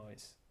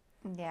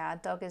Yeah, our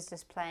dog is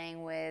just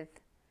playing with,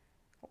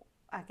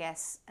 I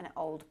guess, an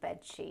old bed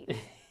sheet.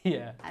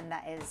 Yeah. And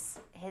that is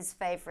his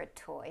favourite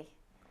toy.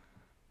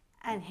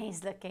 And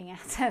he's looking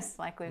at us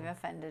like we've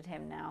offended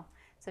him now.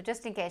 So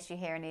just in case you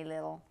hear any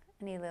little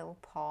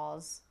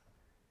paws,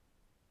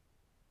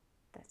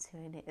 that's who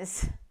it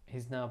is.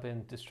 He's now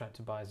been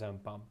distracted by his own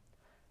bum.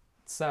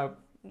 So,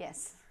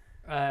 Yes.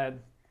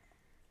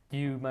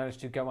 you managed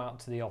to go out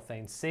to the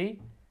Althane Sea.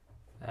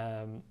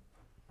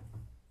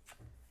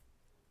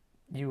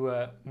 You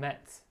were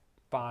met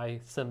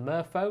by some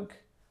merfolk,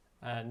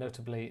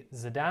 notably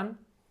Zidane,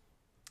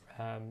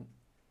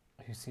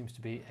 who seems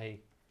to be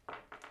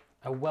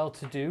a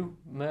well-to-do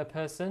mer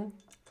person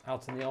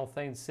out in the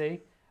Althane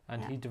Sea,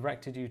 and he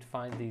directed you to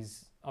find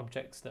these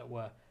objects that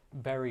were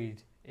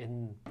buried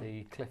in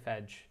the cliff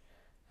edge.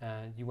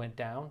 You went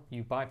down,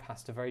 you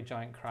bypassed a very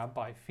giant crab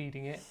by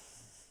feeding it,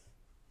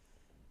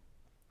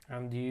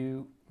 and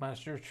you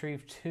managed to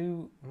retrieve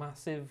 2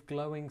 massive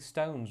glowing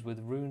stones with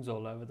runes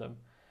all over them.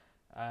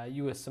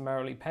 You were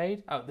summarily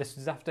paid. Oh, this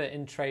was after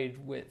in trade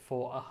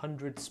for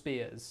 100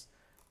 spears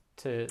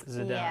to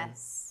Zidane.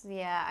 Yes.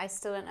 Yeah, I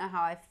still don't know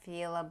how I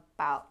feel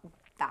about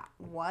that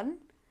one.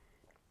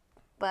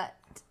 But,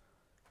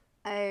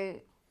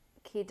 okie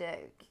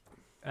doke.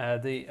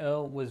 The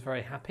Earl was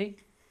very happy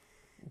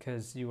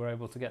because you were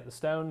able to get the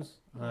stones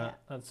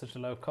at such a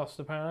low cost,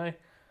 apparently.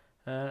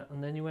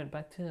 And then you went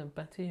back to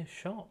your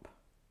shop.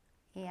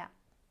 Yeah.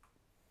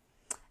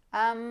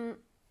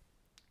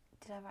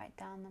 Did I write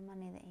down the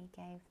money that he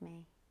gave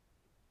me?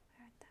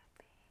 Where would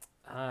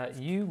that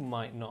be? You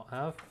might not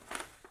have,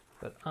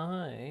 but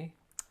I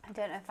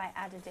don't know if I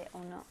added it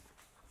or not.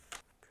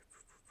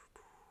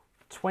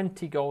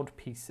 20 gold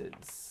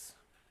pieces.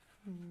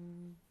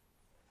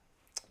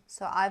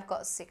 So I've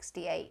got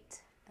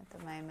 68 at the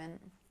moment.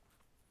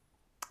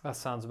 That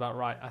sounds about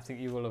right. I think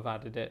you will have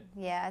added it.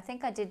 Yeah, I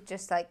think I did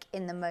just like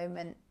in the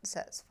moment, so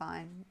it's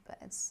fine. But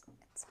it's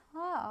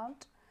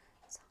hard.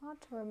 It's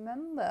hard to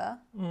remember.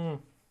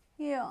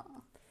 Yeah.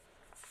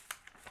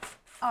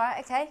 All right.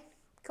 Okay.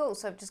 Cool.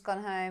 So I've just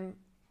gone home,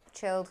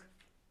 chilled.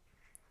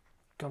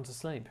 Gone to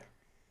sleep.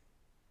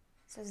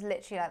 So it's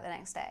literally like the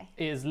next day.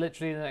 It is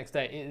literally the next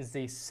day. It is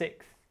the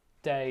 6th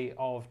day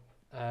of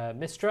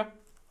Mistra,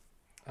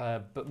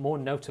 but more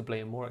notably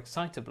and more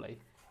excitably,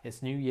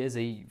 it's New Year's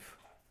Eve.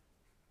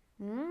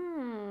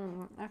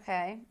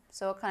 Okay.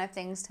 So what kind of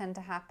things tend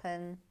to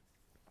happen?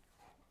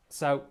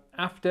 So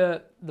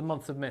after the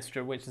month of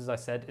Mistra, which, as I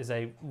said, is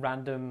a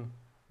random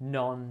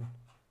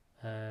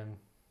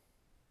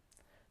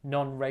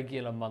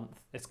non-regular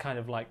month, it's kind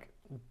of like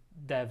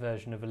their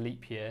version of a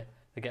leap year.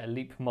 They get a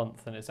leap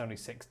month, and it's only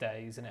 6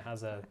 days, and it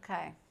has a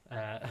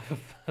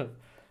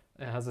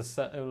it has a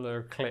solar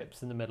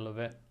eclipse in the middle of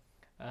it.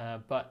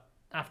 But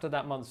after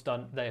that month's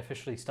done, they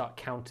officially start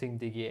counting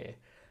the year,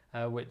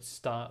 which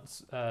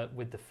starts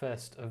with the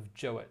 1st of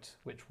Jowett,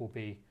 which will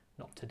be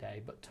not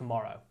today but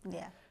tomorrow.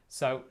 Yeah.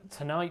 So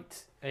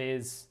tonight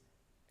is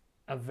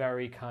a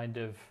very kind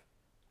of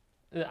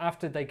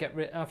after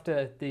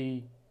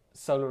the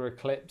solar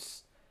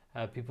eclipse,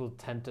 people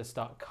tend to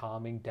start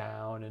calming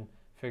down and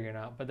figuring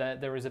out. But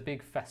there is a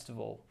big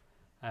festival,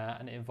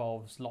 and it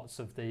involves lots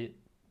of the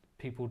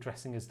people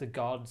dressing as the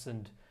gods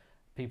and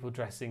people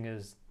dressing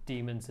as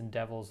demons and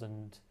devils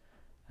and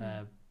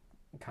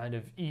kind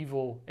of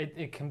evil.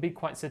 It can be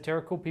quite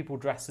satirical. People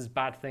dress as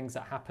bad things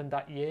that happened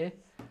that year.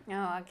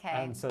 Oh, okay.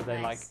 And so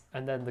they nice.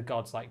 and then the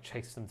gods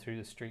chase them through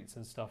the streets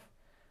and stuff.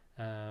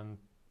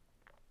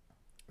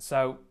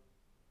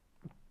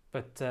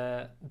 But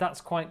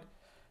that's quite.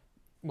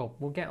 Well,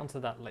 we'll get onto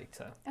that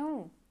later.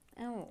 Oh,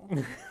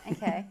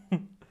 okay.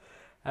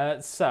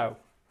 So.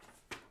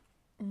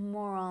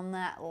 More on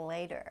that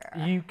later.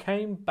 You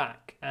came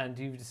back and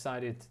you've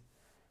decided.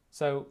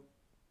 So.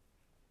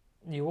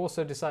 You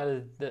also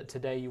decided that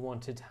today you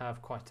wanted to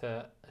have quite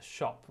a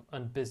shop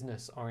and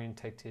business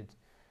orientated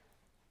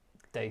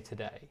day to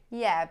day.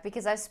 Yeah,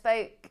 because I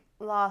spoke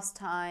last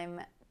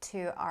time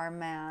to our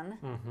man,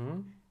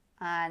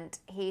 and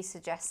he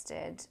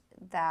suggested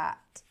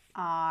that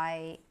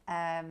I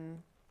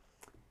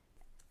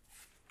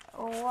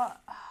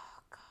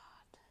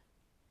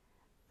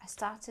I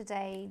started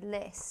a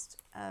list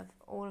of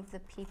all of the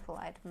people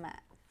I'd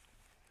met.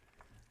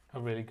 A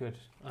really good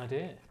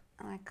idea.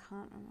 And I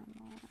can't remember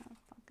where the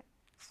fuck it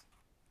is.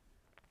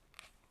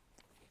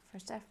 For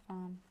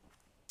Stefan.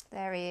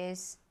 There he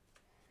is.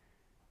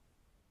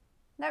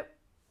 Nope.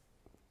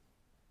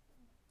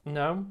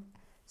 No.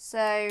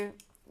 So,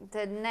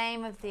 the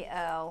name of the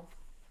Earl.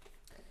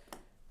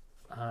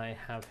 I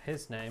have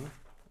his name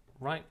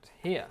right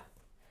here.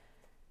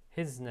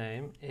 His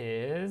name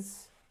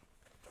is.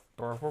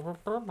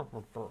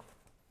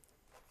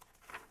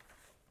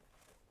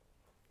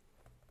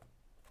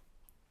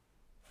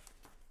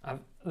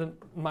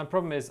 My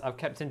problem is I've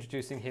kept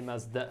introducing him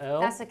as the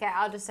Earl. That's okay,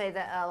 I'll just say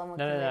the Earl and we'll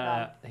move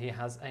on. He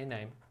has a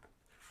name.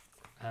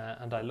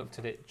 And I looked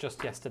at it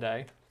just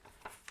yesterday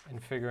in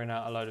figuring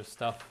out a load of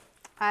stuff.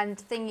 And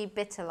Thingy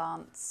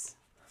Bitterlance.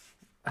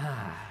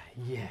 Ah,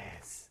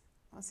 yes.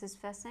 What's his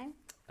first name?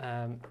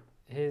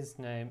 His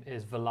name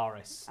is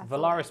Valaris. I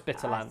Valaris thought-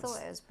 Bitterlance. I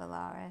thought it was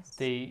Valaris.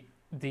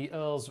 The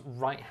Earl's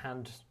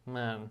right-hand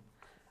man.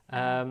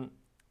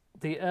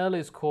 The Earl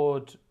is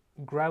called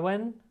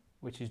Grewen,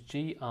 which is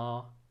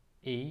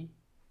Grewen.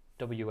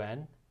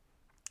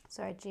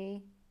 Sorry,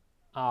 G.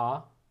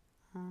 R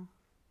Uh,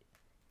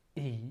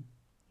 E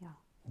Yeah.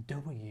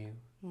 W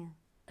yeah.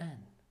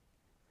 N.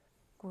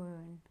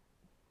 Gruen.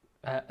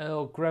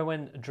 Earl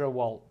Grewen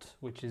Drewalt,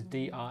 which is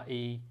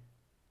Drewalt.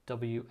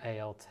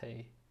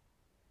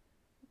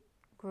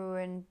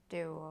 Gruen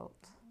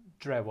Duralt.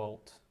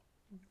 Drewalt.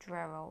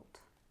 Dreralt.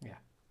 Yeah.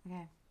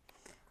 Okay.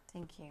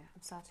 Thank you.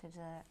 I've started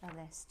a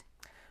list.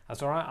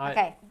 That's all right.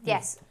 Okay,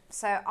 yes.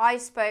 So I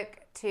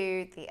spoke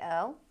to the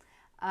Earl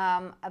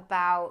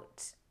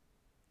about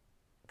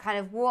kind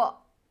of what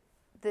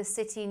the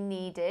city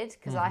needed,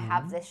 because I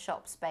have this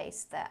shop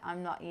space that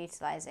I'm not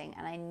utilising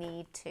and I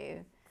need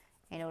to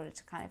in order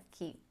to kind of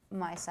keep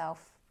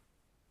myself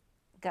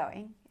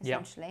going,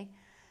 essentially.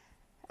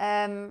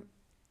 Yep.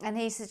 And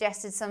he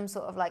suggested some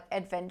sort of like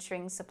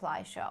adventuring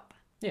supply shop.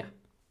 Yeah.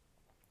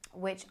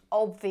 Which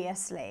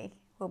obviously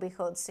will be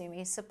called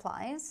Sumi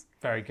Supplies.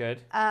 Very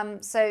good.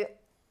 So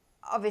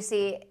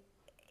obviously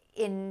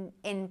in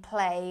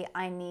play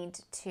I need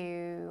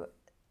to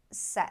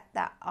set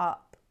that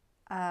up.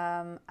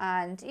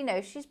 And you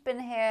know, she's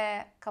been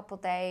here a couple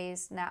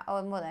days now,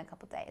 more than a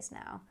couple days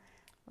now.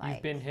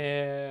 You've been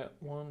here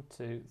 1,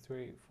 2,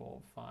 3,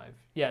 4, 5.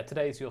 Yeah,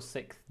 today's your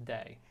 6th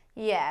day.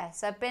 Yeah,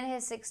 so I've been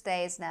here 6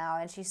 days now,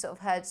 and she sort of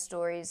heard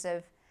stories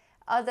of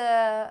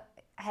other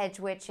hedge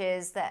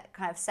witches that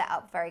kind of set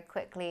up very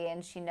quickly,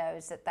 and she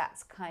knows that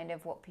that's kind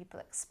of what people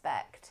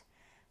expect.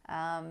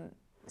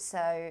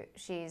 So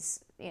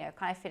she's, you know,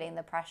 kind of feeling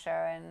the pressure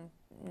and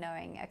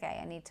knowing, okay,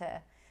 I need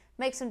to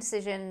make some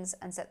decisions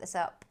and set this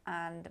up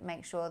and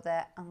make sure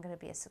that I'm going to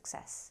be a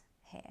success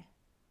here.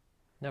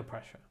 No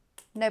pressure.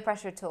 No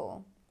pressure at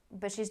all.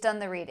 But she's done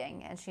the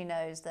reading and she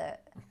knows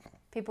that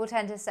people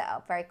tend to set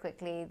up very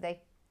quickly.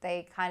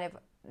 They kind of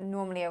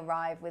normally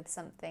arrive with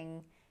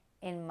something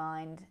in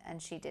mind,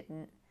 and she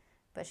didn't.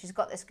 But she's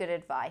got this good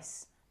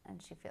advice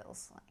and she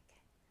feels like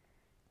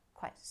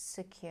quite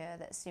secure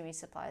that Sumi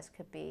Supplies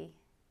could be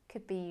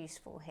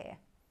useful here.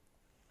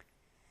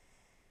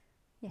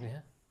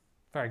 Yeah.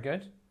 Very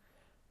good.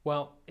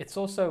 Well, it's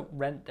also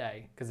rent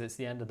day because it's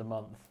the end of the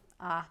month.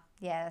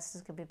 Yeah, this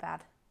is going to be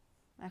bad.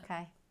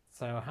 Okay.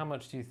 So how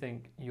much do you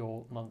think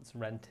your month's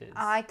rent is?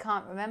 I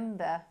can't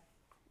remember.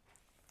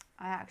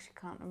 I actually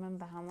can't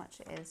remember how much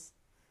it is.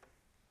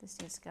 This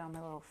needs to go on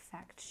my little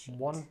fact sheet.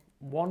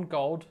 One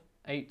gold,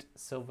 8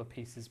 silver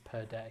pieces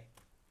per day.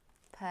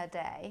 Per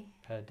day?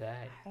 Per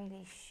day.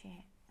 Holy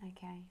shit.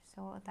 Okay,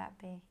 so what would that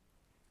be?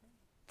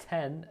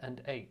 10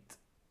 and 8.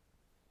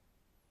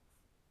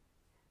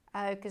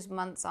 Oh, because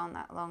months aren't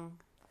that long.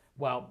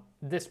 Well,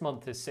 this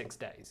month is 6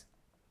 days.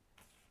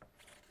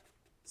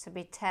 So it'd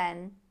be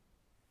 10.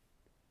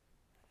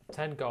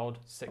 10 gold,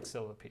 6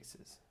 silver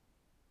pieces.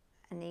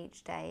 And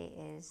each day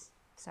is,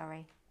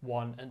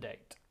 1 and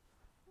 8.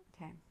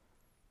 Okay.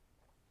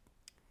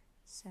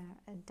 So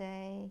a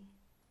day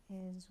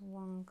is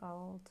 1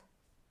 gold.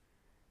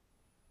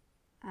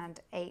 And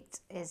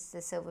 8 is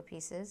the silver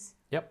pieces.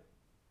 Yep.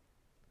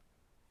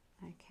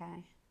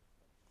 Okay.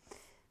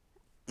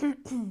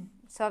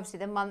 So obviously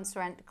the month's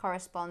rent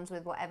corresponds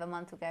with whatever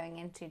month we're going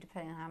into,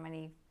 depending on how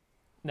many.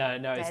 No,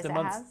 it's days the it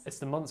month. has? It's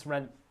the month's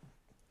rent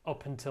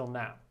up until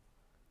now.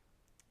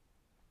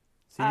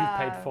 So you've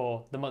paid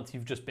for the month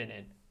you've just been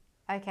in.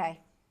 Okay.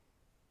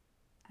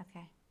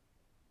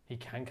 You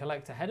can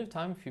collect ahead of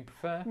time if you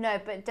prefer. No,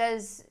 but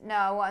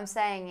what I'm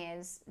saying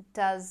is,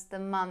 does the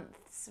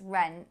month's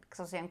rent,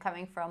 because obviously I'm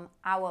coming from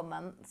our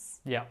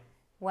months, Yeah.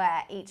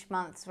 where each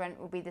month's rent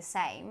will be the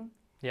same,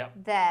 Yeah.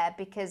 there,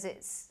 because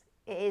it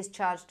is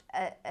charged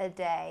a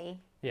day,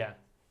 Yeah.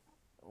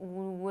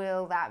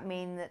 will that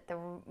mean that the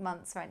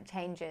month's rent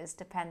changes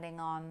depending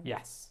on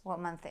Yes. what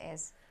month it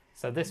is?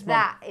 So this month.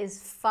 That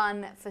is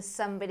fun for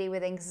somebody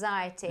with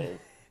anxiety.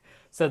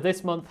 So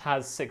this month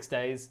has 6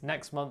 days.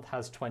 Next month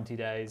has 20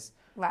 days.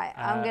 Right,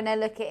 I'm going to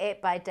look at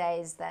it by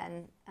days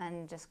then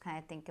and just kind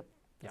of think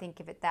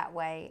of it that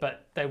way.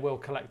 But they will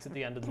collect at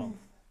the end of the month.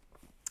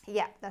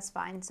 Yeah, that's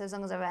fine. So as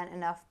long as I've earned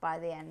enough by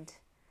the end,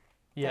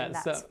 Yeah,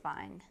 then that's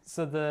fine.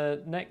 So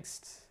the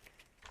next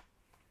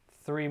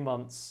 3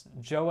 months,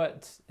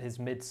 Joet is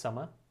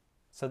midsummer.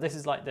 So this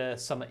is like the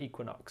summer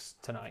equinox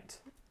tonight.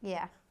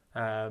 Yeah.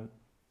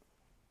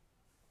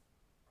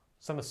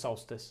 Summer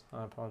solstice,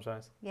 I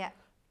apologise. Yeah.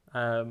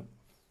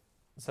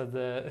 So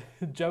the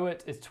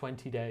Joet is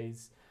 20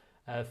 days.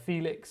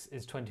 Felix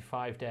is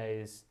 25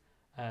 days.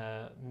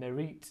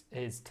 Merit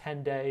is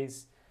 10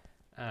 days.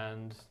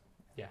 And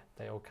yeah,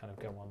 they all kind of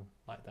go on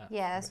like that.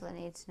 Yeah, that's what I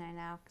need to know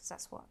now, because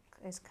that's what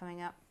is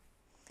coming up.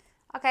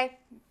 Okay,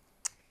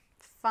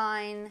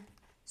 fine.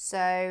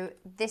 So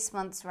this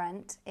month's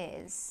rent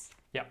is...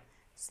 Yeah.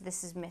 So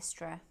this is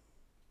Mistra.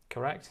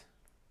 Correct.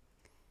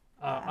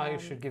 I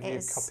should give you a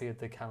it's- copy of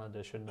the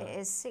calendar, shouldn't I? It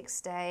is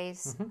 6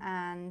 days,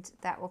 and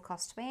that will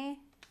cost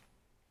me...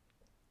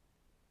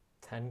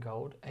 10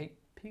 gold, 8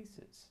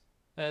 pieces.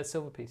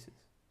 silver pieces.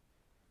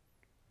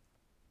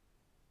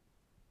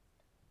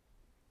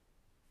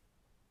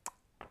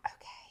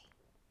 Okay.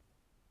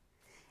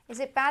 Is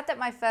it bad that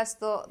my first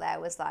thought there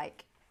was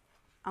like,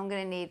 I'm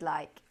going to need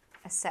like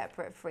a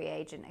separate free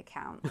agent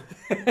account?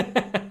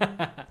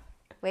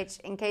 Which,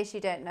 in case you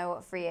don't know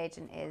what free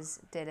agent is,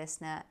 dear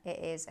listener, it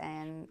is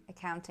an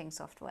accounting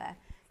software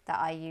that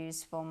I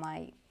use for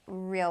my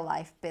real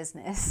life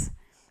business.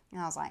 And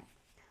I was like,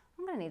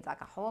 I'm going to need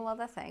like a whole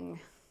other thing.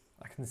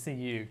 I can see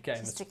you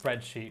getting Just the to-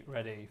 spreadsheet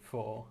ready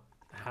for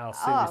how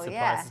Sumi's Supplies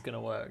yeah. is going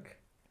to work.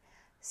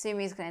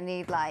 Sumi's going to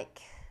need like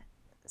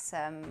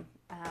some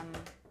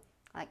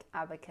like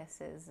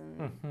abacuses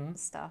and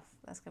stuff.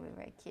 That's going to be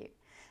very cute.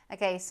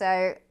 Okay,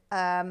 so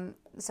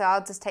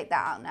I'll just take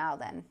that out now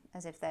then,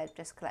 as if they've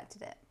just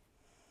collected it.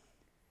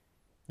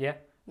 Yeah.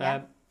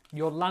 Yeah.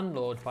 Your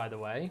landlord, by the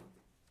way,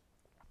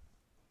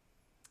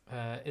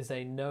 is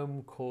a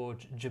gnome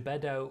called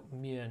Jebedo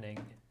Mierning.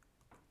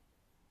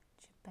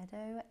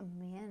 Jebedo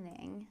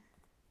Mierning.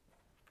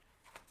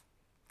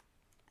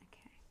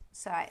 Okay.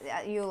 Sorry,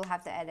 you'll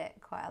have to edit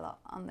quite a lot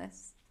on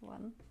this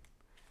one.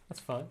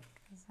 That's fine.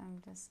 Because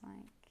I'm just like...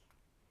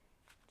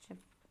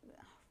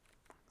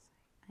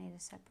 I need a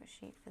separate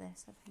sheet for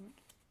this, I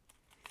think.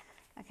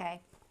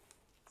 Okay.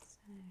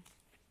 So...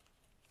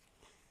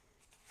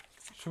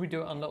 Should we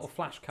do it on little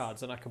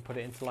flashcards and I can put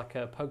it into like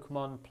a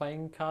Pokemon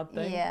playing card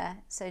thing? Yeah,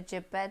 so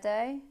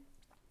Jebedo.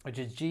 Which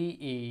is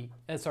Jebbebbedo.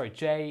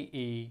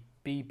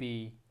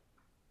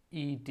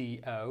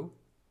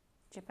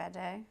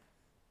 Jebedo.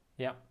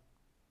 Yeah.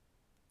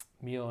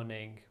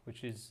 Mierning,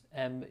 which is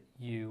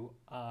Muirning.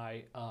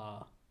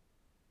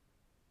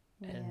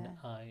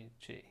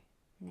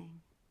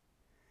 Ning.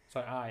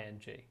 Sorry,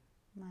 I-N-G.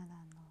 My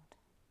landlord.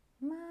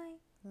 My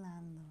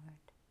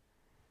landlord.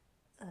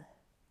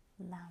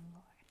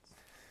 Landlords.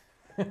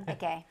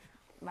 Okay.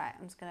 Right,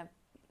 I'm just going to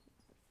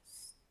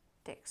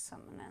stick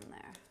something in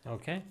there.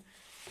 Okay.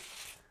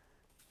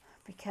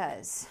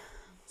 Because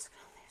I'm just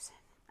going to lose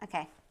it.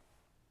 Okay.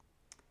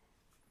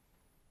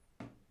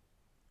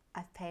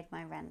 I've paid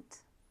my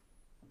rent.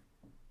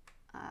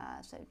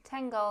 So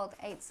 10 gold,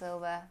 8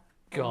 silver.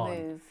 Gone.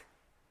 Remove.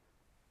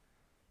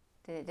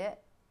 Did it do it?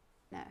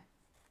 No.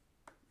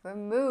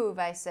 Remove,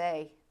 I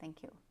say.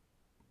 Thank you.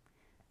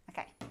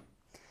 Okay.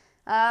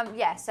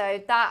 Yeah,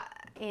 so that,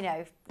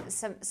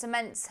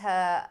 cements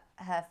her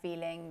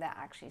feeling that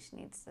actually she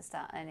needs to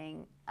start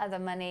earning other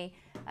money.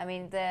 I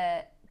mean,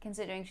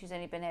 considering she's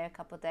only been here a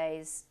couple of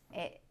days,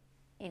 it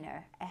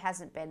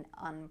hasn't been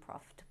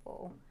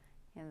unprofitable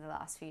in the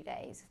last few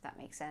days, if that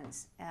makes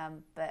sense.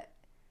 But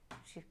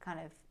she's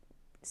kind of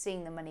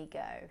seeing the money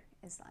go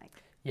is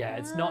like... Yeah,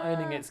 it's not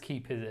earning its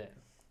keep, is it?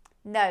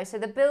 No, so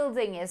the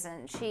building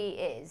isn't. She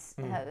is.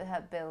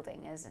 Her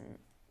building isn't.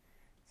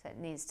 So it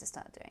needs to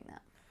start doing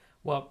that.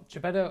 Well,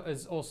 Jebedo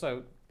is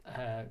also,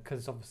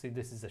 because obviously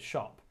this is a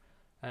shop,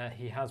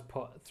 he has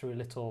put through a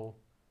little,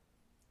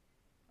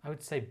 I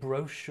would say,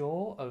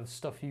 brochure of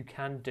stuff you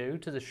can do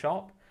to the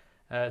shop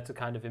to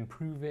kind of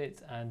improve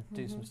it and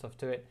do some stuff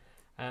to it.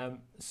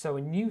 So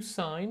a new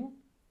sign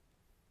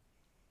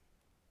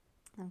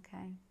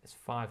is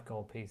 5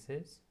 gold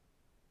pieces.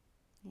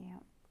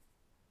 Yeah.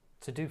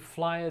 To do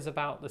flyers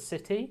about the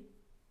city.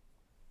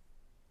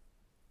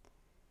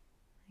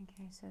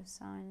 Okay, so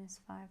sign is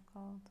 5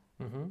 gold.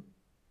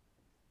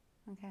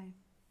 Okay.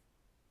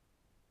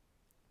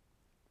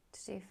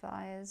 To do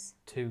flyers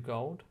 2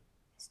 gold.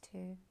 is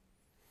 2.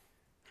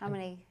 How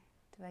many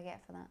do I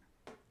get for that?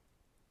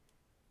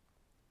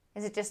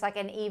 Is it just like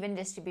an even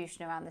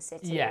distribution around the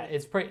city? Yeah,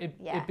 it's pretty.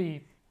 It'd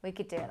be. We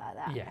could do it like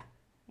that. Yeah.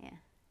 Yeah.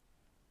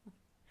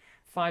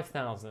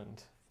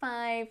 5,000.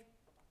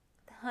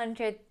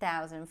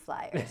 500,000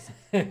 flyers.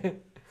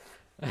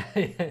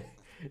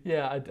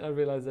 Yeah, I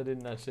realised I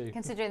didn't actually.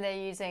 Considering they're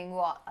using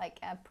what, like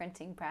a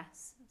printing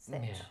press stitch,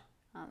 Yeah.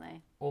 aren't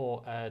they?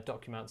 Or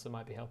documents that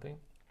might be helping.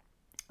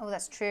 Oh,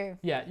 that's true.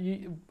 Yeah,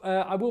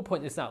 I will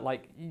point this out.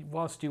 Like,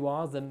 whilst you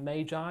are the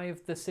magi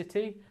of the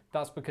city,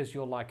 that's because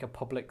you're like a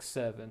public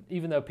servant.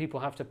 Even though people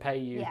have to pay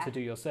you to do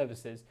your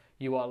services,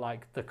 you are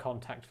like the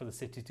contact for the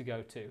city to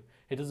go to.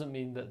 It doesn't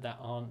mean that there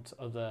aren't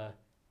other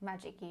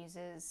Magic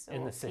users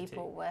in or the city.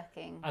 people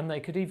working. And they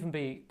could even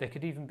be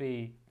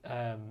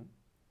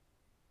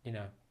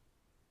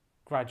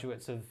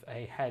graduates of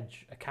a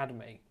hedge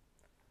academy.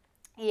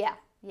 Yeah.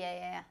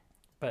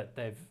 But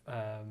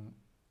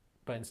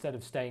but instead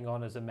of staying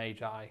on as a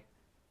magi,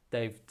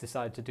 they've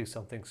decided to do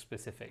something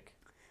specific.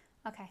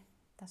 Okay,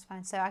 that's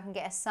fine. So I can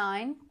get a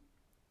sign.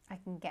 I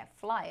can get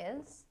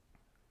flyers.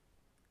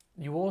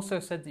 You also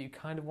said that you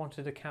kind of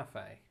wanted a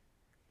cafe.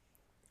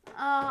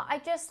 I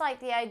just like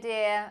the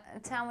idea.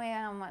 Tell me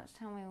how much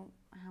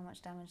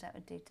damage that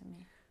would do to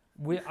me.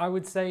 I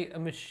would say a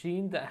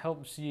machine that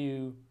helps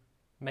you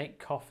make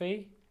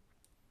coffee.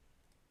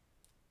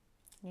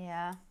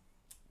 Yeah.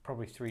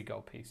 Probably 3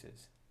 gold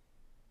pieces.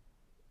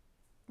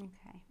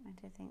 Okay, I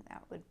do think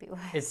that would be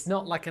worse. It's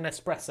not like an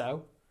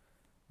espresso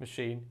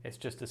machine. It's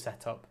just a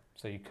setup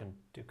so you can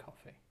do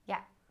coffee.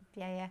 Yeah.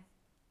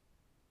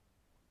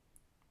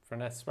 For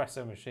an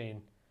espresso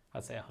machine,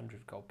 I'd say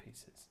 100 gold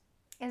pieces.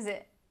 Is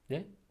it?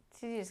 Yeah.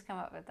 Did you just come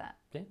up with that?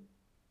 Yeah.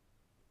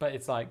 But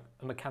it's like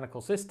a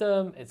mechanical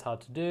system. It's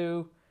hard to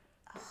do.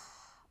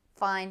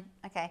 Fine.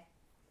 Okay.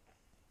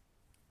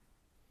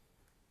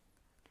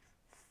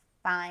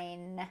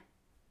 Fine.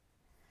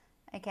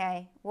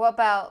 Okay. What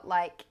about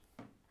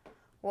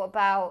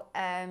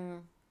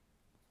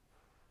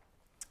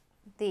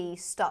the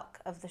stock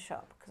of the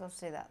shop? Because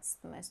obviously that's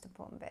the most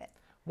important bit.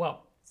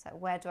 Well, So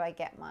where do I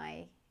get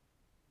my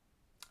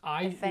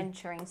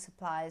adventuring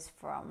supplies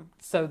from?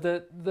 So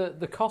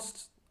the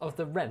cost of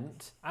the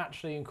rent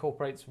actually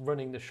incorporates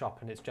running the shop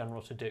and its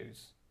general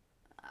to-dos.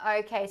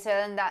 Okay, so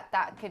then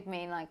that could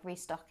mean like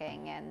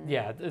restocking and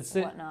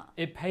whatnot.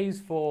 It pays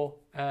for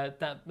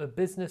that the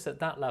business at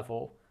that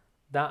level.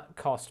 That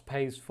cost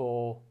pays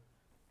for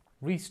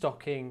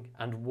restocking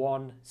and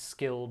one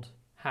skilled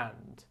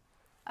hand.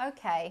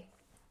 Okay.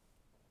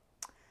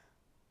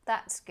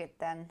 That's good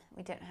then.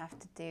 We don't have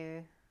to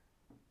do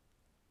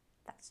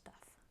that stuff.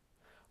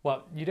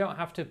 Well, you don't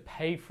have to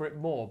pay for it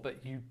more,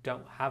 but you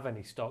don't have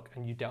any stock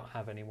and you don't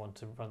have anyone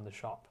to run the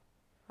shop.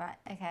 Right,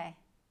 okay.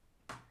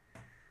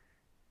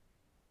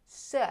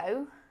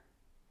 So,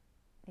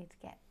 need to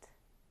get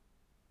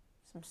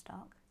some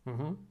stock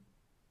Mm-hmm.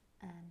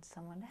 and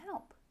someone to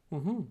help.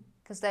 Mm-hmm.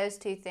 Because those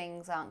two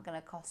things aren't going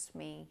to cost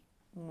me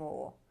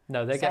more.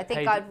 No, they get paid. I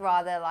think I'd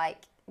rather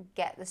like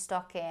get the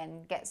stock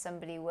in, get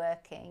somebody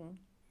working,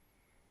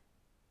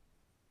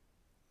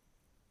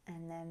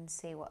 and then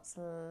see what's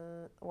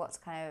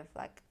kind of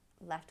like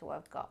left of what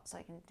I've got, so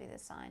I can do the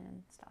sign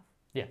and stuff.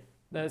 Yeah.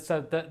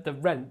 So the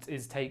rent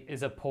is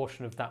a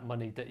portion of that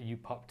money that you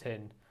popped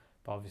in,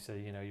 but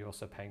obviously you're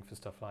also paying for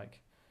stuff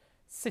like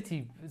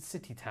city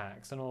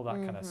tax and all that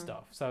kind of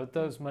stuff. So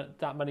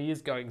that money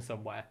is going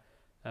somewhere.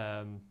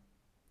 So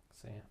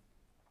yeah.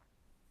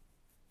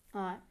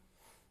 All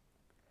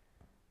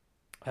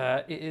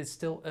right. It is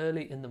still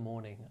early in the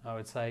morning. I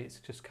would say it's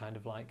just kind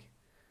of like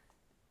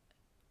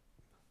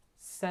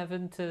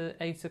 7 to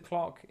 8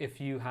 o'clock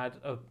if you had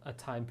a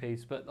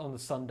timepiece, but on the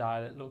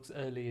sundial it looks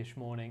early-ish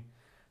morning.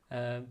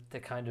 The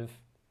kind of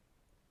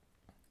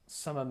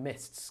summer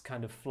mists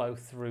kind of flow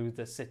through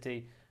the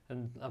city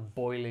and are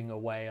boiling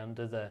away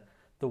under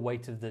the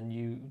weight of the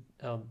New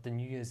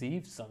Year's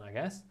Eve sun, I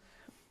guess.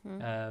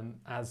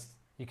 As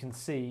you can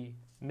see,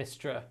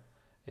 Mistra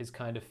is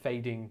kind of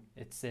fading.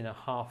 It's in a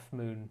half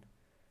moon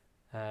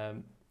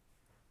at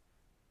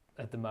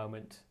the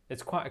moment.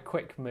 It's quite a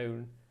quick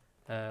moon.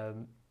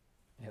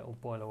 It'll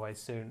boil away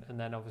soon, and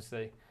then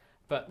obviously.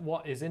 But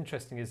what is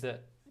interesting is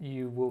that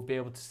you will be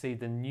able to see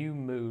the new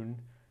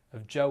moon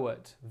of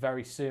Jowett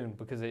very soon,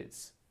 because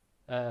it's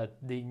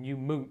the new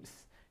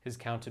month is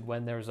counted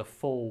when there is a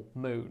full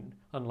moon,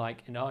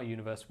 unlike in our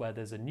universe where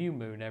there's a new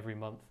moon every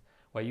month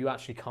where you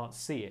actually can't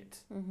see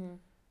it.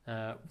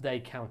 They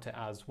count it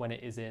as when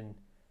it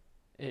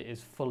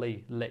is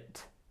fully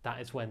lit. That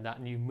is when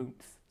that new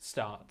month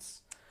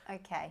starts.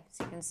 Okay,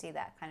 so you can see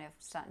that kind of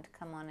starting to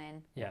come on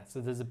in. Yeah,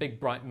 so there's a big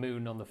bright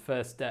moon on the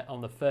first day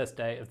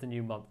of the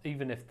new month.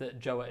 Even if the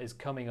Jowett is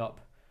coming up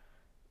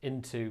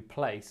into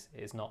place,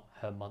 it is not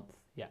her month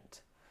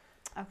yet.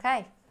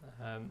 Okay.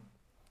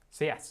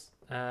 So yes.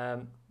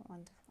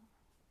 Wonderful.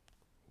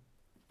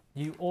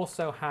 You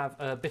also have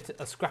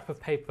a scrap of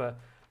paper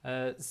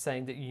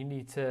saying that you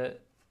need to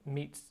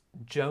meet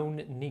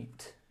Joan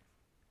Neat.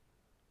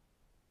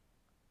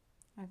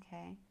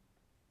 Okay.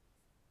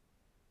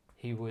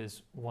 He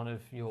was one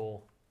of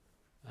your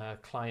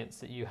clients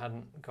that you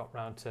hadn't got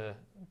round to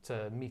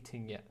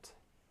meeting yet.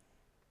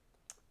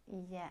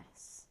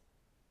 Yes.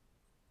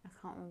 I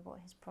can't remember what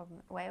his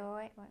problem. Wait.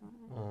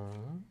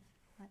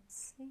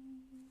 Let's see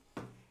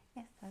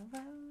if I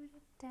wrote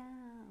it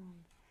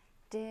down.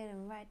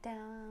 Didn't write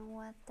down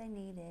what they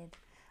needed.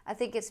 I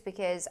think it's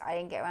because I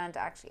didn't get around to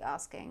actually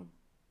asking.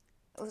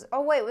 Was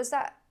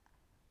that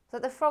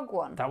the frog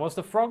one? That was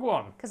the frog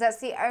one. Because that's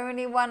the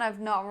only one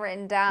I've not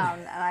written down,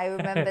 and I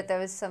remembered there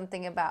was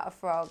something about a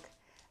frog.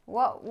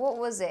 What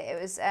was it? It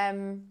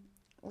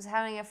was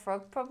having a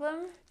frog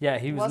problem. Yeah,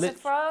 he was a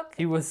frog.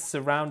 He was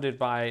surrounded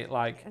by It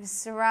was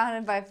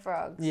surrounded by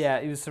frogs.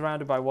 Yeah, he was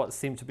surrounded by what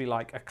seemed to be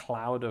like a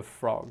cloud of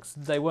frogs.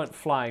 They weren't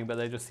flying, but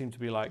they just seemed to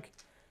be like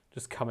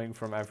just coming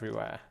from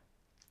everywhere.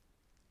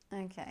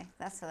 Okay,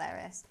 that's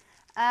hilarious.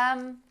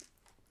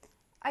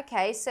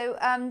 Okay, so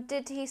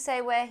did he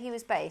say where he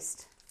was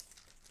based?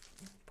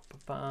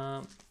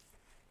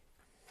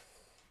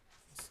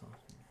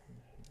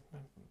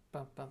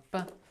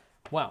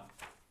 Well,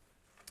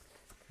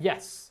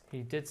 yes,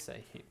 he did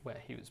say where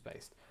he was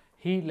based.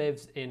 He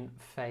lives in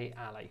Fay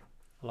Alley,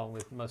 along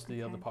with most of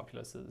the other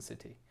populace of the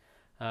city.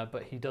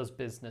 But he does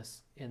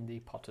business in the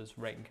Potter's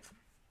Ring.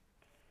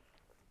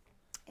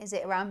 Is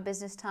it around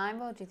business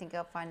time, or do you think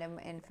I'll find him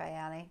in Fay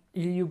Alley?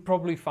 You'll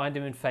probably find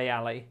him in Fay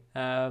Alley.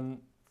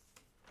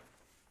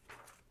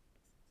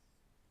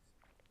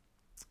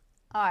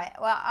 All right.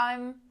 Well,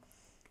 I'm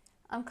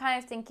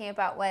kind of thinking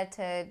about where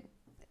to,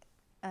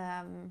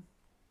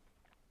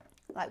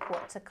 like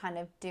what to kind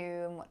of do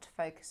and what to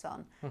focus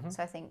on.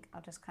 So I think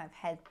I'll just kind of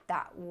head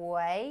that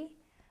way.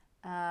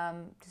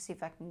 to see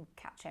if I can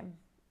catch him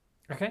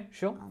Okay,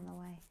 sure. on the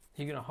way.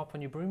 You're going to hop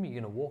on your broom or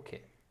you're going to walk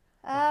it?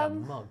 Like a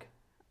mug.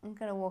 I'm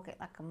going to walk it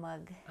like a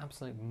mug,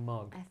 Absolute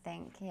mug. I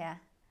think, yeah.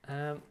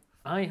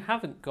 I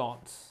haven't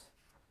got...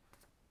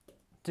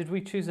 Did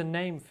we choose a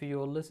name for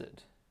your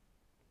lizard?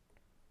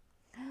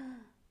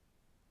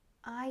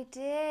 I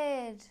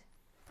did.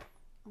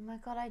 Oh my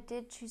god, I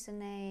did choose a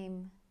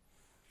name.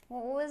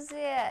 What was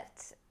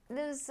it?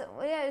 There was,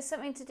 it was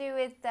something to do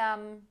with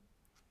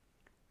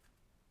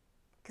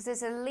because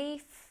it's a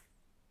leaf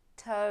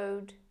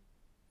toad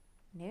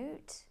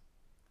newt.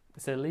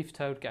 It's a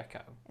leaf-toed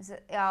gecko. Is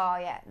it? Oh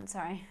yeah,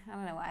 sorry. I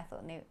don't know why I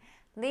thought newt.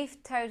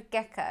 Leaf toad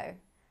gecko.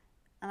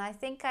 And I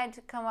think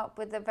I'd come up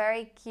with a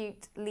very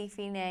cute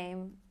leafy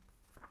name,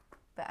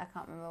 but I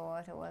can't remember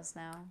what it was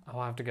now.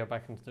 I'll have to go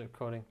back into the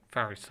recording.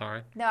 Very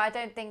sorry. No, I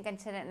don't think I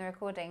said it in the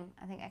recording.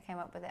 I think I came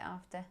up with it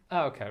after.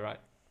 Oh, okay, right.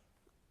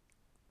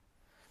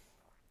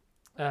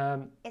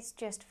 It's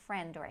just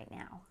friend right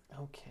now.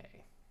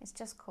 Okay. It's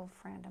just called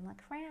friend. I'm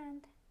like,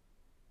 friend.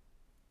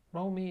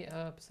 Roll me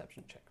a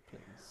perception check,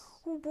 please.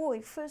 Oh boy,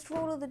 first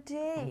roll of the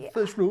day.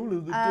 First roll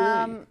of the day.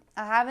 I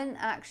haven't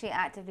actually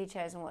actively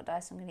chosen what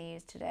dice I'm going to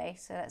use today,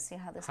 so let's see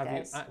how this Have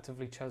goes. you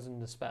actively chosen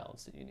the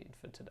spells that you need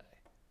for today?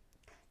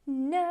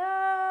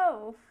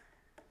 No!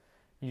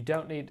 You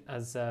don't need,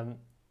 as our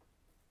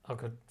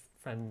good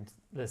friend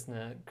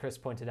listener Chris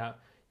pointed out,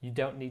 you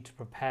don't need to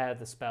prepare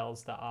the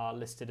spells that are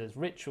listed as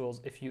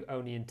rituals if you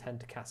only intend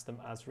to cast them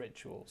as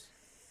rituals.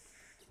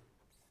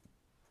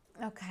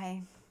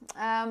 Okay.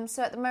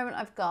 So at the moment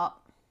I've got...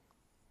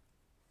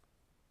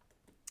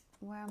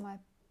 Where am I?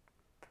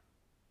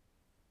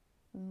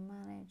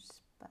 Manage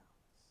spells.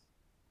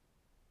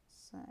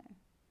 So...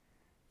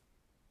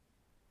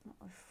 Not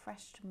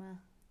refreshed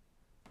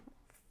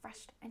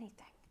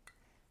anything.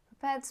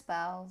 Prepared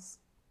spells.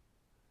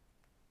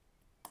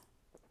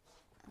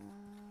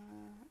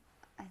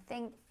 I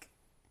think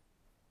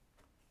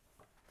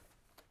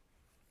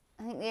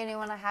the only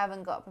one I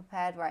haven't got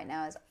prepared right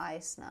now is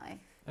Ice Knife.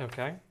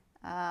 Okay.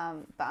 But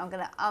I'm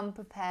going to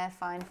unprepare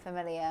Find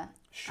Familiar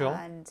Sure.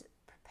 and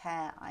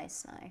prepare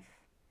Ice Knife.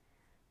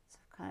 So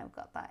I've kind of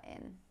got that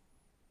in.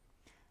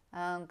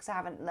 Because I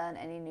haven't learned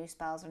any new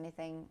spells or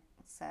anything.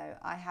 So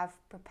I have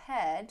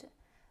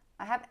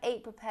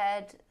 8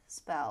 prepared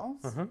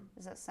spells. Mm-hmm.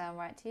 Does that sound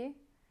right to you?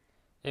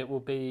 It will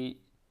be...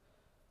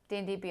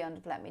 D&D Beyond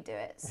have let me do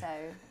it, so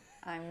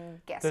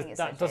I'm guessing it's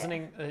that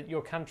legit. doesn't...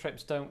 your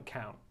cantrips don't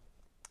count.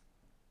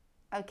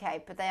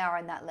 Okay, but they are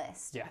in that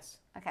list. Yes.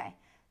 Okay,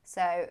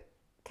 so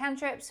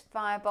cantrips,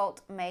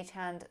 Firebolt, Mage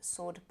Hand,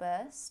 Sword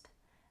Burst,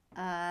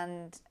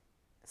 and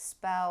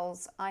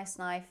spells Ice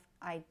Knife,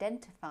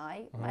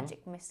 Identify,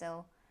 Magic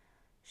Missile,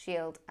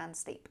 Shield, and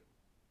Sleep.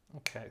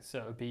 Okay, so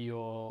it would be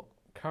your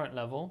current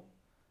level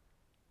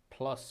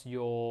plus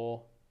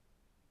your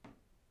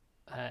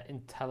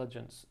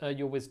intelligence,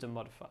 your wisdom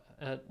modifier.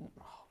 Am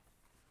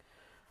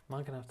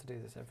I going to have to do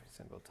this every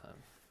single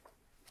time?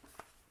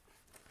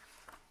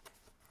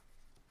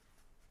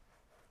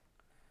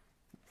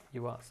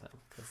 You are, Sam.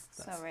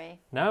 Sorry.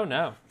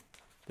 No.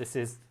 This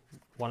is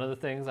one of the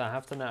things I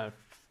have to know.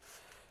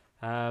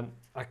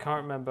 I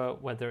can't remember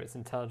whether it's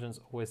intelligence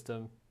or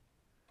wisdom.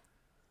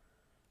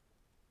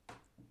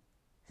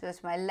 So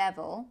that's my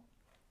level.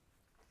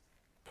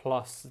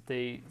 Plus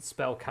the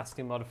spell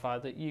casting modifier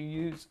that you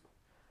use.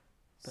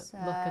 But So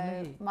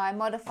luckily... my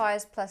modifier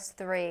is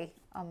 +3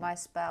 on my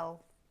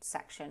spell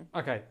section.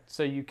 Okay,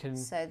 so you can...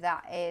 So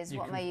that is, You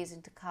what am I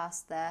using to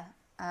cast there?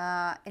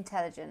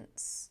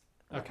 Intelligence.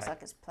 Looks Okay.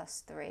 like it's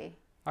 +3.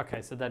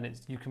 Okay, so then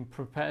you can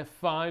prepare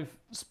 5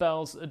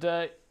 spells a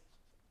day.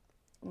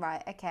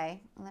 Right,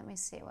 okay. Let me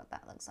see what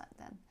that looks like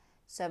then.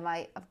 So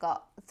I've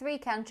got 3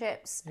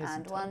 cantrips Here's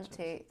and 1,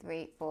 intelligence. 2,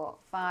 3, 4,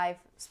 5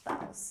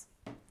 spells.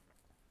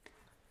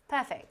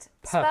 Perfect.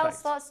 Spell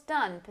Perfect. slots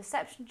done.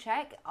 Perception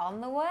check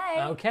on the way.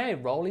 Okay,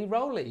 roly.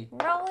 Roly,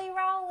 poly,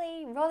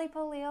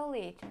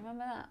 oly. Do you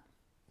remember that?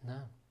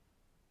 No.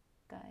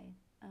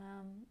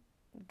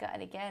 Got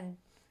it again.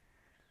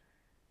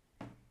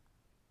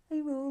 I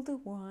rolled a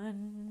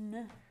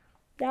 1.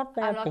 I'm not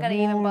going to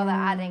even bother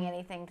adding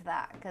anything to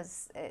that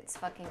because it's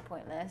fucking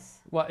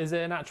pointless. Well, is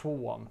it an actual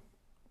 1?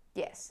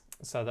 Yes,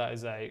 So that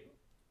is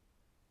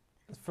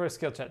for a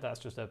skill check, that's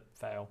just a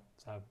fail.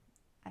 So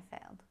I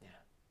failed.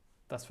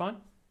 that's fine.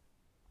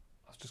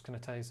 I was just going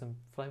to tell you some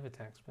flavor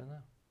text, but no.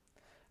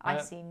 I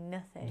see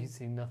nothing. You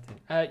see nothing.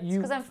 It's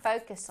because I'm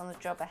focused on the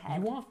job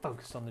ahead. You are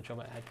focused on the job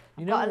ahead.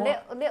 You I've know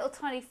got what? a little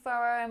tiny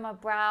furrow in my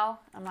brow.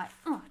 I'm like,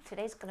 oh,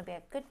 today's going to be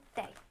a good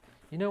day.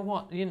 You know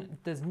what?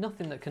 There's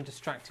nothing that can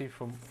distract you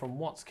from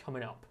what's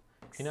coming up.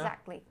 You know?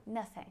 Exactly.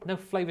 Nothing. No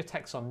flavor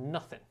text on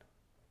nothing.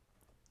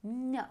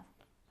 No.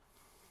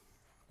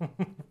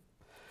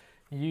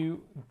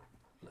 You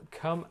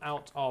come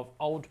out of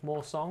Old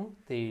Moorsong,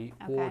 the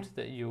ward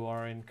that you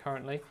are in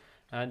currently,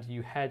 and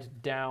you head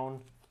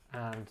down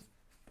and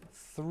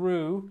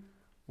through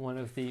one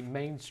of the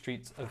main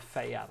streets of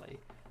Fay Alley.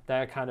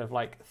 They're kind of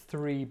like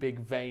 3 big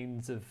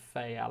veins of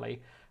Fay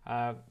Alley,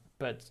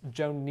 but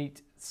Joan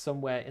Neat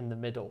somewhere in the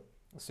middle.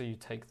 So you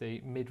take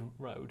the mid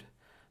road.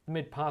 The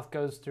mid path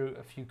goes through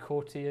a few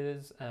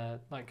courtiers,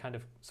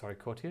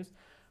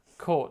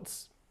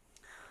 courts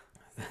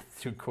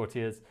through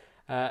courtiers,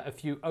 a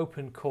few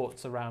open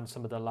courts around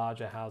some of the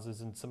larger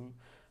houses and some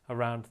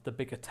around the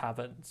bigger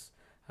taverns,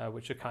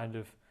 which are kind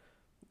of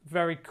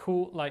very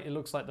cool. Like, it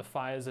looks like the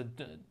fires are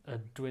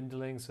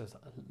dwindling, so there's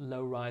a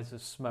low rise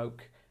of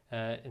smoke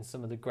in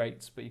some of the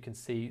grates, but you can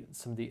see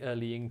some of the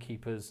early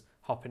innkeepers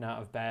hopping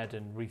out of bed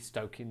and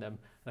restoking them,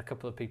 and a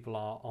couple of people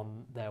are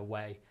on their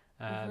way.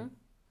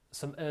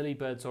 Some early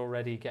birds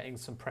already getting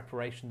some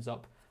preparations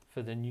up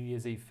for the New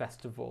Year's Eve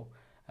festival.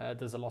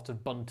 There's a lot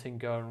of bunting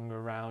going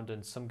around,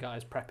 and some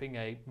guys prepping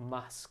a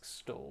mask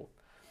stall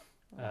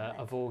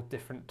of all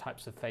different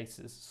types of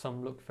faces.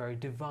 Some look very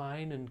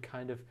divine and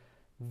kind of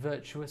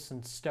virtuous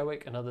and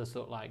stoic, and others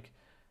look like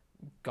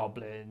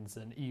goblins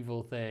and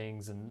evil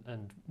things,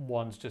 and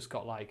one's just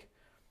got like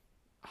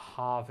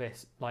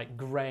harvest, like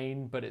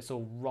grain, but it's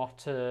all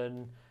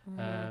rotten.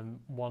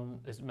 One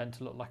is meant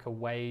to look like a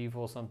wave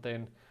or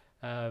something,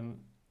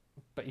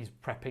 but he's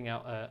prepping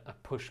out a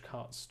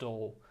pushcart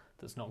stall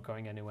that's not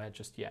going anywhere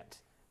just yet,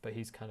 but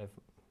he's kind of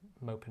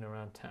moping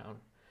around town.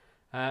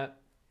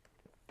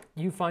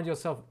 You find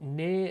yourself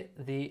near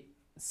the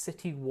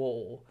city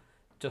wall,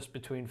 just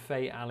between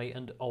Fay Alley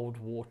and Old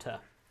Water,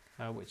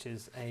 which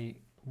is a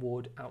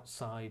ward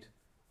outside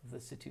of the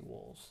city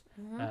walls.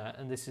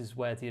 And this is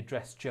where the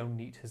address Joe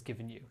Neat has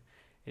given you.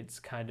 It's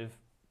kind of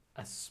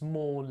a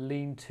small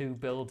lean-to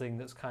building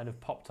that's kind of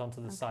popped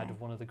onto the side of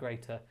one of the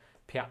greater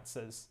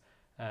piazzas,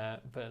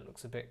 but it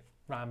looks a bit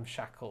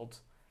ramshackled,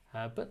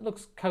 but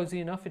looks cozy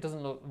enough. It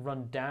doesn't look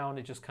run down.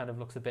 It just kind of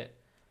looks a bit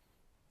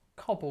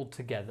cobbled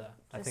together,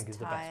 just I think is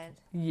tired.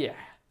 The best. Yeah.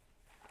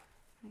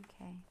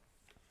 Okay.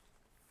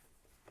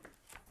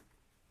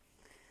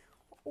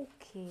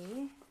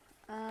 Okay.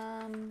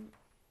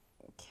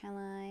 Can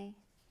I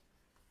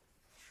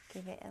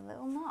give it a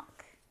little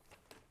knock?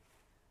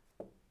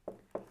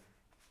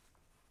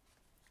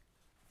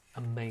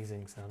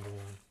 Amazing sounding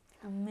one.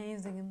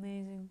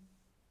 Amazing.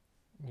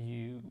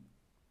 You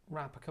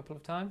rap a couple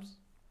of times.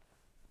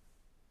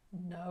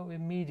 No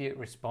immediate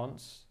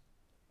response.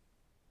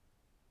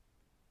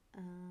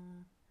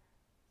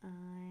 I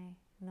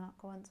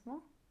knock once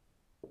more.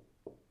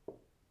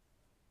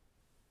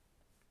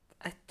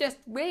 Just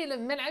wait a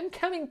minute, I'm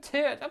coming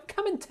to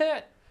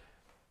it.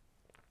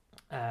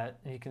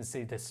 You can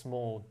see this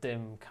small,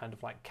 dim, kind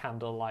of like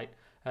candlelight,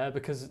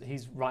 because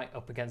he's right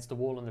up against the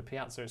wall on the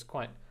piazza. It's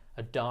quite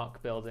a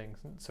dark building,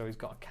 so he's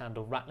got a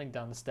candle rattling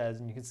down the stairs,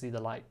 and you can see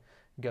the light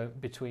go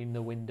between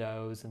the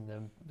windows and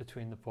then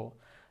between the port,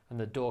 and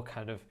the door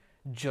kind of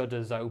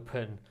judders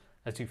open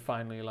as you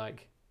finally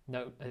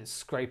it's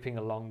scraping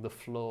along the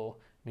floor,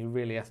 and he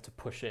really has to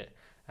push it,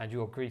 and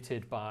you're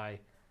greeted by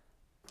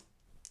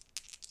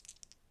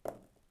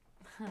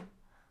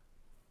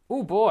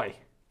oh boy.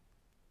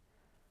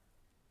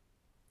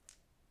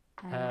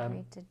 I'm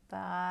greeted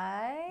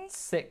by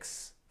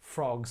 6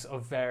 frogs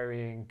of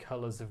varying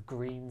colours of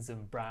greens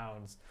and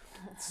browns.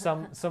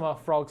 Some are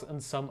frogs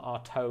and some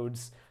are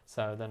toads,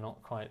 so they're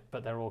not quite,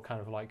 but they're all kind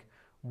of like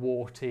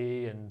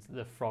warty, and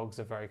the frogs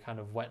are very kind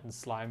of wet and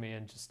slimy,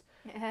 and just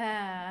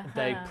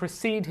they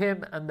precede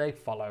him and they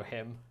follow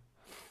him.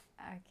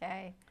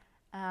 Okay.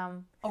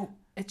 Oh,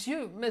 it's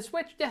you, Miss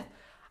Witch Death.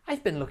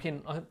 I've been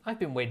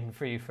waiting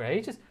for you for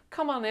ages.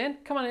 Come on in.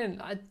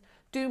 I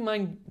do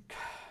mind.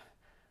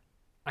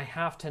 I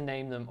have to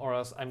name them, or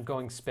else I'm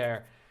going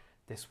spare.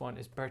 This one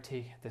is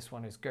Bertie. This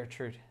one is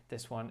Gertrude.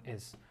 This one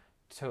is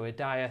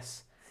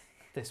Toadias.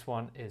 This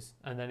one is,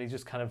 and then he's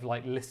just kind of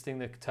like listing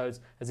the toads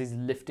as he's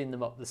lifting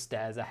them up the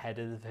stairs ahead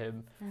of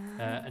him,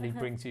 and he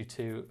brings you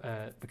to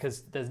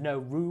because there's no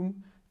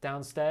room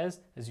downstairs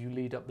as you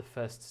lead up the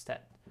first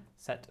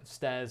set of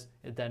stairs.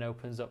 It then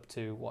opens up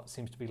to what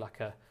seems to be like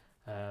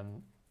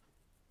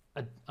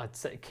I'd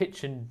say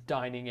kitchen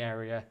dining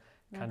area.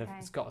 Kind of,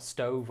 it's got a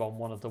stove on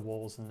one of the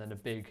walls, and then a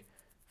big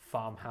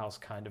farmhouse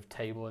kind of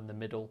table in the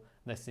middle,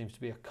 and there seems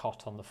to be a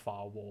cot on the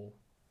far wall.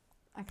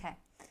 Okay.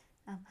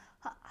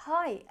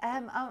 Hi.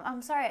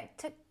 I'm sorry it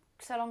took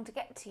so long to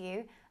get to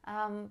you,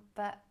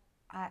 but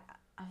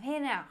I'm here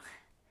now.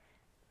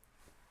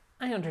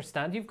 I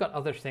understand. You've got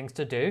other things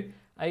to do.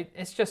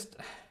 It's just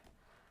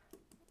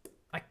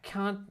I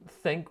can't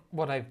think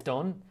what I've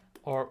done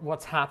or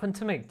what's happened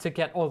to me to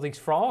get all these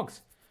frogs.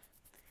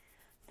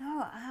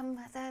 No,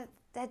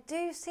 there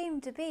do seem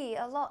to be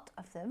a lot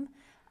of them,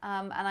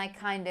 and I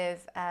kind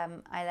of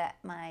I let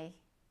my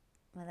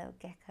little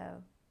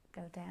gecko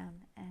go down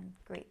and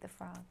greet the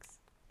frogs.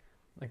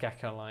 The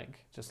gecko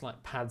just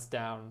pads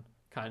down,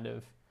 kind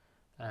of.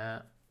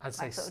 I'd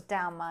say sort of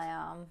down my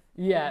arm.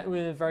 Yeah,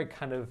 with a very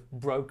kind of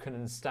broken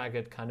and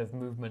staggered kind of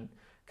movement,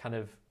 kind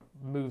of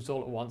moves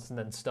all at once and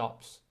then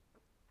stops,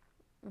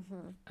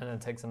 and then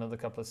takes another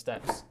couple of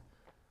steps,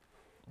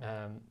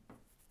 and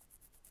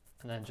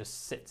then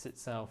just sits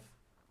itself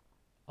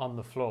on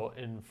the floor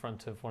in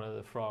front of one of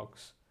the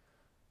frogs.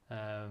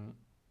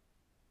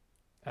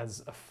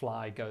 As a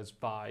fly goes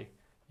by,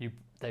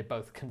 they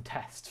both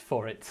contest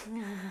for it.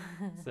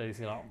 So he's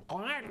like,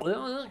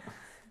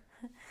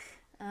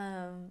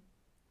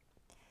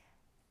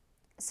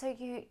 So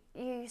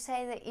you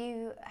say that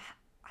you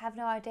have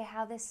no idea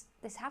how this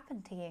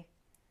happened to you.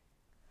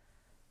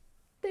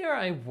 there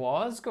I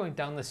was going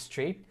down the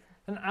street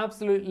and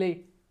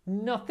absolutely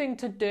nothing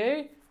to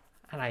do.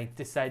 And I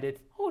decided,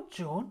 oh,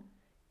 Joan,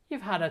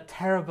 you've had a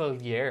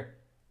terrible year.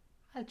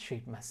 I'll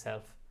treat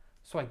myself.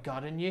 So I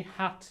got a new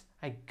hat,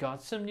 I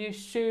got some new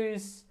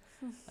shoes,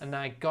 and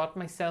I got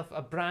myself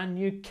a brand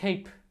new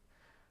cape.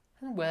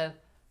 And well,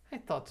 I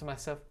thought to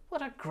myself,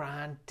 what a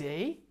grand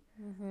day.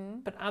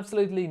 But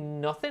absolutely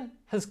nothing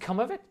has come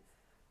of it.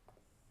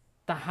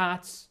 The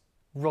hat's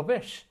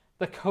rubbish.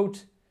 The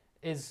coat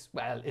is,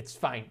 well, it's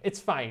fine. It's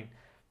fine.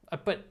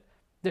 But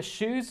the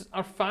shoes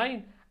are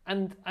fine.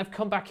 And I've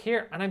come back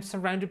here and I'm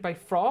surrounded by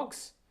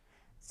frogs.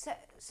 So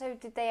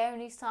did they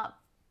only start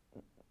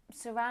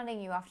surrounding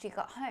you after you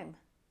got home?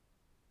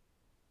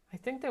 I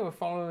think they were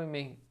following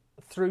me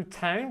through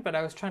town, but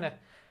I was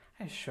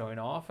showing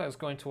off. I was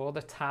going to all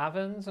the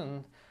taverns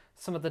and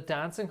some of the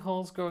dancing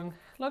halls going,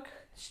 look,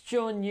 it's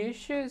Joan New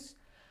Shoes.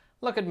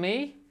 Look at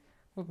me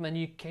with my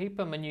new cape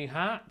and my new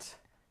hat.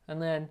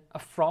 And then a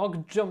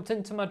frog jumped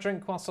into my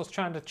drink whilst I was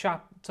trying to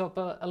chat up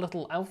a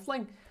little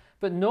elfling.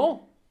 But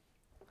no,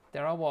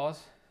 there I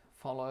was,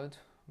 followed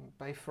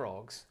by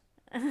frogs.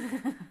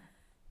 Have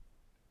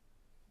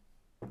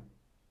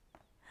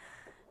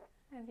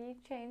you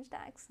changed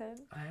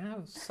accent? I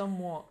have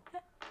somewhat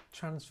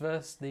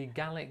transversed the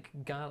Gaelic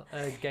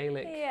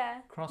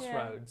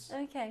crossroads.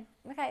 Yeah. Okay,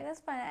 that's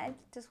fine. I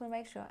just want to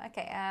make sure.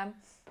 Okay,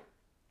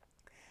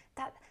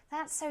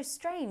 that's so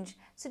strange.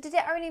 So did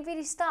it only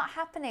really start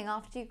happening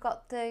after you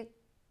got the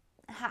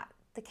hat,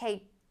 the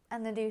cape,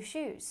 and the new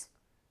shoes?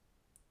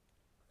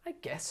 I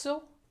guess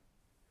so.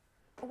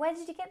 Where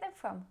did you get them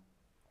from?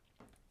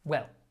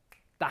 Well,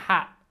 the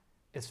hat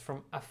is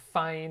from a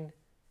fine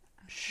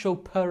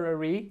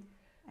choperie.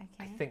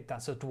 Okay. I think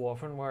that's a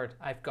dwarven word.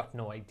 I've got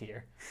no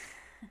idea.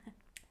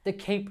 The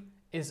cape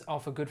is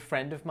of a good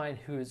friend of mine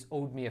who has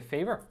owed me a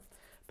favour,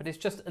 but it's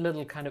just a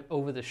little kind of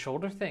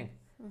over-the-shoulder thing.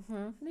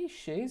 And these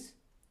shoes,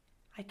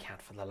 I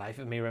can't for the life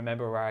of me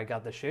remember where I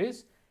got the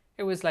shoes.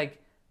 It was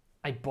like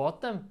I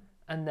bought them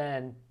and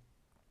then...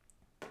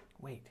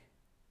 Wait.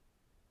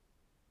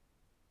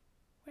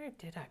 Where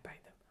did I buy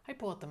them? I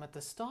bought them at the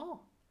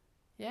stall.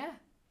 Yeah.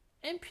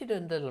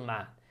 Impudent little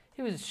man.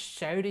 He was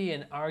shouty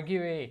and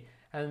arguey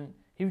and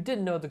he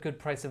didn't know the good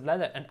price of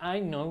leather, and I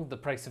know the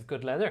price of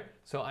good leather,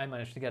 so I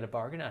managed to get a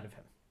bargain out of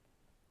him.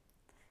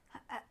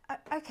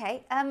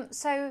 Okay.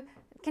 So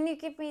can you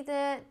give me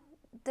the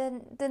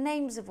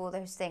names of all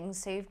those things?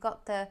 So you've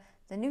got the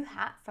new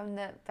hat from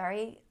the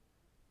very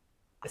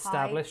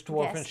established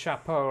dwarven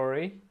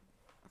chapeaury.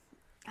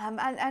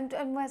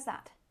 And where's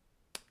that?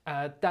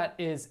 That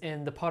is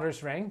in the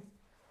Potter's Ring.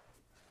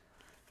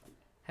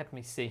 Let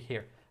me see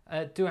here.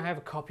 Do I have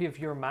a copy of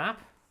your map?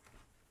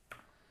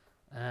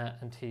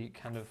 And he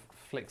kind of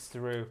flicks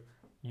through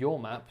your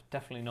map,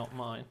 definitely not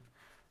mine,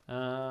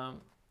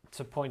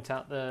 to point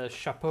out the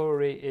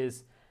chapeaury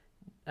is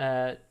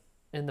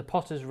in the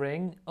Potter's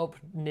Ring, up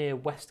near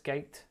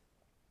Westgate,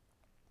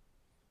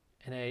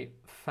 in a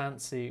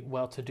fancy,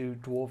 well-to-do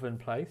dwarven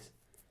place.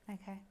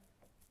 Okay.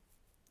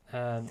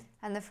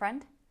 And the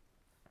friend?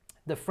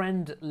 The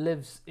friend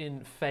lives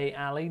in Fay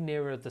Alley,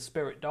 nearer the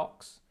Spirit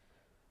Docks.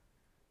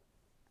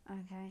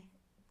 Okay.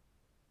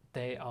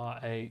 They are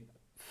a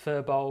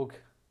Furbolg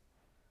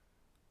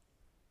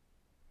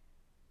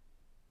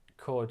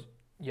called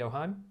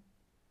Johan.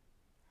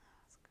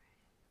 That's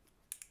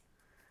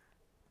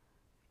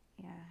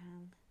great.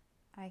 Johan.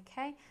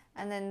 Okay.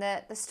 And then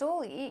the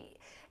stall, it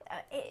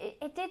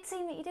did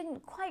seem that you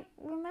didn't quite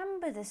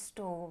remember the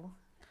stall.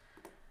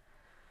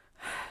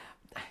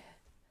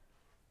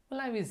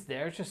 Well, I was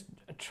there just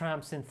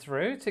tramping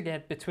through to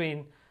get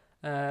between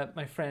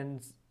my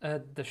friends,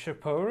 the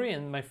chapeaury,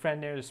 and my friend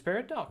near the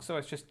Spirit Dock. So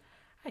I just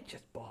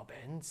bob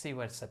in, see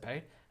what it's about.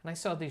 And I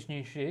saw these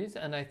new shoes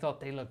and I thought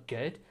they looked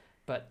good,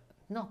 but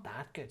not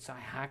that good. So I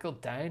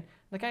haggled down.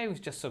 The guy was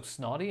just so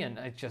snotty and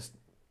I've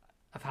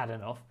had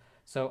enough.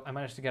 So I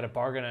managed to get a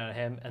bargain out of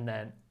him and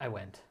then I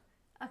went.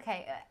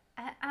 Okay,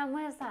 and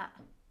where's that?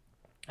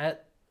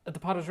 At the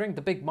Potter's Ring,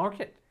 the big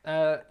market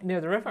near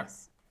the river.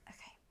 Yes.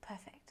 Okay,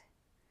 perfect.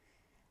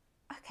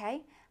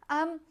 Okay.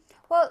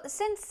 Well,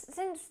 since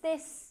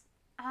this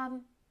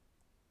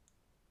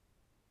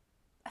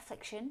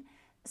affliction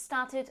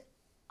started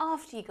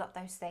after you got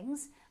those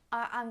things,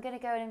 I'm going to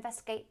go and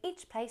investigate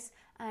each place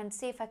and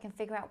see if I can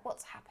figure out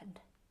what's happened.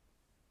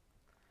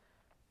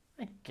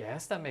 I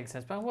guess that makes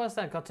sense. But what's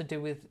that got to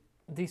do with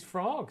these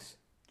frogs?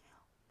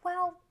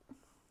 Well,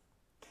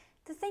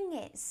 the thing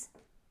is...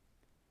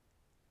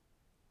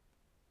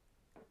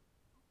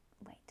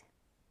 Wait.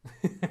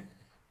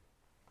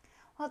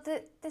 Well,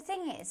 the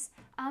thing is,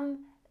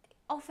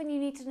 often you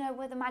need to know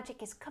where the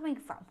magic is coming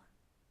from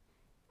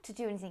to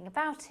do anything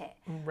about it.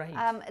 Right.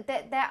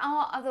 There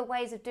are other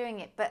ways of doing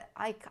it, but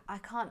I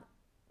can't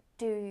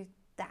do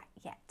that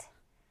yet.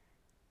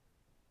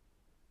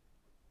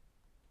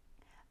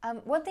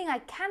 One thing I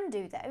can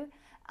do though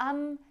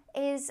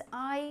is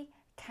I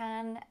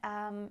can,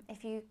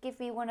 if you give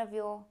me one of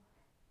your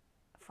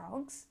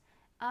frogs,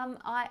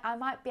 I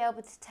might be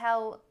able to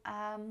tell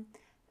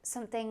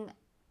something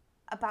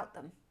about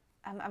them.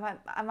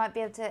 I might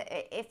be able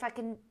to, if I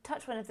can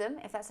touch one of them,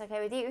 if that's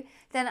okay with you,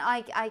 then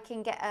I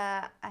can get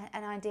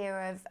an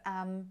idea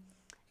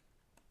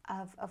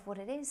of what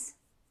it is.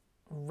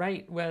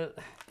 Right, well,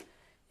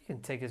 you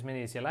can take as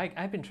many as you like.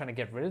 I've been trying to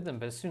get rid of them,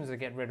 but as soon as I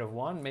get rid of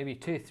one, maybe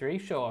 2, 3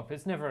 show up.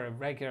 It's never a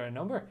regular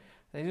number.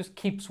 They just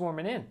keep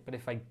swarming in. But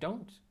if I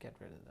don't get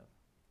rid of them,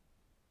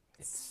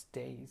 it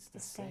stays the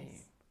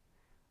same.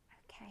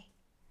 Okay.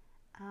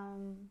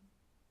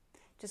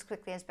 Just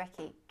quickly as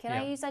Becky, can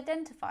I use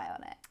Identify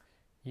on it?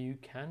 You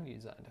can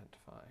use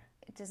Identify.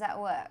 Does that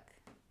work?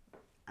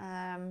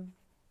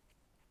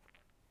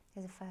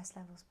 Is a first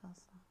level spell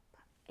slot.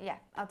 Yeah,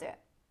 I'll do it.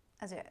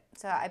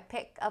 So I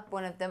pick up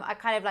one of them. I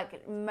kind of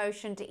like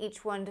motion to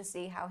each one to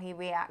see how he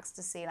reacts,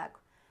 to see like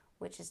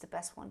which is the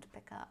best one to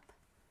pick up.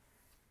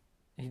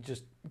 He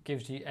just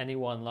gives you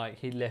anyone, like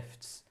he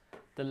lifts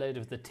the lid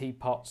of the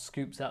teapot,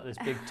 scoops out this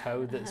big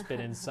toad that's been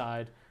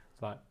inside.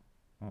 It's like...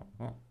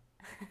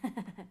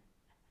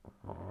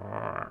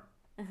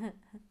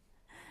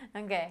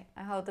 Okay,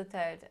 I hold the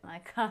toad and I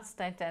cast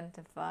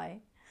Identify.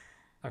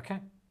 Okay.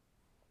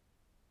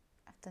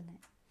 I've done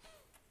it.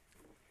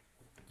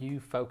 You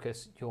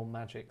focus your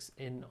magics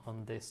in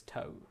on this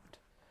toad.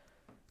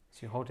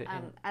 So you hold it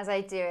in. As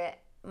I do it,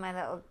 my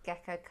little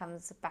gecko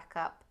comes back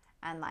up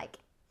and like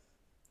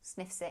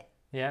sniffs it.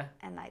 Yeah.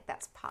 And like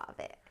that's part of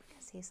it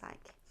because he's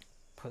like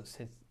puts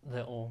his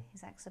little...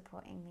 He's like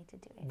supporting me to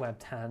do it.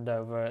 Webbed hand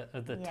over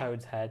the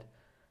toad's head.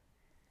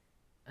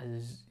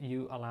 As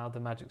you allow the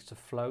magics to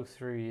flow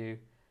through you,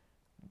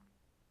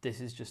 this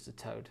is just a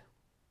toad.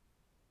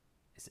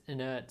 It's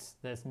inert.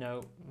 There's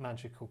no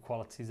magical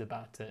qualities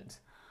about it.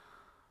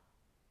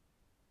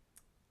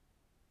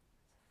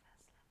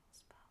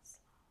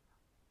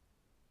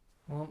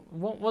 Well,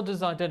 what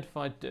does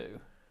Identify do?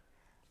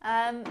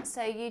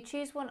 So you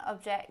choose one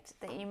object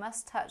that you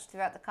must touch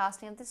throughout the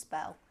casting of the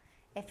spell.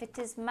 If it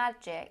is a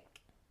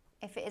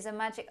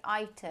magic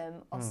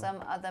item or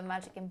some other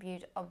magic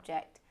imbued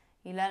object,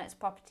 you learn its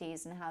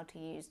properties and how to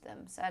use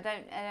them. So I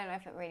don't know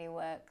if it really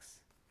works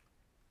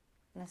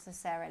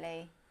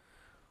necessarily.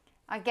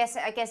 I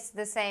guess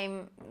the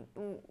same.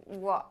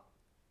 What?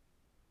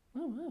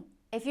 Oh, wow.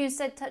 If you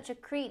instead touch a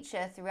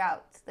creature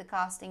throughout the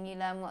casting, you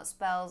learn what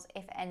spells,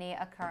 if any,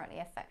 are currently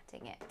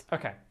affecting it.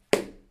 Okay.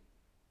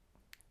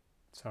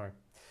 Sorry.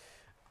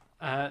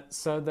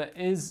 So there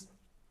is...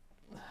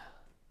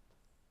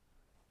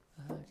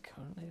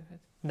 currently affecting...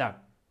 No.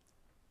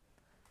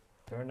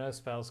 There are no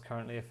spells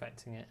currently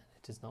affecting it.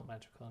 It is not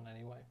magical in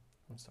any way.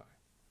 I'm sorry.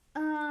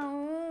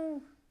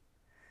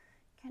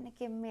 Kind of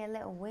give me a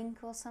little wink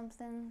or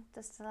something,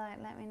 just to like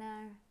let me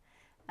know.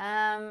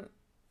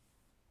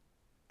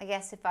 I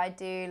guess if I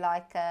do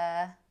like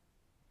a...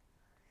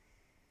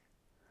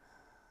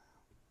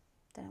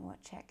 don't know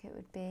what check it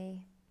would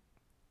be.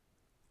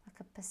 Like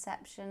a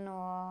perception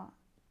or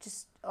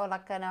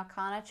like an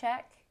arcana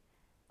check.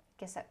 I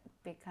guess that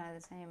would be kind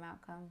of the same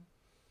outcome.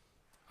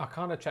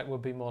 Arcana check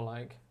would be more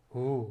like,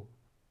 ooh,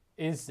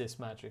 is this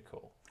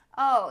magical?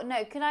 Oh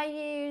no! Could I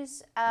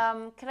use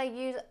an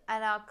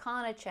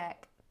arcana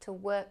check to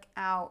work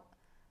out,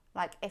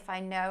 like, if I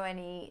know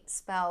any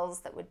spells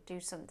that would do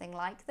something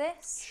like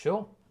this?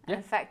 Sure. And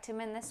affect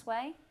him in this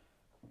way.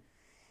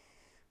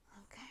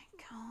 Okay,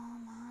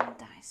 come on,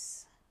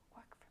 dice,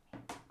 work for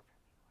me.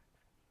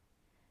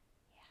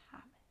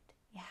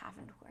 You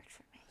haven't worked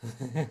for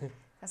me.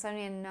 That's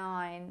only a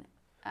 9.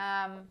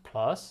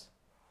 Plus?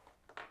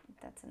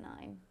 That's a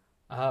 9.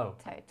 Oh.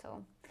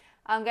 Total.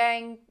 I'm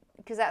going,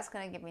 because that's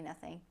going to give me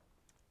nothing.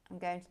 I'm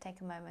going to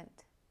take a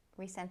moment,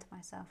 recenter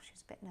myself.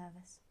 She's a bit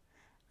nervous.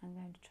 I'm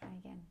going to try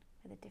again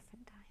with a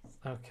different dice.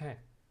 Okay.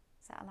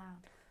 Is that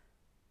allowed?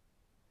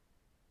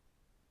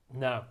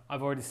 No,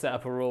 I've already set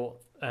up a rule.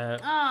 You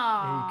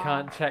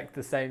can't check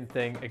the same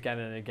thing again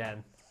and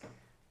again.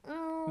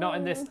 Not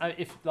in this.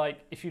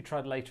 If you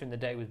tried later in the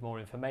day with more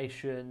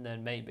information,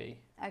 then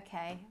maybe.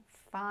 Okay,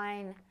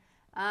 fine.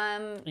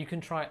 You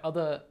can try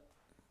other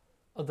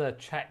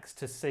checks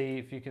to see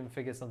if you can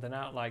figure something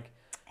out, like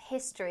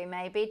history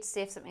maybe, to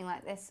see if something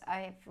like this.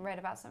 I've read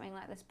about something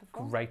like this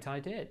before. Great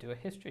idea. Do a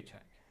history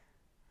check.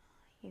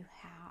 You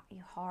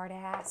hard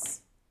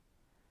ass.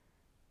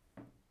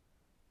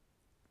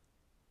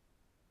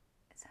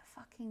 It's a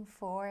fucking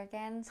 4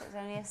 again, so it's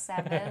only a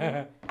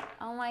 7.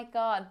 Oh my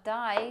god,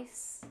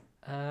 dice.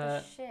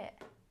 Shit.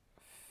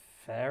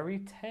 Fairy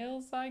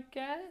tales, I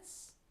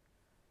guess.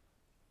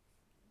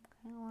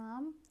 Okay, well,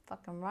 I'm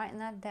fucking writing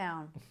that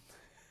down.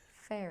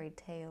 Fairy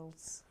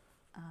tales,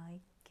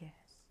 I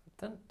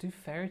guess. Do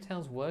fairy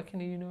tales work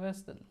in a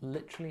universe that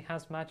literally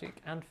has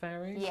magic and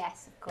fairies?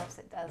 Yes, of course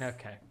it does.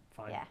 Okay,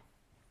 fine. Yeah,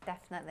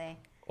 definitely.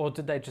 Or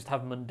did they just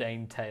have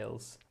mundane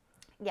tales?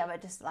 Yeah,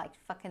 but just like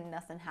fucking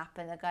nothing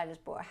happened. The guy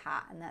just bought a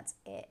hat and that's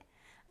it.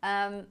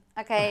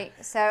 Okay,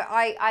 so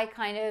I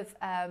kind of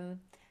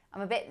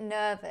I'm a bit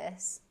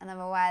nervous, and I'm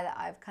aware that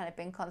I've kind of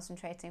been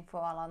concentrating for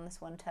a while on this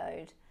one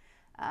toad.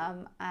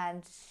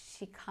 And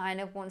she kind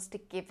of wants to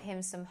give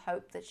him some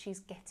hope that she's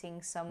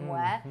getting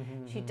somewhere.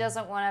 She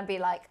doesn't want to be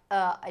like,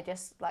 I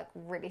just like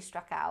really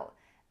struck out.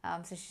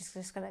 So she's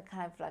just going to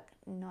kind of like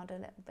nod a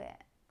little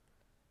bit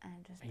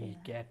and just Are be you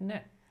like, getting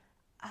it?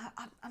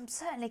 I'm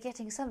certainly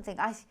getting something.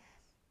 I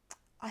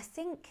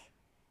think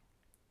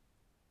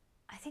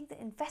that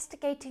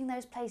investigating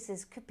those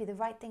places could be the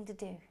right thing to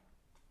do.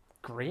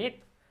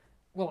 Great.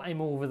 Well,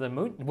 I'm over the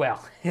moon.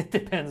 Well, it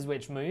depends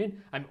which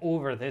moon. I'm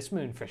over this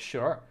moon for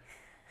sure.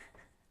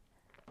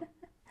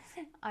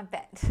 I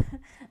bet.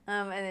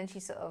 And then she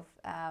sort of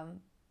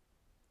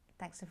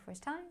thanks him for his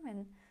time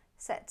and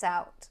sets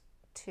out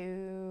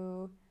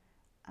to,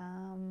 I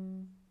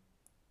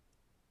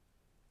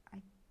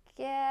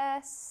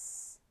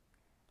guess,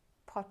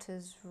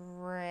 Potter's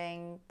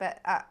Ring,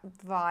 but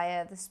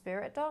via the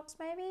Spirit Docks,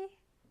 maybe?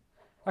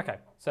 Okay,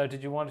 so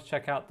did you want to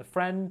check out the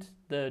Friend,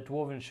 the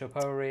Dwarven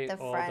Chauffeury, The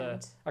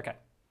Friend. Okay.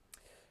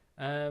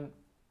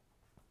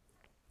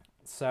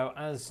 So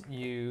as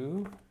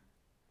you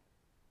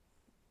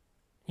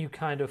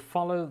kind of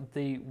follow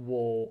the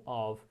wall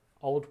of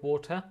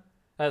Oldwater,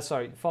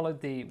 follow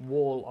the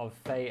wall of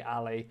Fay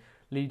Alley,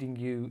 leading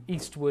you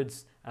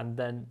eastwards and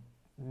then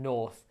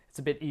north. It's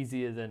a bit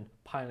easier than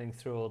piling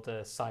through all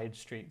the side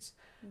streets.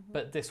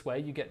 But this way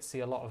you get to see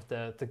a lot of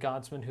the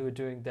guardsmen who are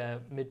doing their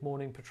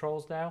mid-morning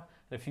patrols now,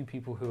 and a few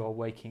people who are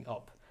waking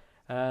up.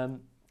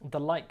 The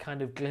light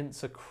kind of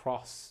glints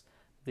across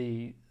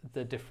the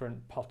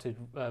different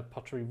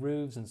pottery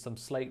roofs and some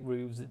slate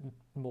roofs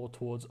more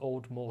towards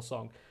Old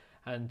Moorsong,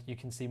 and you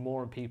can see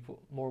more and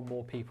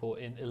more people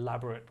in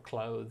elaborate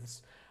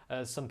clothes.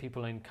 Some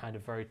people in kind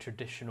of very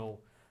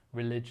traditional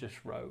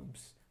religious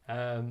robes.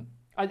 I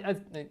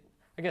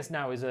guess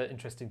now is an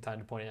interesting time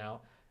to point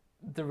out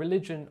the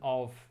religion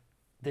of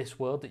this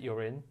world that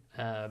you're in,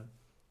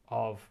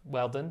 of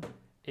Weldon,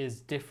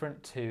 is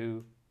different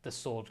to the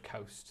Sword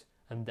Coast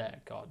and their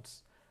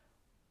gods.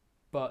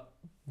 But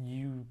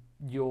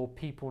your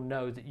people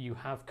know that you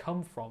have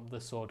come from the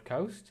Sword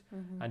Coast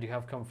and you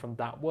have come from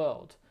that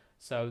world.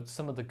 So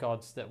some of the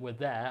gods that were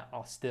there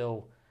are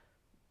still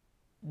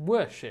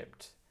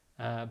worshipped.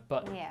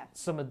 But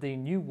some of the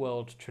New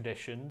World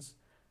traditions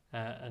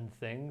and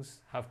things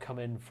have come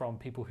in from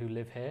people who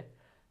live here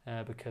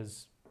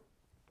because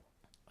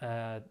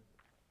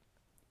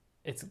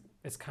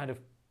it's kind of,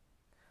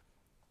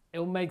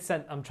 it'll make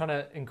sense. I'm trying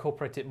to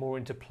incorporate it more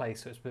into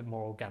place so it's a bit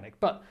more organic.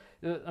 But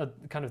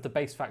kind of the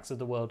base facts of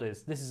the world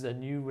is this is a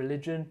new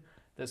religion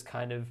that's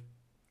kind of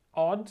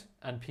odd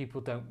and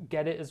people don't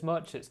get it as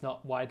much. It's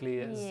not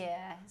widely as...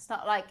 Yeah, it's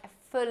not like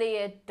fully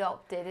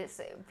adopted. It's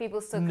people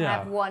still kind of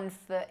have one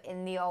foot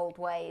in the old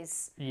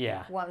ways.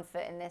 Yeah. One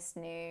foot in this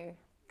new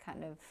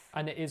kind of...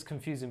 And it is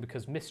confusing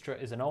because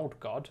Mystra is an old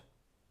god,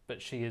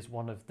 but she is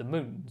one of the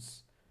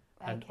moons.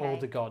 And all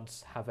the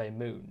gods have a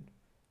moon.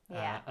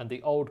 Yeah. And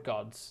the old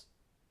gods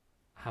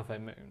have a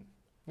moon.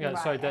 Yeah,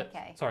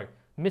 right, sorry,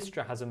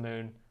 Mystra has a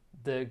moon.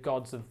 The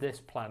gods of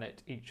this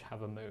planet each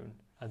have a moon,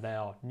 and they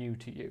are new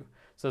to you.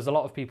 So there's a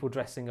lot of people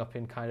dressing up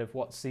in kind of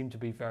what seem to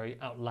be very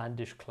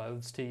outlandish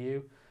clothes to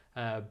you,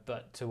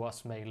 but to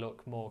us may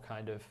look more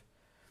kind of...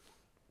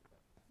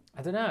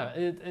 I don't know.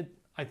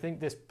 I think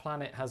this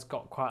planet has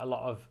got quite a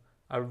lot of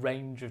a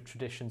range of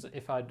traditions.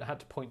 If I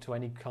had to point to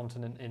any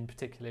continent in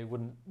particular, it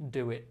wouldn't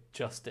do it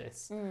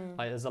justice.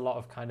 Like there's a lot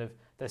of kind of,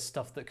 there's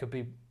stuff that could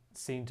be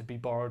seen to be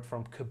borrowed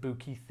from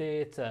kabuki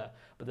theatre,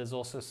 but there's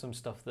also some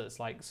stuff that's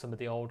like some of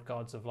the old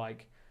gods of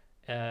like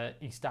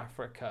East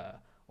Africa,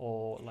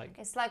 or like...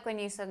 It's like when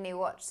you suddenly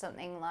watch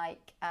something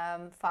like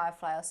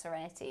Firefly or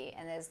Serenity,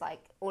 and there's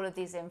like all of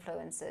these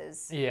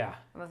influences. Yeah.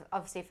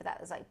 Obviously for that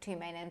there's like two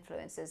main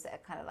influences that are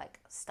kind of like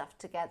stuffed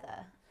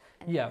together,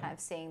 and you're kind of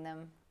seeing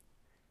them.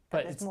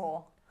 But there's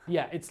more.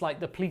 Yeah, it's like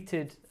the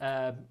pleated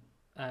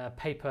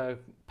paper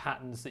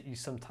patterns that you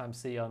sometimes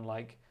see on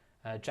like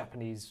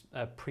Japanese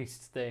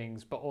priest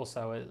things, but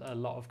also a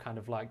lot of kind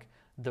of like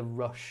the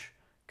rush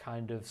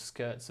kind of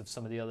skirts of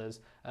some of the others.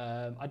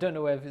 I don't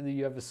know whether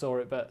you ever saw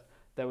it, but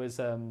there was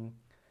in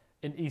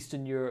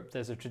Eastern Europe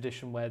there's a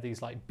tradition where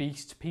these like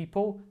beast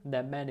people, and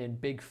they're men in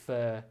big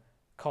fur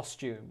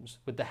costumes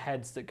with the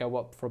heads that go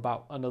up for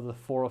about another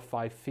 4 or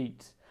 5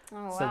 feet.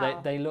 Oh, so wow.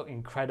 they look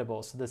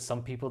incredible. So there's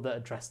some people that are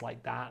dressed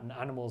like that, and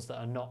animals that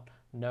are not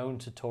known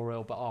to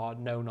Toril but are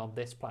known on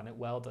this planet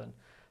Weldon.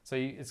 So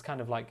it's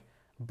kind of like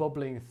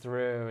bubbling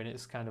through, and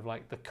it's kind of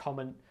like the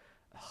common,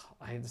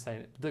 I hate to say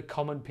it, the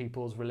common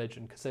people's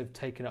religion, because they've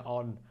taken it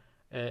on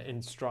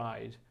in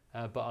stride,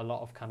 but a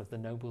lot of kind of the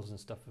nobles and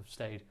stuff have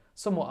stayed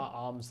somewhat at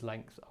arm's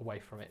length away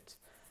from it.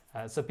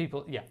 So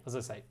people, yeah, as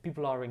I say,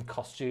 people are in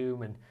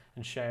costume and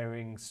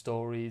sharing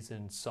stories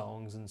and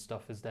songs and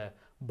stuff as they're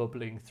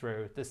bubbling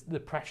through. The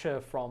pressure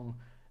from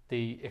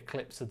the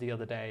eclipse of the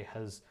other day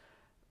has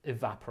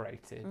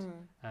evaporated,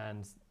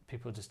 and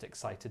people are just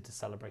excited to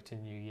celebrate a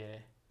new year.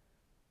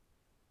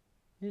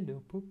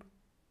 Hello, poop.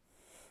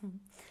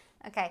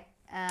 Okay,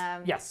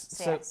 Yes.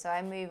 So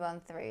I move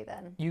on through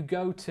then. You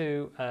go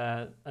to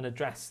an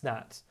address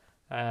that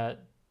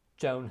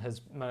Joan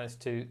has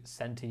managed to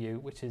send to you,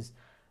 which is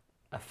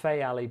a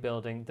Fay Alley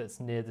building that's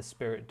near the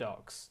Spirit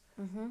Docks.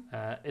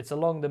 It's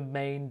along the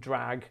main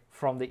drag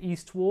from the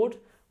East Ward,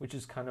 which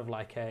is kind of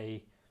like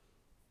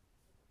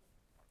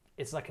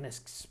it's like an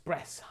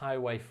express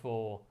highway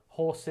for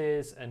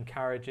horses and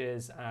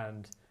carriages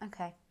and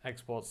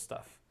export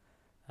stuff.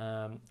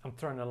 I'm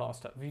throwing a lot of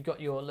stuff. Have you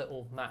got your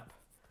little map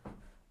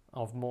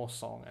of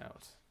Moorsong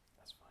out?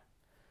 That's fine.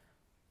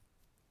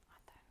 I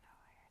don't know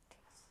where it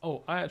is.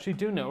 Oh, I actually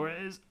do know where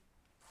it is.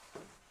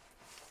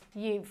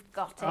 You've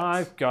got it.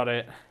 I've got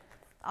it.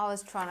 I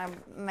was trying to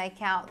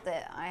make out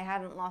that I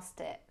hadn't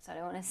lost it, so I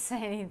didn't want to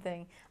say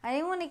anything. I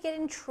didn't want to get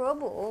in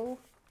trouble.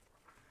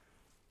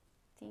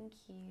 Thank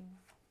you.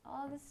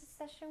 Oh, this is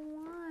session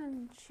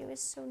 1. She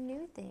was so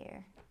new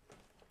there.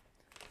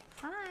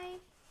 Hi.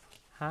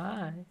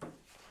 Hi.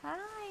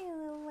 Hi,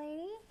 little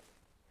lady.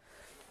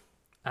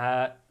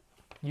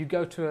 You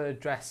go to an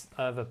address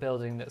of a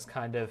building that's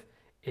kind of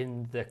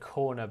in the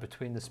corner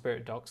between the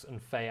Spirit Docks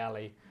and Fay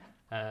Alley.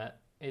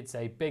 It's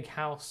a big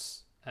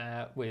house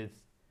with.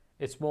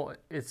 It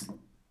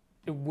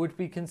would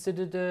be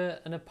considered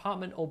an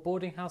apartment or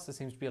boarding house. There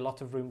seems to be a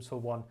lot of rooms for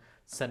one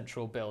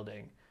central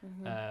building.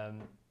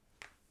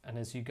 And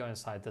as you go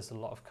inside, there's a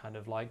lot of kind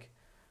of like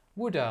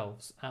wood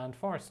elves and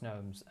forest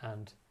gnomes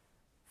and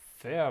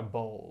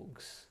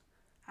firbolgs.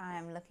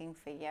 I'm looking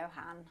for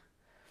Johan.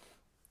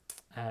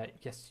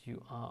 Yes,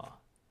 you are.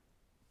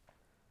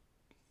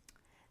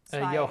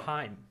 So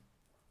Joheim.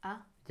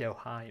 Ah?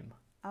 Joheim.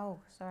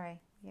 Oh, sorry.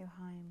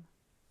 Joheim.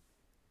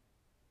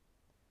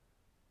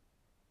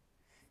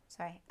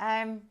 Sorry.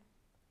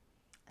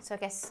 So I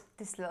guess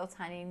this little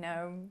tiny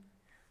gnome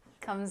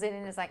comes in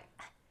and is like,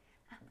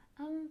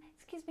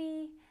 excuse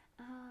me,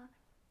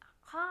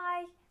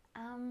 hi,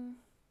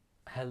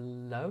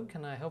 Hello,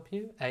 can I help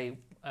you? A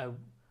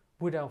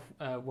wood elf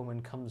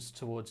woman comes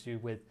towards you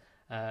with,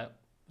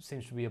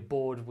 seems to be a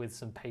board with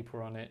some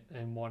paper on it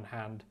in one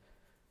hand.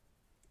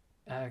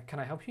 Can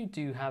I help you?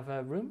 Do you have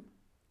a room?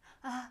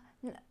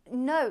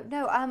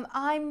 No,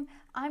 I'm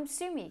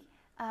Sumi,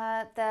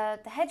 the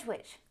hedge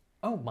witch.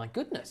 Oh my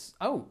goodness!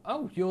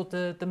 Oh, you're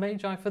the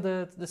magi for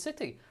the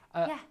city.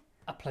 Yeah.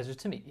 A pleasure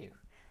to meet you.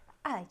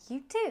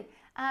 You too.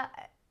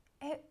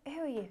 Who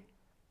are you?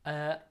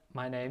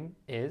 My name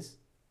is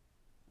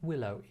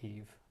Willow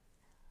Eve.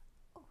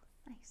 Oh,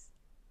 nice.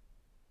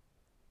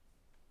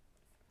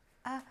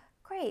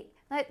 Great.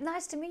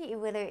 Nice to meet you,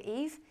 Willow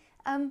Eve.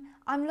 I'm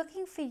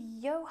looking for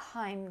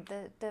Joheim,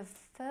 the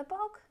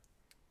Furbog.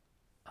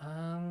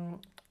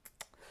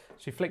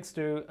 She flicks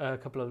through a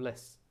couple of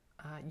lists.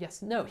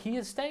 Yes, no, he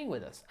is staying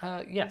with us.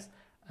 Yes.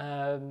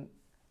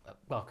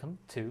 Welcome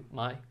to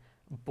my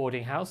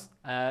boarding house.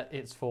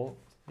 It's for,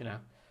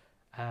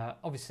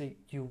 obviously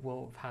you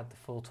will have had the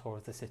full tour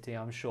of the city,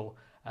 I'm sure.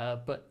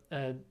 But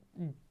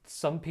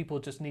some people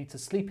just need to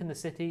sleep in the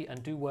city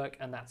and do work,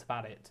 and that's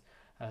about it.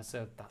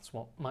 So that's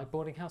what my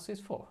boarding house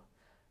is for.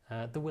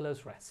 The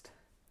Willow's Rest.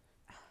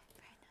 Oh,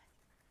 very nice.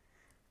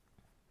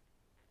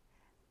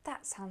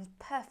 That sounds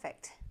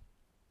perfect.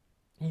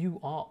 You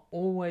are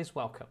always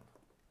welcome.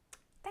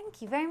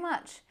 Thank you very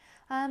much.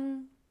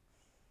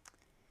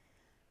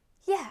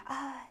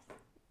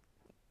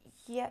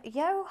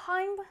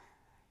 Joheim,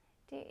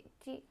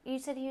 you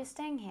said he was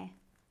staying here?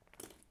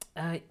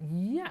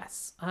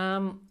 Yes.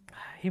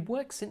 He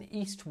works in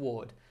East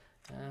Ward.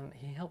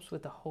 He helps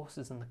with the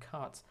horses and the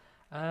carts.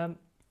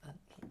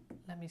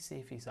 Let me see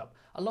if he's up.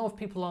 A lot of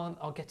people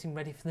are getting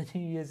ready for the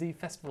New Year's Eve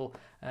festival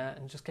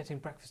and just getting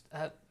breakfast.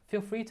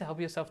 Feel free to help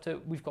yourself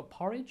to. We've got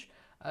porridge.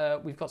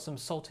 We've got some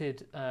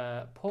salted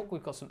pork.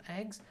 We've got some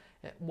eggs.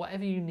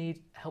 Whatever you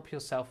need, help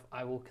yourself.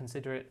 I will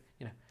consider it.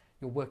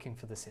 You're working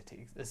for the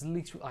city. That's the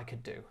least I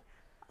could do.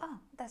 Oh,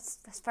 that's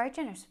very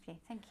generous of you.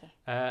 Thank you.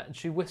 And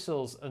she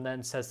whistles and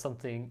then says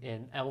something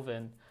in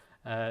Elven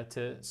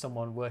to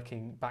someone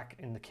working back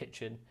in the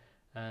kitchen,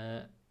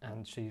 and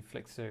she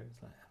flicks through.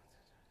 It's like,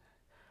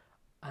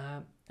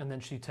 and then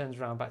she turns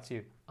around back to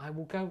you. I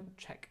will go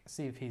check,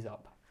 see if he's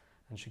up.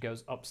 And she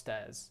goes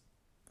upstairs.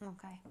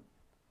 Okay.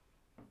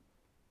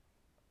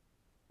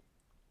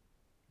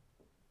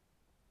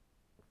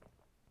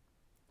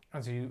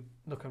 As you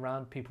look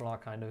around, people are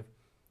kind of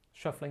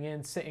shuffling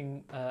in,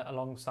 sitting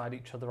alongside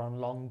each other on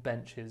long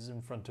benches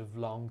in front of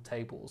long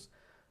tables.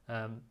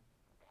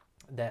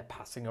 They're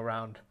passing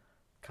around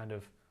kind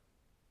of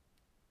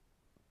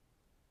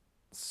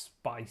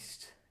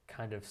spiced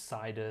kind of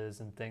ciders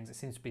and things. It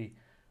seems to be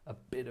a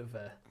bit of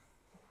a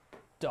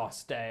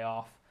DOS day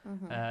off.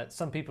 Mm-hmm.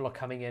 Some people are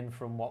coming in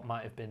from what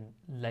might have been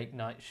late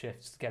night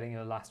shifts, getting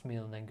a last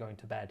meal and then going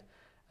to bed.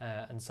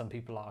 And some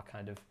people are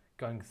kind of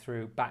going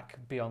through back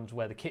beyond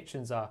where the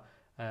kitchens are.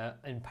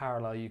 In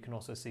parallel, you can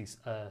also see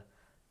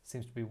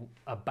seems to be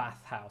a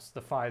bathhouse.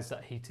 The fires that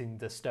are heating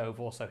the stove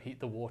also heat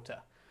the water.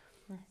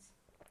 Nice.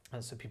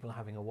 And so people are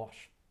having a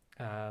wash.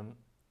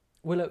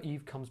 Willow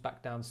Eve comes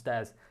back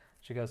downstairs.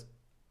 She goes,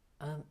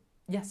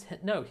 yes,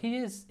 no, he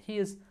is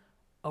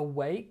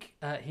awake.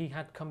 He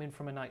had come in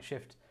from a night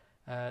shift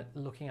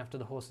looking after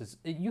the horses.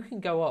 You can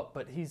go up,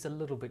 but he's a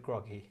little bit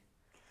groggy.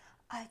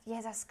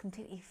 Yeah, that's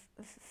completely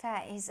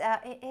fair. His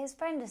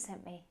friend has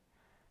sent me.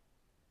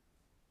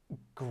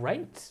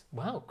 Great.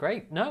 Well,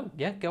 great. No,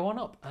 yeah, go on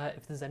up.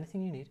 If there's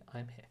anything you need,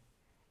 I'm here.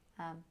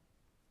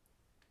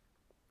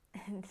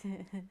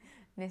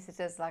 Nissa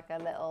does like a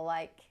little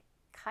like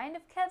kind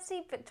of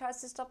curtsy, but tries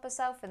to stop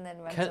herself and then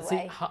runs Curtsy,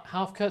 away.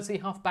 half curtsy,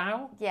 half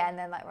bow? Yeah, and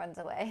then like runs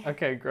away.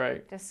 Okay,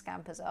 great. Just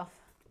scampers off.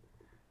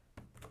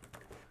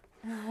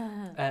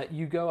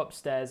 You go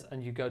upstairs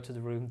and you go to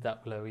the room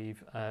that Willow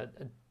Eve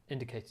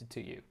indicated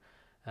to you.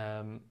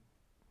 And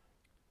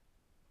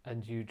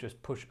you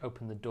just push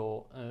open the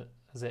door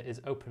as it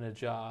is open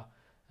ajar.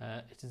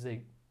 It is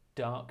a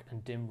dark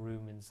and dim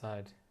room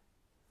inside.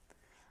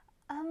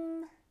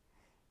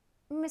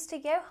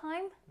 Mr.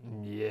 Joheim?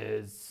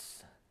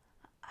 Yes.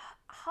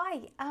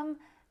 Hi,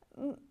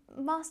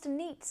 Master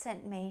Neat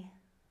sent me.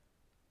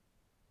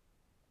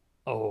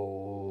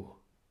 Oh.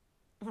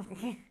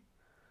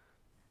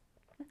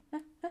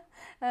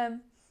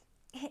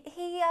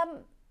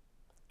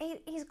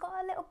 He's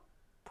got a little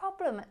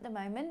problem at the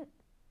moment.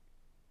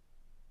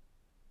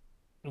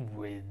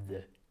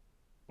 With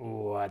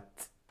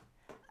what?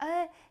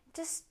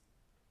 Just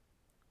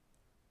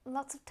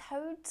lots of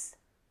toads.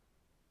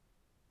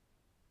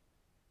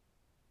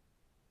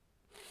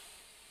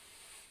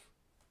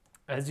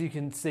 As you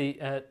can see,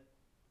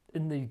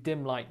 in the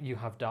dim light, you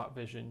have dark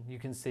vision. You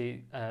can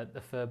see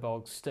the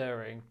Furbolg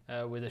stirring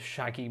with a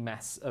shaggy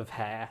mess of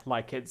hair,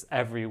 like it's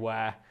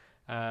everywhere.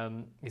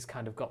 He's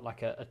kind of got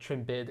like a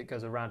trim beard that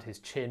goes around his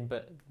chin,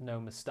 but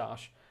no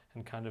moustache,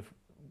 and kind of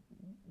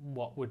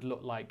what would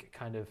look like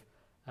kind of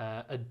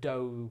a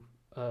doe,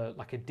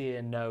 like a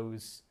deer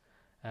nose,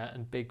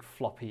 and big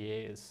floppy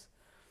ears.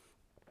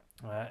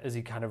 As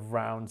he kind of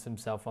rounds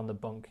himself on the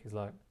bunk, he's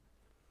like,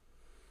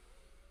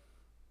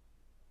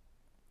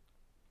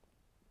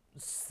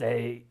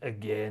 "Say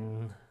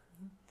again."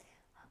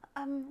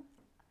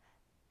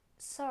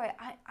 Sorry,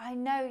 I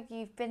know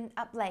you've been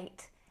up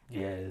late.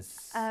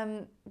 Yes.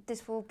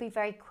 This will be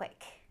very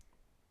quick.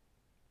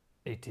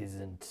 It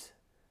isn't.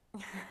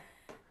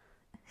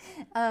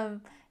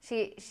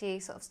 She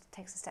sort of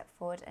takes a step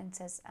forward and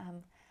says,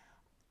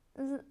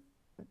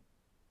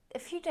 a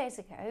few days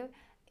ago,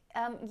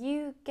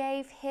 you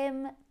gave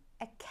him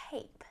a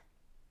cape.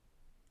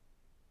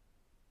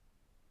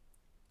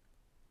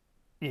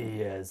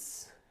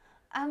 Yes.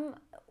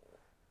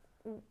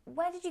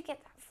 Where did you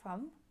get that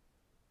from?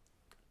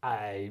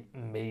 I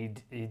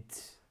made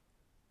it.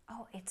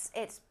 Oh,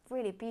 it's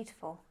really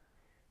beautiful.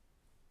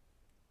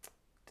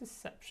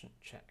 Deception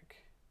check.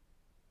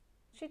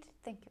 She did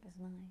think it was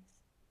nice.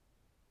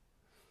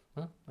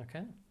 Oh,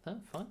 okay.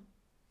 No, fine.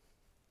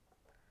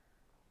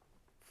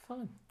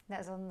 Fine.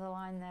 That's on the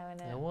line there,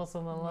 isn't it? It was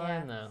on the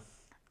line now.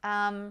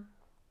 I'm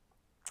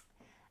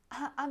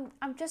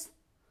just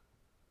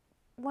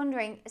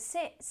wondering,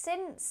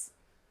 since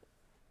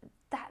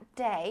that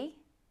day,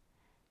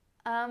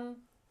 there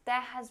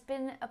has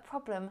been a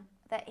problem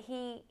that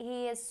he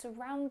is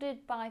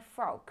surrounded by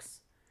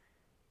frogs.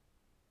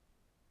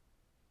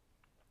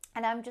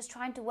 And I'm just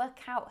trying to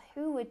work out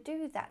who would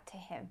do that to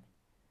him.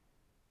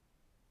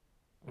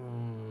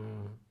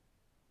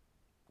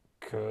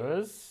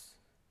 'Cause?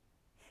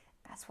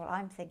 That's what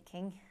I'm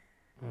thinking.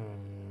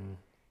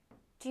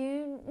 Do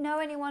you know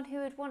anyone who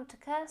would want to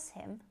curse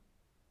him?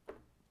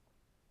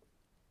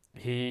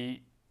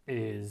 He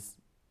is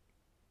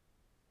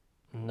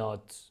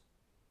not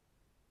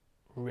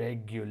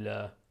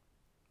regular,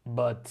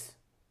 but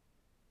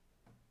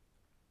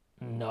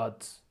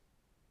not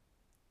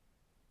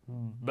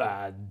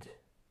bad.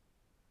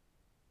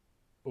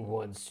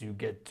 Once you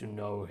get to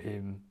know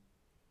him,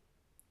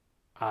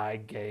 I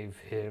gave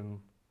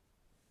him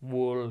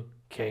wool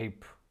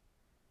cape,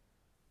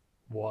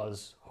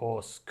 was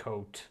horse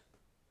coat,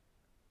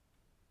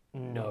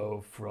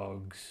 no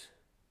frogs.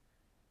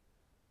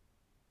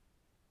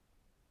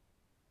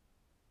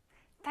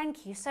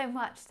 Thank you so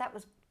much. That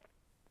was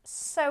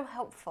so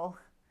helpful.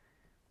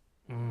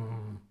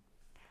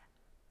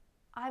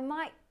 I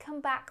might come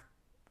back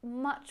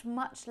much,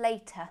 much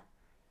later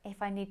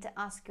if I need to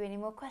ask you any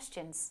more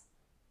questions.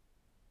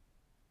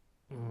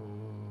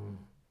 I'm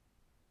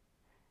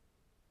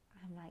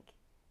like,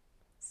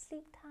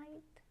 sleep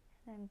tight,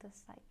 and then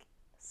just like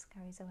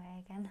scurries away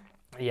again.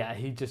 Yeah,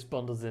 he just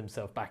bundles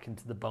himself back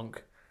into the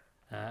bunk,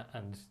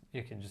 and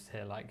you can just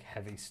hear like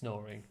heavy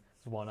snoring.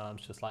 His one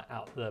arm's just like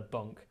out the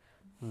bunk,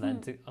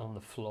 leant on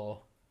the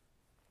floor.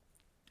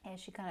 Yeah,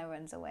 she kind of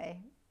runs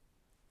away.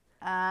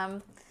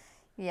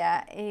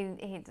 Yeah,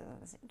 he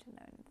doesn't seem to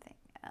know anything.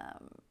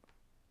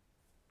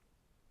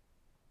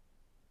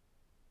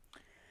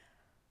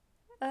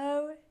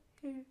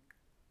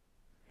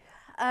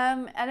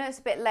 I know it's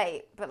a bit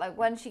late, but like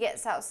when she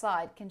gets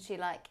outside, can she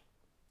like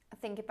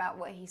think about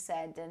what he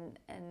said? And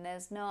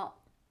there's not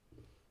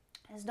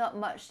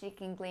much she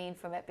can glean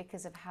from it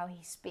because of how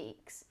he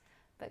speaks.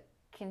 But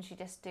can she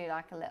just do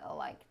like a little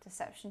like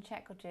deception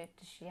check, or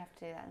does she have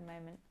to do that in a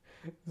moment?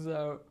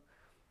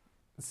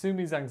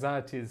 Sumi's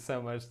anxiety is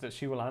so much that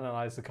she will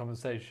analyze the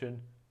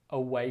conversation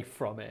away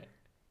from it.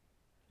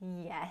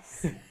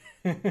 Yes.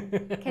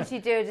 Can she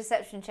do a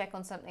deception check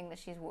on something that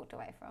she's walked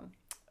away from?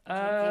 Do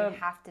you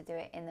have to do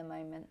it in the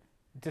moment?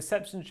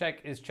 Deception check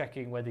is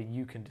checking whether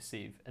you can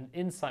deceive. An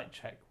insight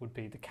check would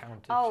be the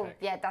counter check. Oh,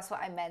 yeah, that's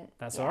what I meant.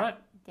 That's all right.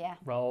 Yeah.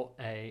 Roll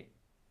a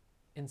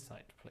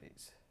insight,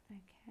 please.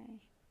 Okay.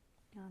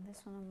 Now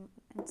this one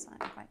I'm insight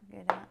quite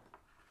good at.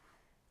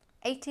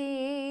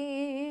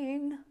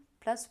 18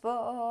 plus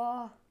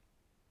 4.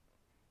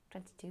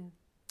 22.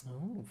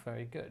 Oh,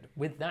 very good.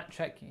 With that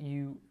check,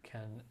 you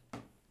can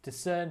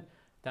discern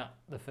that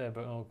the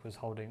Firbolg was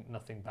holding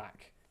nothing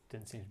back.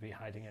 Didn't seem to be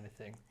hiding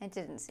anything. It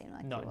didn't seem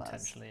like Not it was.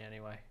 intentionally,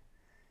 anyway.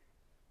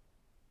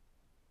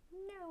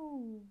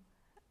 No.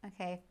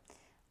 Okay.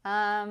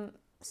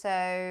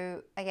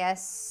 So I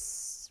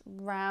guess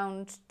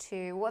round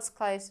 2. What's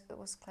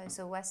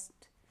closer, West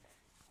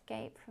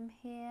Gate from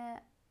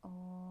here,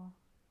 or?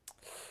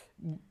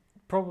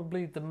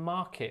 Probably the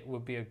market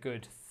would be a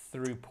good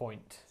through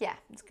point. Yeah,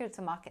 it's good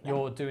to market. Then.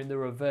 You're doing the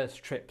reverse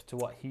trip to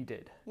what he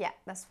did. Yeah,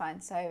 that's fine.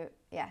 So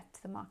yeah,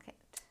 to the market.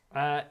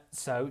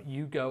 So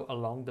you go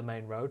along the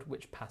main road,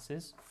 which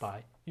passes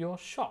by your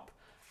shop,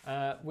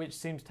 which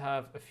seems to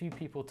have a few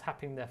people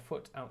tapping their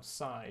foot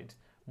outside,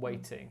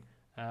 waiting.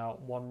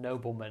 One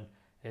nobleman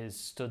is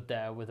stood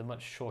there with a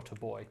much shorter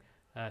boy,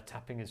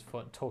 tapping his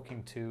foot,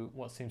 talking to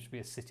what seems to be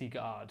a city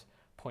guard,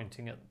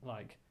 pointing at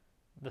like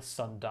the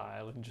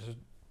sundial and just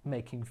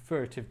making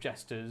furtive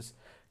gestures.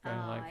 Going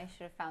like, I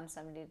should have found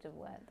somebody to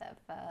work there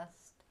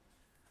first.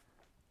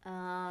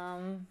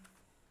 I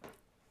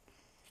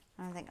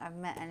don't think I've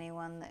met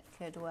anyone that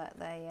could work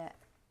there yet.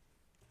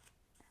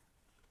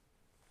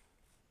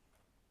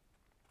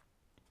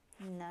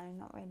 No,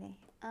 not really.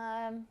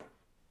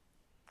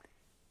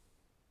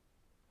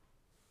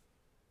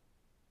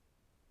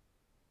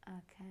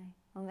 Okay,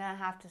 I'm gonna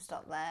have to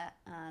stop there,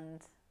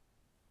 and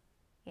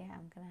yeah,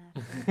 I'm gonna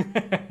have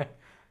to.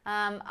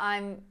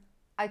 I'm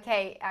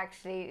okay.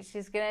 Actually,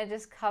 she's gonna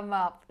just come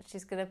up.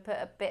 She's gonna put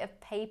a bit of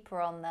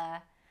paper on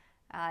there,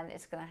 and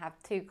it's gonna have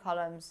 2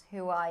 columns.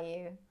 Who are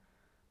you?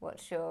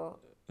 What's your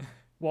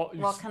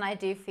what can I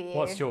do for you?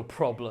 What's your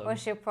problem?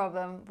 What's your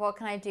problem? What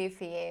can I do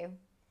for you?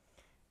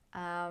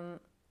 Or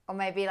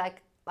maybe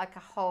like a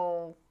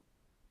whole.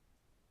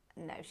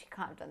 No, she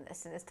can't have done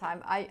this in this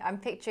time. I'm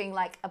picturing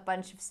like a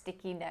bunch of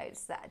sticky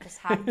notes that just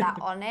have that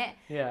on it,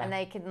 Yeah. and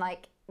they can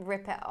like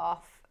rip it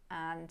off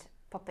and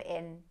pop it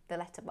in the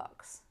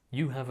letterbox.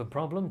 You have a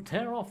problem?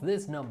 Tear off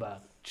this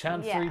number.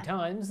 Chant 3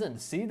 times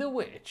and see the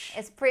witch.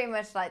 It's pretty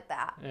much like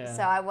that. Yeah.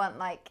 So I want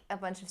like a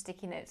bunch of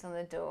sticky notes on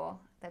the door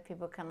that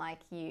people can like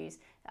use.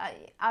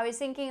 I was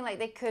thinking like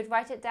they could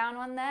write it down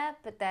on there,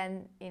 but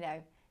then,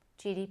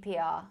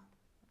 GDPR,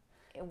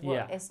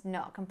 it's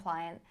not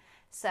compliant.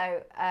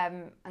 So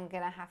I'm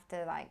going to have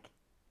to like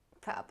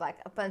put up like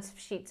a bunch of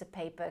sheets of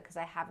paper because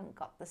I haven't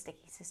got the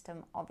sticky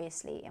system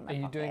obviously in my pocket.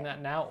 Are you doing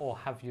that now, or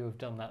have you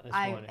done that this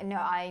morning? No,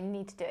 I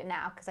need to do it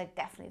now because I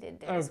definitely didn't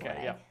do it this morning.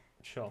 Okay, yeah,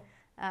 sure.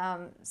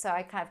 So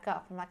I kind of got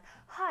up and I'm like,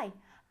 hi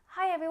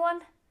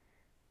everyone.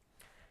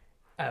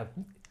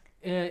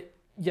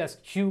 Yes,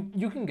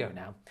 you can go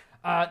now.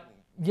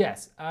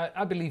 Yes,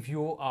 I believe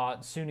you are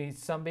Suni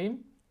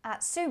Sunbeam.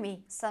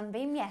 Sumi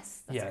Sunbeam,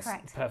 yes, that's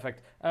correct. Yes,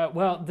 perfect.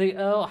 Well, the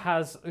Earl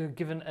has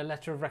given a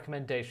letter of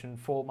recommendation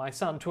for my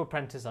son to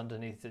apprentice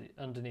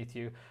underneath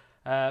you.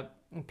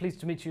 Pleased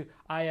to meet you.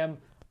 I am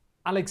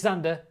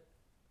Alexander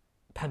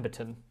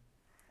Pemberton,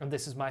 and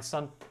this is my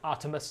son,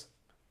 Artemis.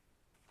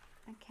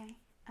 Okay.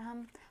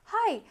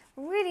 Hi,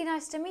 really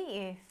nice to meet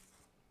you.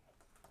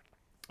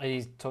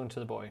 He's talking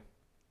to the boy.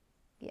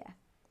 Yeah.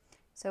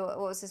 So what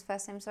was his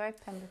first name, sorry?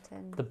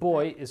 Pemberton. The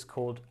boy is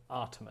called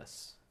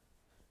Artemis.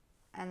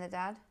 And the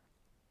dad?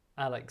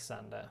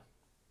 Alexander.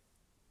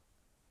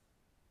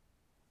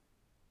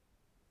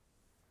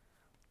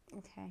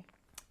 Okay.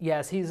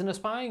 Yes, he's an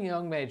aspiring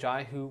young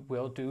magi who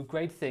will do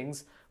great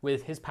things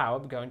with his power,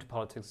 going to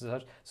politics and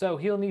such. So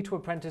he'll need to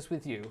apprentice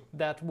with you.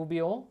 That will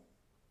be all?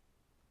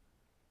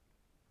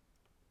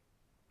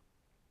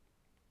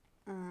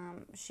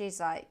 She's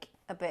like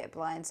a bit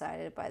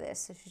blindsided by this,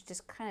 so she's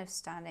just kind of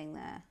standing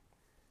there.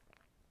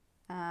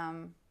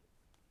 I'm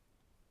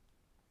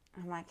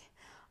like,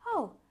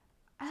 oh,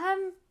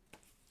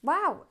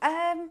 wow.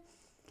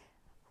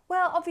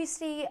 Well,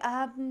 obviously,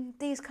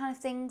 these kind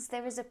of things,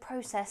 there is a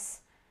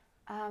process.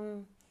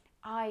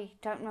 I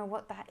don't know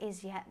what that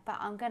is yet, but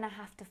I'm going to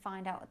have to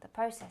find out what the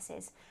process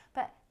is.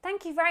 But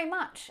thank you very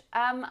much.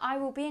 I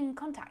will be in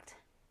contact.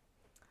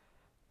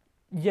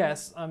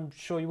 Yes, I'm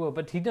sure you will,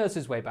 but he knows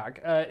his way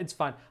back. It's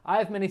fine. I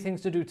have many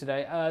things to do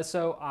today,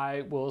 so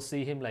I will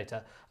see him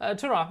later.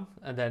 Ta-ra!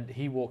 And then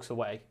he walks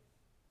away,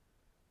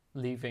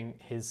 leaving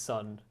his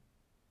son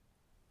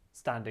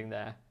standing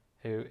there,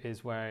 who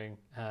is wearing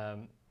a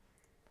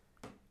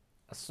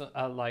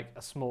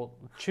small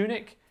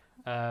tunic,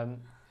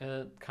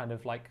 kind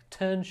of like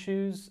turn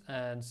shoes,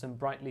 and some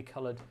brightly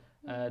coloured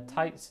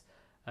tights.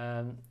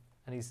 And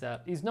he's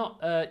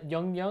not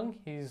young.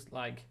 He's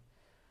like,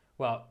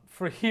 well,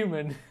 for a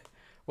human,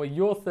 Well,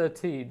 you're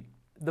 13.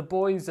 The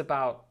boy's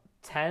about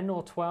 10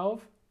 or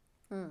 12.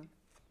 So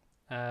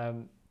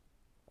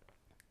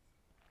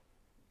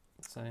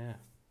yeah.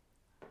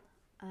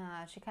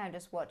 She kind of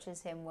just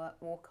watches him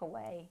walk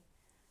away,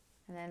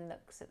 and then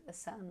looks at the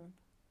sun.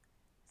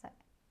 It's like,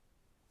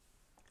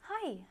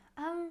 hi,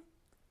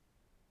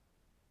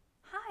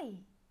 hi.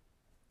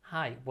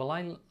 Hi. Will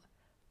I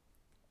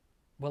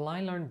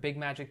learn big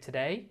magic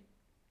today?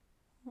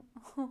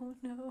 Oh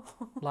no.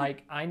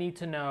 Like, I need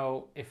to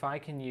know if I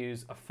can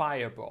use a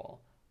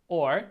fireball,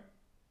 or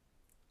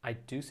I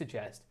do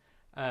suggest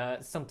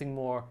something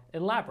more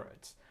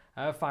elaborate.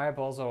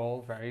 Fireballs are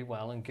all very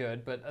well and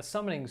good, but a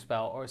summoning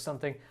spell or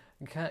something,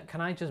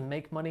 can I just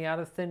make money out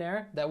of thin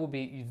air? That would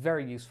be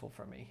very useful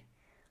for me.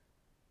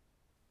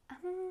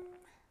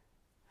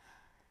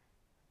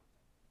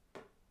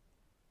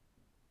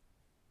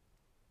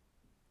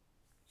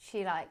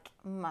 She like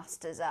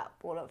musters up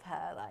all of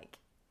her like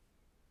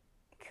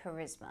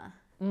charisma.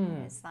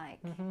 And it's like,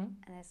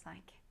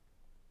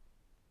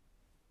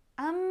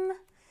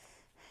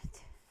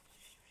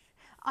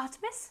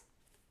 Artemis,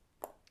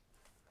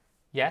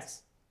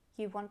 Yes?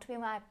 you want to be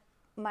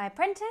my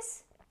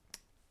apprentice?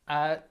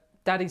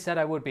 Daddy said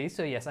I would be,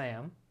 so yes, I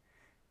am.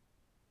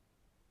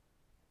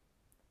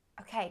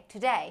 Okay,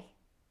 today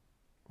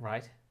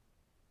Right.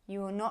 you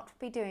will not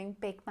be doing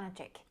big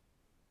magic.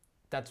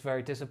 That's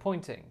very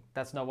disappointing.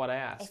 That's not what I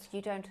asked. If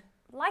you don't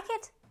like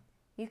it,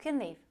 you can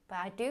leave. But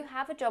I do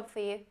have a job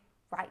for you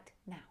right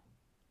now.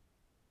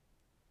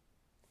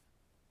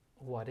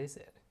 What is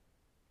it?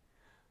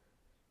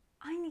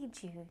 I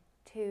need you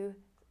to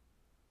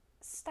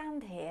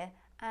stand here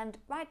and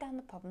write down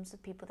the problems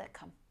of people that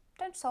come.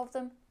 Don't solve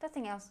them,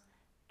 nothing else.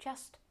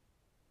 Just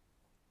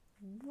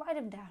write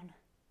them down.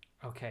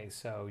 Okay,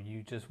 so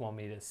you just want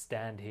me to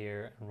stand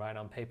here and write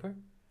on paper?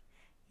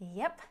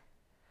 Yep.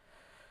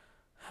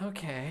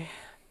 Okay.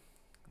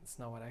 That's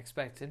not what I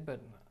expected,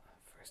 but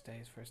first day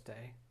is first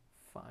day.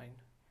 Fine.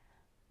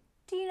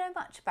 Do you know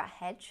much about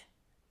Hedge?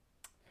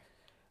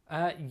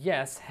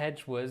 Yes,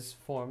 Hedge was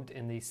formed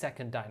in the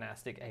second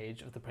dynastic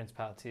age of the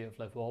Principality of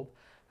Livwolb.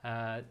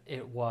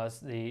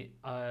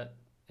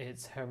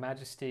 It's Her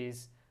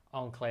Majesty's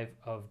enclave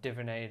of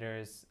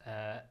divinators,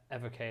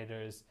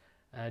 evocators,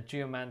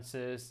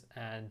 geomancers,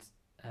 and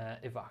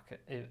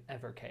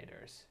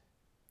evocators.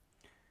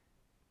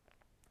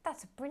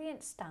 That's a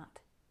brilliant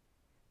start.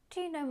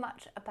 Do you know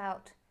much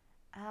about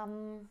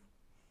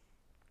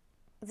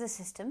the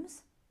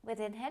systems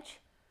within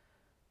Hedge?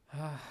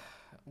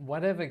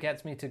 Whatever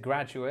gets me to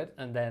graduate,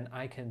 and then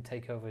I can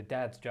take over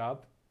Dad's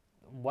job.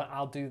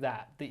 I'll do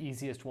that, the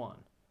easiest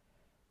one.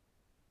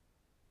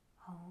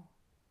 Oh.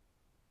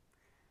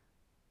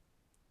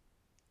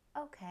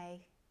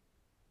 Okay.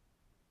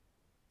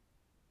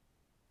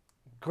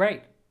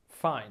 Great,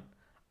 fine.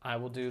 I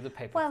will do the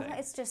paper Well, thing.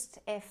 it's just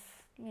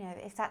if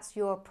that's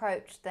your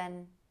approach,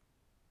 then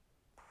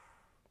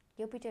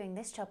you'll be doing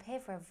this job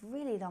here for a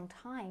really long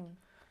time.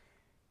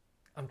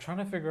 I'm trying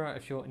to figure out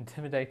if you're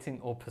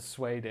intimidating or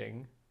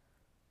persuading.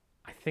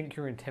 I think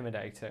you're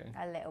intimidating.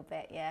 A little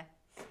bit, yeah.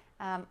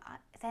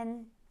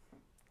 Then,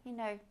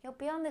 you'll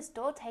be on this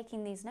door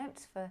taking these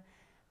notes for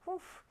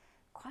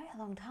quite a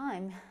long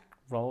time.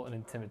 Roll an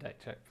intimidate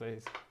check,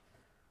 please.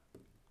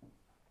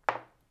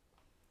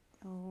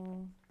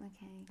 Oh,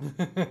 okay.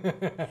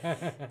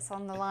 It's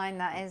on the line,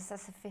 that's a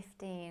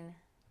 15.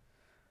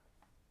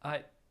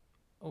 Like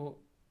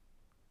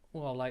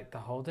the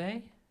whole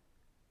day?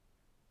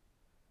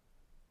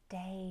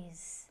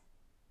 Days.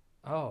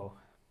 Oh.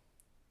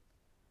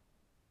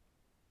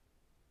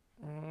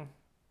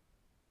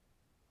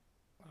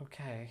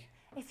 Okay.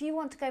 If you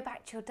want to go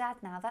back to your dad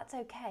now, that's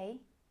okay.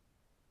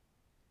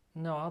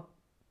 No, I'll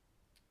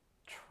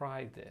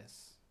try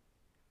this.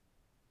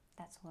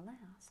 That's all I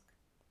ask.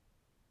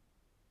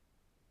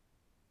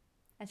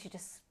 And she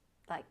just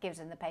gives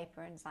him the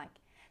paper and is like,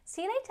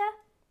 see you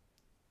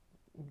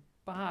later.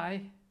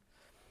 Bye.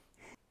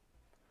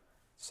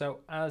 So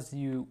as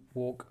you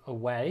walk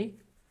away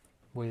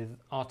with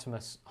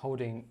Artemis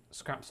holding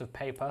scraps of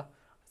paper,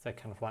 they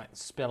kind of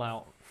spill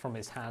out from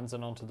his hands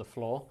and onto the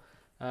floor,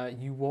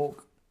 you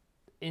walk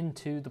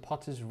into the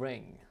Potter's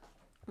Ring.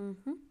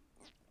 Mm-hmm.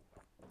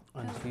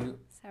 And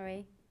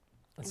Sorry.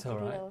 It's I all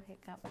did a right. little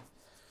hiccup.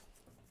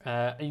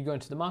 Are you going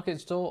to the market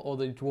store or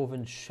the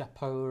Dwarven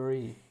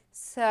Chapeaurie?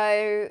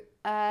 So,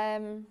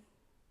 the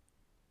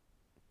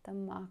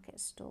market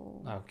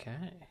stall.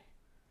 Okay.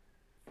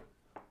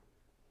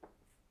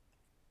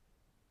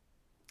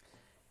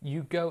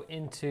 You go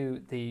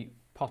into the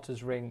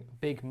Potter's Ring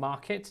big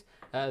market,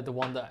 the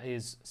one that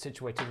is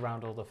situated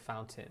around all the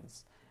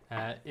fountains.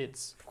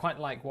 It's quite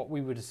like what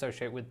we would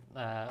associate with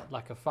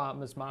like a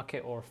farmer's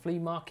market or a flea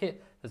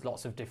market. There's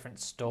lots of different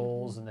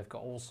stalls and they've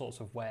got all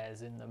sorts of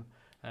wares in them.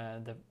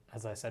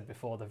 As I said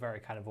before, they're very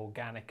kind of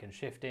organic and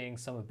shifting.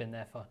 Some have been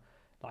there for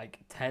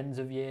tens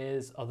of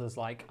years. Others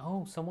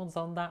someone's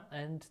on that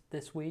end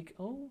this week.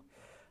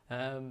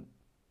 And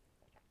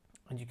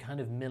you kind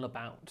of mill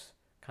about,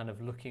 kind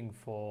of looking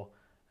for,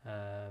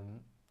 I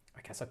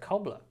guess, a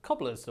cobbler.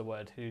 Cobbler's the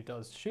word, who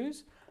does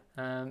shoes.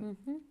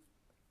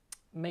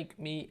 Make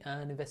me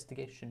an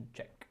investigation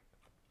check.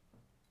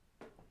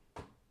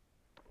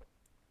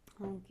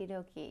 Okie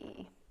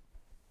dokie.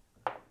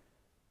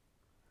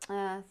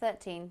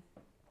 13.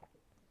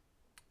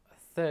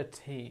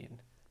 13.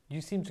 You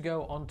seem to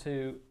go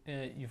onto,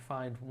 you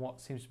find what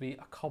seems to be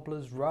a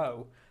cobbler's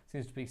row.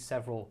 Seems to be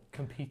several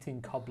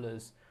competing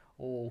cobblers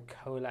all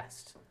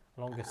coalesced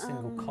along a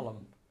single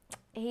column.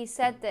 He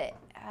said that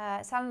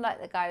it sounded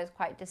like the guy was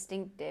quite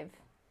distinctive.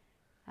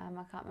 I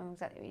can't remember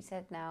exactly what he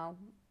said now.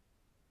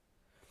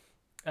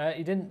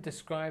 He didn't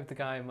describe the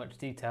guy in much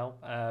detail.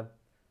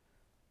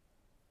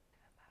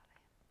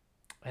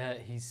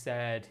 He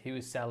said he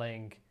was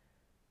selling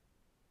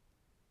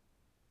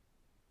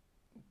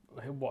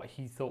what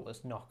he thought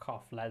was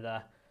knockoff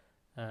leather.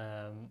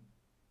 Can't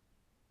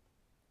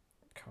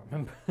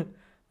remember. I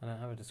don't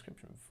have a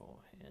description for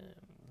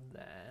him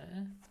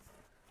there.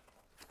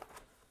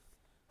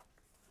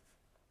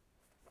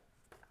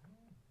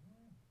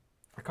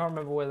 I can't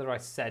remember whether I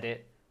said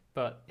it,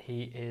 but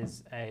he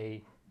is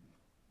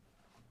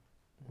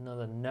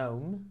another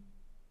gnome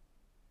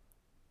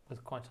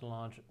with quite a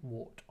large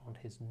wart on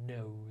his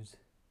nose.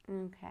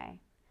 Okay.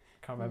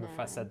 Can't remember if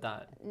I said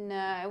that.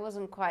 No, it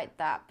wasn't quite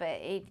that, but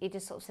he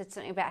just sort of said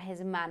something about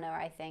his manner,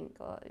 I think,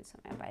 or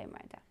something about him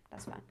right down.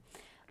 That's fine.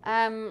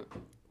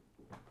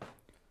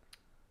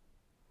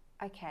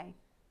 Okay.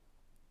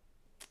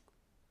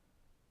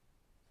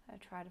 So I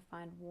try to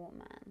find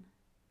Wartman.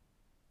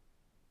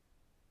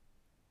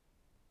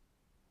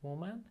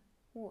 Warman?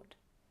 Wart.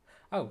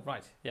 Oh,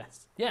 right.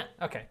 Yes. Yeah.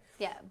 Okay.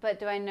 Yeah, but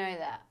do I know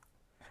that?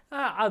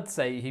 I'd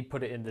say he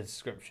put it in the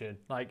description.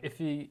 Like, if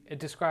he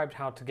described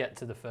how to get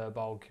to the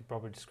Firbolg, he'd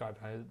probably describe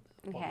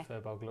what the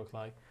Firbolg looks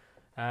like.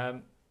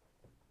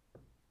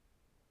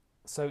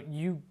 So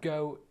you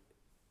go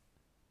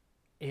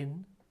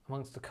in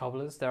amongst the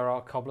cobblers. There are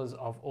cobblers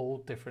of all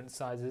different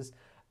sizes.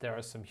 There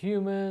are some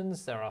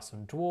humans, there are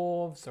some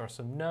dwarves, there are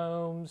some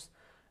gnomes,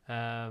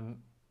 a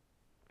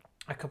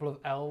couple of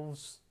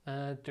elves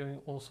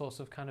doing all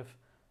sorts of kind of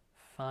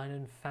fine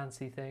and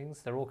fancy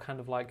things. They're all kind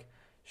of like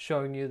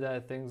showing you their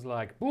things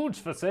like boots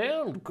for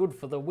sale, good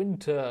for the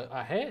winter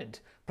ahead,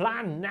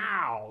 plan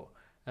now.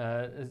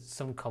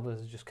 Some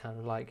cobblers are just kind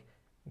of like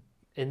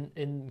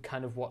in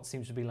kind of what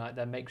seems to be like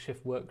their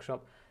makeshift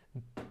workshop,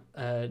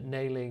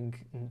 nailing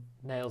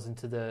nails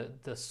into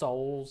the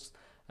soles.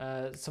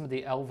 Some of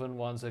the elven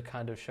ones are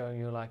kind of showing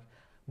you like,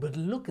 but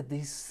look at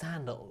these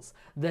sandals,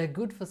 they're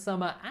good for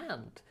summer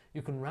and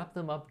you can wrap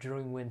them up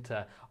during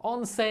winter,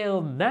 on sale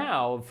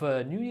now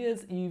for New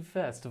Year's Eve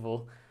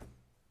festival.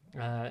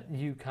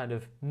 You kind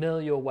of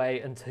mill your way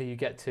until you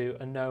get to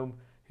a gnome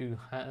who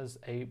has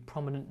a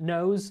prominent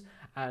nose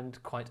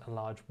and quite a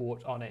large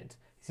wart on it.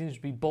 He seems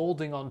to be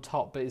balding on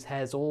top, but his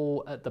hair's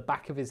all at the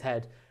back of his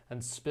head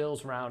and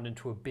spills round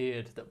into a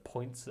beard that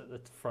points at the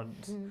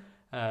front.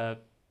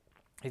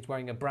 He's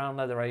wearing a brown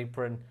leather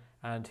apron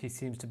and he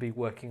seems to be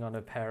working on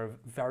a pair of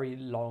very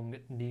long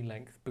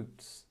knee-length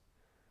boots.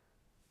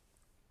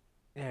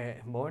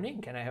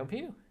 Morning, can I help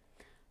you?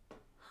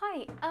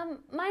 Hi,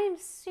 my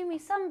name's Sumi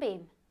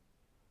Sunbeam.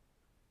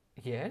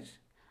 Yes?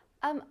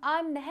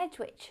 I'm the Hedge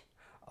Witch.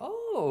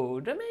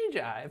 Oh, the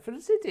Magi for the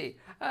city.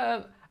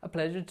 A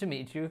pleasure to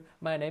meet you.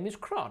 My name is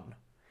Kron.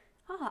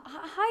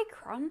 Hi,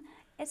 Kron.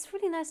 It's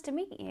really nice to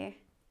meet you.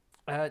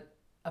 A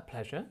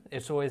pleasure.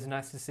 It's always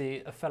nice to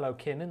see a fellow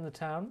kin in the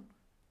town.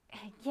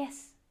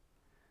 Yes.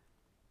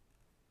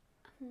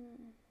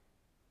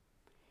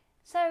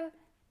 So,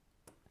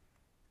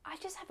 I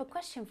just have a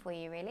question for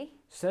you, really.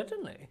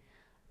 Certainly.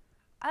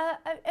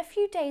 A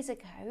few days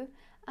ago,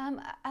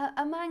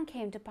 a man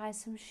came to buy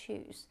some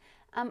shoes,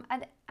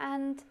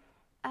 and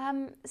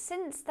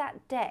since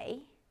that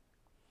day,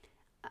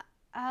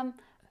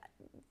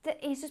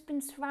 he's just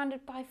been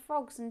surrounded by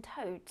frogs and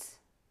toads.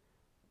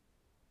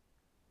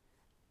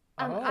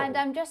 And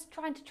I'm just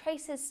trying to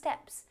trace his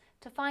steps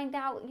to find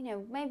out,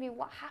 maybe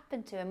what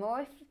happened to him,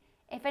 or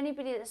if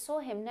anybody that saw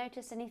him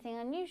noticed anything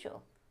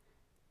unusual.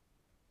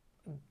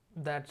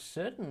 That's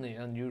certainly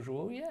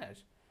unusual,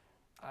 yes.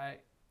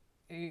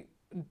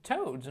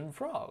 Toads and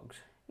frogs?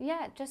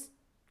 Yeah.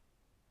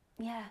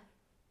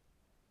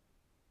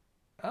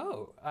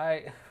 Oh,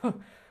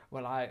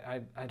 well,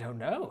 I don't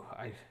know.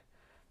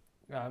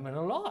 I'm in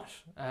a lot.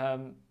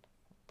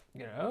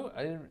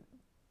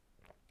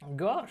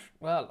 Gosh,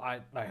 well,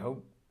 I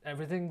hope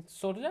everything's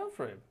sorted out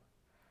for him.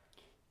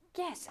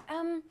 Yes.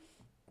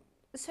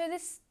 So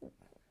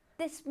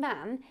this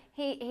man,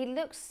 he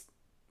looks,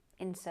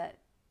 insert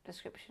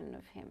description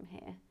of him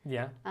here.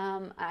 Yeah.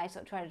 I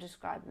sort of try to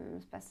describe him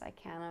as best I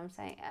can. I'm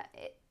saying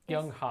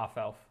young half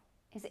elf.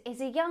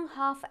 Is a young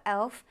half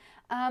elf.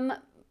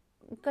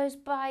 Goes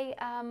by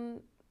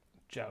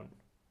Joan.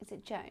 Is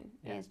it Joan?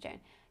 Yeah. It is Joan.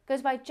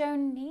 Goes by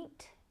Joan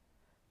Neat.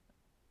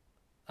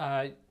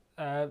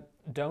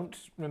 Don't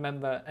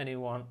remember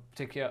anyone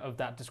particular of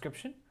that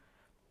description.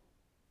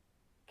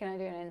 Can I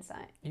do an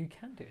insight? You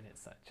can do an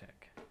insight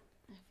check.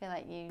 I feel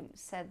like you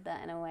said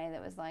that in a way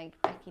that was like,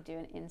 Becky, do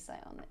an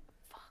insight on it.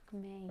 Fuck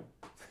me.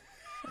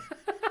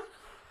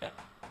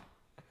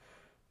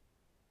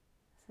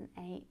 an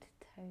 8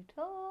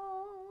 total.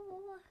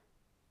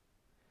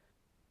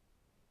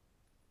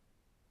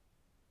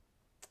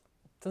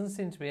 Doesn't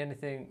seem to be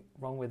anything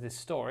wrong with his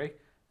story,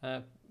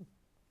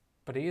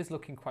 but he is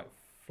looking quite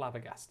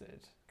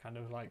flabbergasted, kind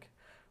of like,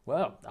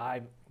 well,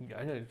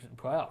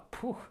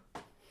 phew,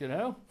 you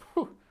know.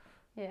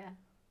 Yeah.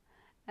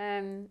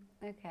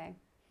 Okay.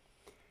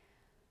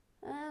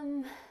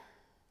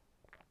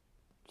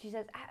 She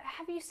says,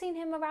 have you seen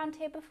him around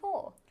here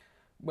before?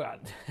 Well,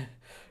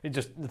 he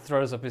just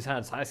throws up his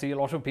hands. I see a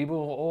lot of people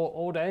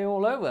all day,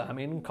 all over. I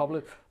mean,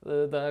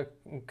 the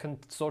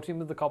consortium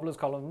of the Cobblers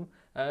Column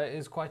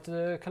is quite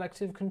a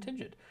collective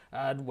contingent.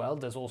 And, well,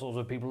 there's all sorts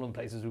of people and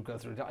places who go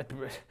through.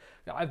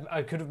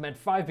 I could have met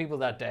 5 people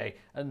that day,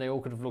 and they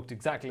all could have looked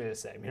exactly the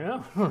same, you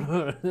know?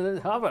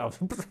 How about?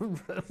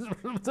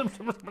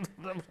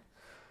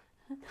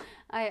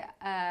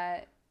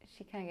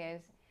 She kind of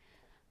goes,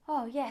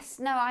 oh, yes,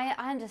 no, I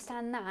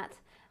understand that.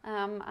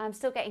 I'm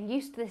still getting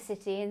used to the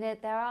city, and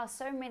there are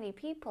so many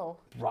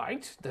people.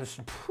 Right.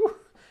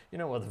 You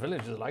know what the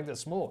village is like. They're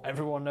small.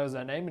 Everyone knows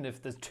their name, and if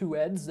there's 2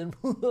 Eds, then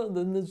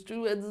there's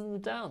 2 Eds in the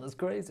town. That's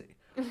crazy.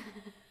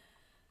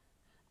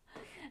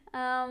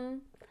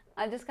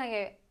 I just kind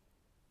of go,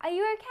 are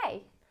you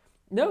okay?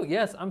 No,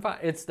 yes, I'm fine.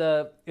 It's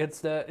the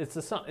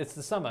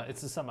summer.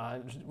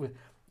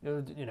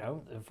 You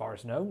know, the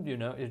forest. No, you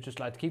know, it's just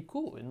like to keep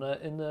cool in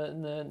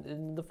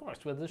the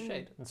forest where there's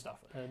shade and stuff.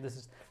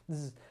 This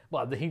is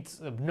well, the heat's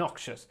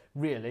obnoxious.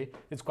 Really,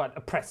 it's quite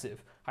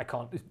oppressive. I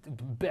can't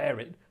bear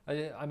it.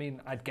 I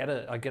mean, I'd get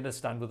a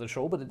stand with a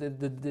shawl, but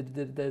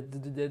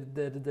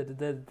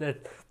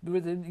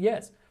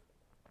yes.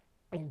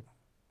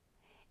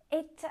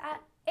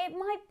 It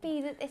might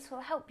be that this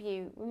will help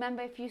you.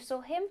 Remember, if you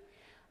saw him,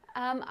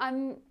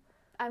 I'm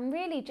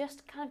really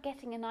just kind of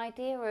getting an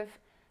idea of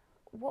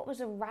what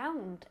was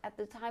around at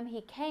the time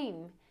he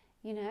came,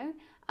 you know.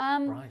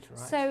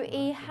 So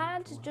he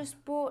had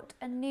just bought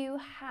a new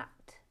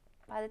hat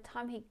by the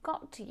time he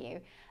got to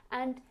you,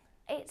 and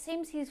it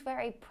seems he's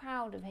very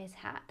proud of his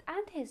hat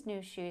and his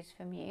new shoes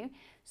from you.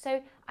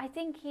 So I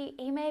think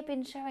he may have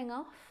been showing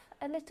off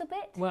a little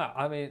bit. Well,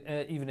 I mean,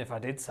 even if I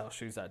did sell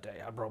shoes that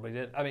day, I probably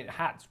did. I mean,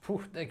 hats,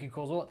 they could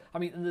cause all. I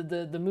mean,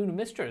 the Moon of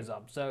Mistra is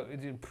up, so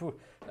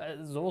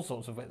there's all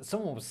sorts of.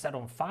 Someone was set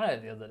on fire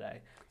the other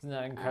day. Isn't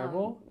that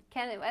incredible?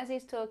 As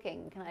he's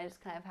talking, can I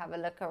just kind of have a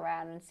look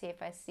around and see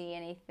if I see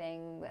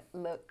anything that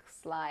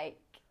looks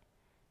like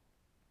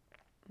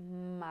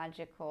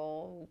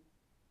magical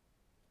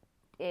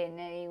in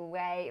any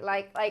way,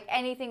 like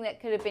anything that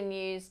could have been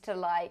used to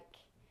like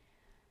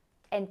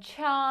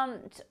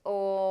enchant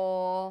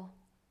or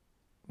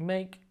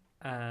make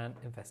an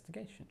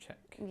investigation check.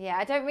 Yeah,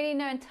 I don't really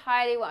know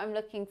entirely what I'm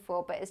looking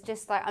for, but it's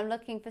just like I'm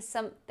looking for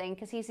something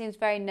because he seems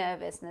very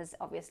nervous and there's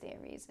obviously a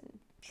reason.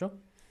 Sure.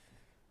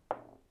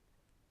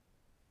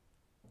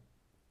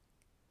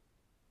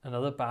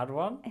 Another bad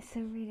one? It's a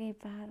really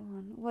bad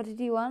one. What did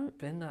you want?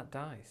 Bin that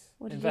dice.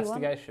 What did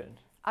investigation. You want?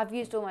 I've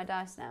used all my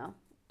dice now.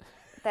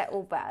 They're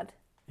all bad.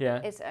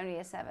 Yeah. It's only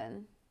a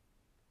 7.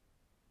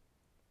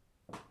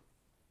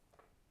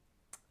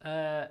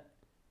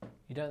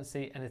 You don't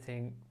see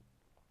anything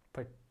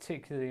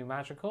particularly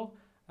magical.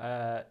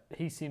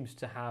 He seems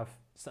to have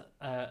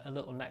a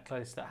little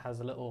necklace that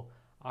has a little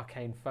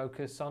arcane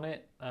focus on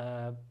it,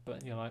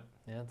 but you're like,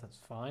 yeah, that's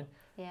fine.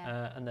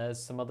 Yeah. And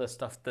there's some other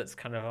stuff that's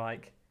kind of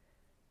like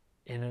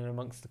in and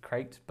amongst the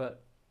crate,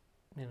 but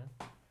you know.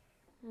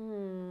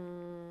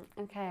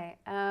 Okay.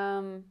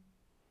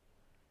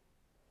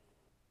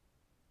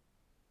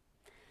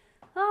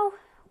 Oh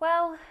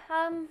well.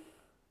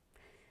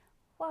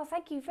 Well,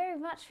 thank you very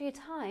much for your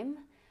time.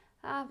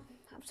 I'm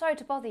sorry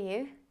to bother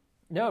you.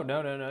 No,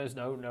 there's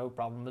no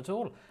problem at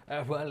all.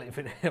 Well,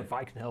 if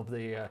I can help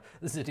the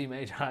city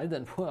mage hide,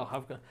 then well,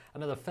 I've got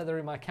another feather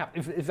in my cap.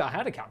 If I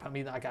had a cap, I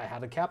mean, that guy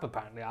had a cap.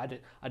 Apparently, I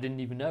didn't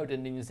even know,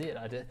 didn't even see it.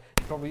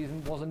 He probably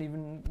wasn't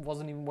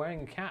even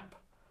wearing a cap.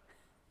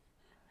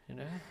 You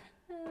know.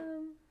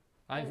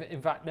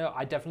 In fact, no,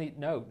 I definitely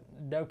no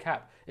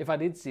cap. If I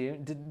did see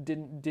him,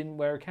 didn't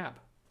wear a cap.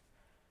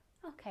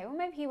 Okay, well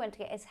maybe he went to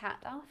get his hat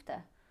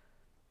after.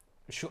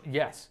 Sure.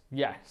 Yes,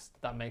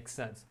 that makes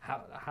sense.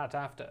 Hat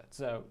after.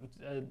 So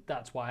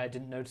that's why I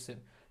didn't notice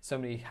him. So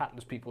many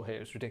hatless people here.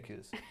 It's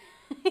ridiculous.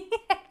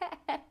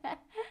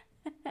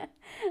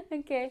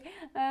 Okay.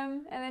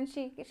 And then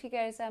she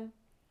goes,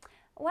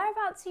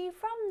 whereabouts are you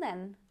from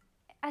then?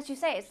 As you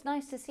say, it's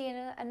nice to see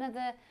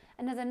another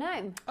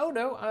gnome. Oh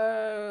no,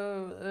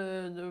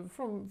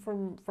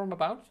 from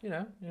about, you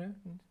know,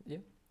 yeah.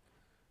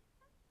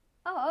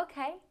 Oh,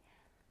 okay.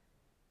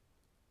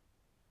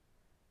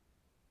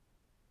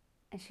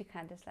 And she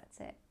kind of just lets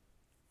it.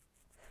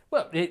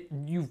 Well,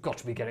 you've got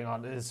to be getting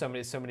on. There's so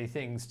many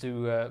things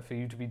for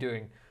you to be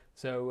doing.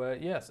 So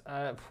yes,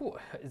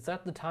 is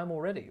that the time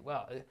already?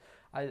 Well,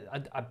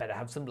 I better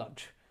have some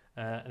lunch.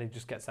 And he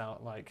just gets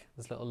out like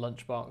this little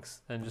lunch box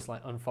and just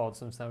like unfolds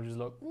some sandwiches.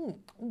 Look,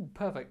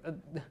 perfect.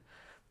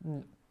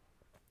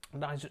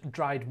 Nice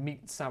dried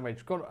meat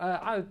sandwich.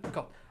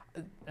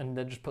 And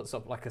then just puts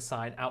up like a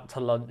sign, out to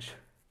lunch.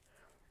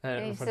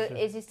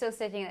 Is he still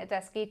sitting at the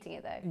desk eating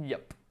it though?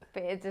 Yep.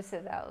 But it just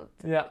says out.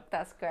 Yeah.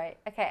 That's great.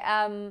 Okay.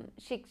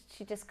 She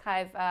just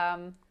kind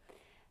of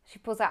she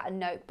pulls out a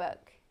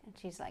notebook and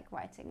she's like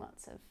writing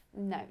lots of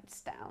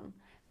notes down.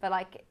 But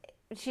like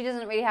she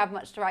doesn't really have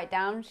much to write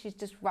down. She's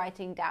just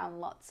writing down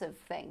lots of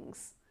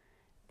things,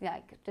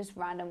 like just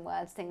random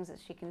words, things that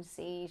she can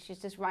see. She's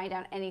just writing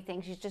down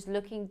anything. She's just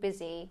looking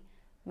busy,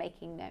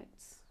 making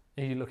notes.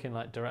 Are you looking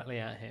like directly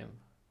at him?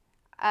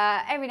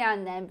 Every now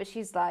and then, but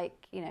she's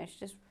like, she's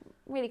just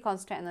really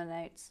concentrating on the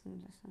notes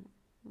and just like.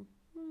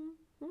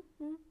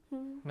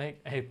 Make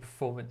a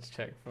performance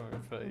check for me,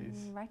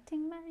 please.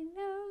 Writing my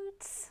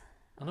notes.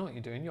 I know what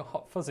you're doing. You're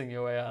hot fuzzing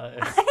your way out of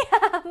this. I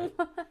am.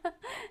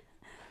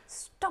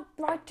 Stop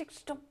writing.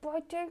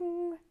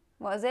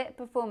 What is it?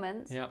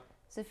 Performance? Yeah.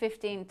 So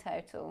 15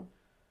 total.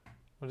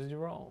 What did you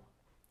roll?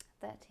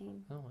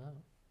 13. Oh, wow.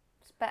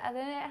 It's better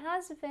than it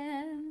has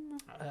been.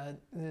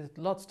 There's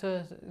lots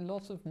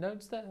of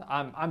notes there.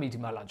 I'm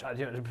eating my lunch. Yes,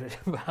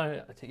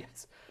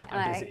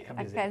 I'm busy.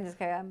 I can just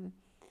go,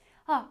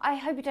 I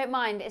hope you don't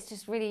mind. It's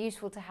just really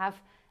useful to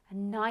have a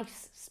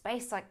nice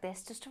space like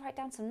this just to write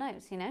down some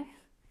notes,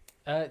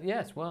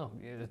 Yes, well,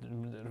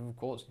 of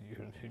course, you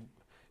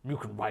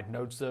can write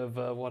notes of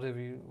whatever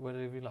you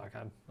like.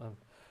 I'm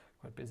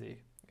quite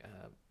busy.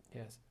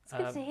 Yes. It's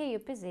good to hear you're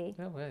busy.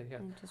 Oh, well, yeah.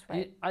 Just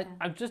write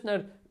I've just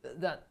noted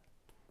that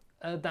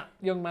that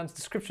young man's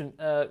description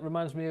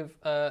reminds me of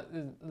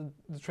the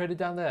trader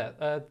down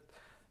there,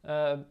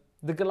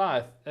 the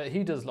Goliath.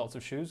 He does lots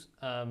of shoes.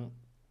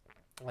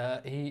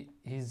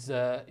 He's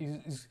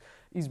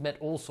met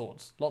all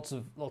sorts. Lots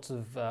of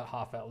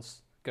half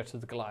elves go to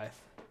the Goliath.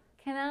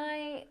 Can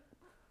I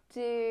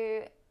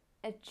do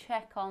a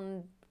check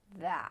on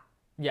that?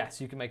 Yes,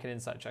 you can make an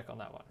insight check on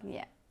that one.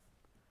 Yeah.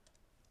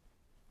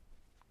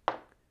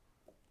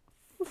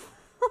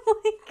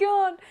 Oh my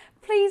god!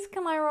 Please,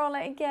 can I roll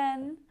it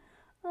again?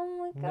 Oh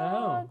my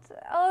god! No.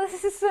 Oh,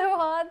 this is so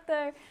hard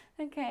though.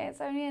 Okay,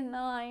 it's only a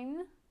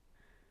 9.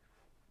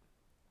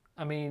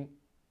 I mean,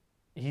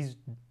 he's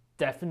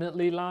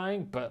definitely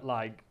lying, but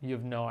like you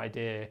have no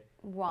idea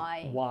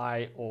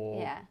why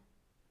or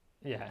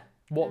yeah.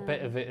 What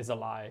bit of it is a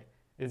lie?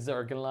 Is there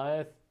a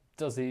Goliath?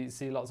 Does he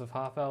see lots of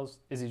half elves?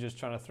 Is he just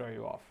trying to throw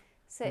you off?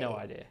 So, no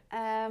idea.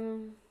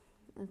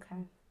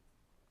 Okay.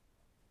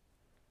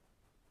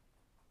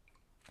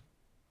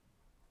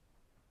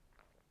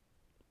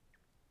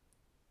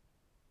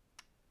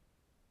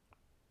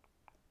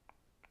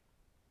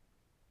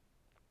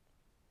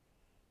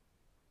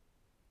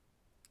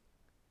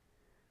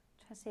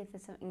 Try to see if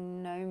there's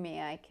something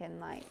Nomi I can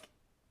like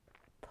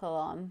pull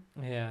on.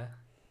 Yeah.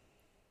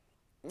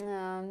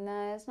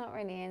 No, it's not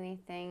really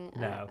anything.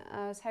 No.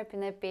 I was hoping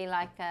there'd be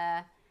like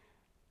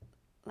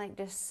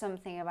just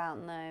something about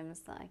gnomes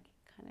that I could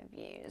kind of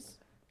use.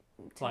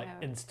 Like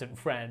instant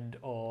friend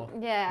or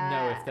yeah.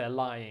 know if they're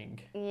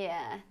lying.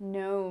 Yeah,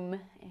 gnome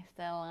if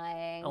they're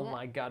lying. Oh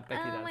my god,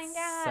 Becky,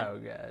 that's so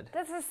good.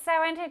 This is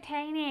so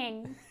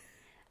entertaining.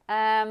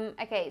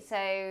 Okay,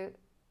 so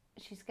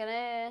she's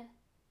gonna...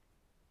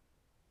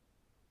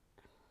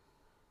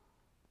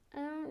 I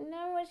don't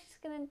know what she's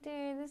gonna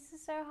do. This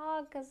is so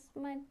hard because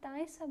my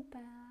dice are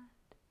bad.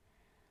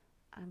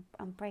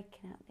 I'm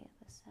breaking out the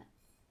other set.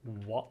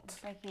 What?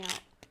 I'm breaking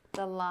out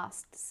the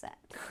last set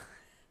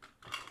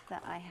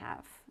that I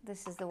have.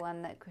 This is the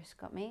one that Chris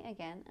got me.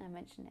 Again, I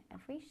mention it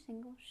every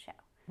single show.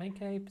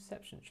 Make a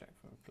perception check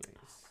for me,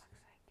 please.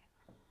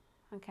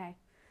 Okay,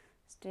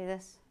 let's do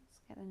this. Let's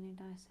get the new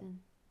dice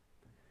in.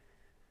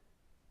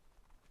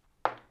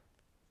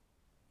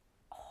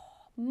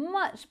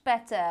 Much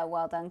better.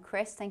 Well done,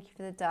 Chris. Thank you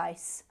for the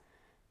dice.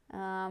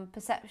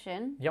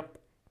 Perception. Yep.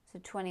 So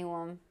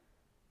 21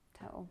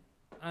 total.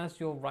 As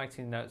you're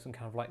writing notes and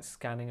kind of like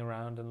scanning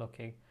around and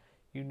looking,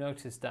 you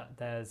notice that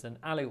there's an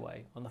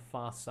alleyway on the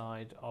far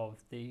side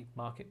of the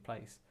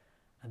marketplace,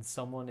 and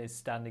someone is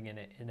standing in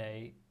it in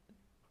a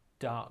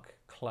dark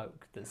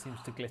cloak that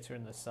seems to glitter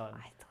in the sun.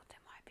 I thought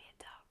it might be a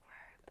dark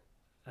robe.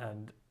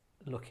 And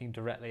looking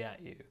directly at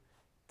you,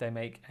 they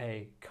make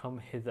a come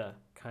hither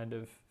kind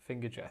of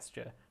finger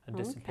gesture and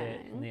disappear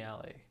in the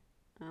alley.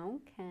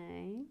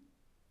 Okay.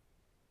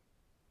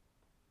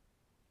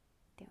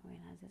 Didn't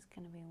realise it's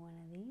going to be one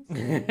of these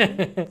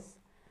things.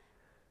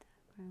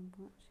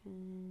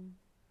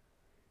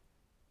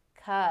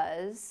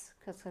 Cause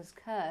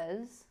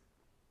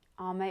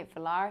our mate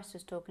Valaris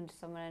was talking to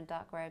someone in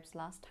dark robes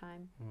last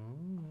time.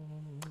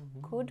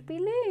 Could be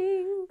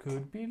linked.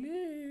 Could be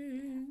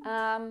linked.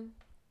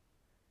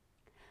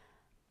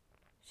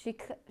 She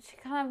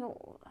kind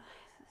of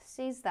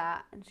sees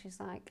that and she's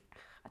like,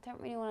 I don't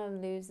really want to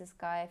lose this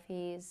guy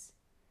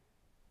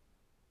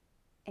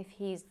if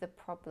he's the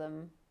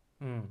problem.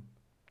 And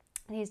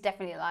he's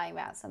definitely lying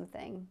about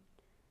something.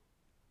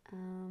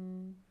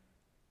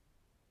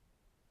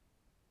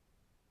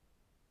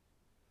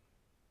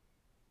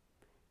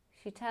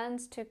 She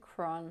turns to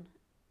Kron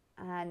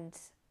and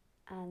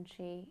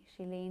she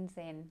leans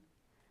in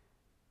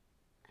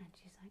and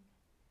she's like,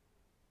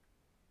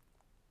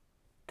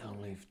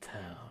 don't leave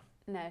town.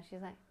 no,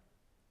 she's like,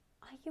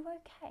 are you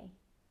okay?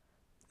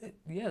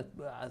 Yeah,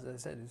 but as I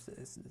said,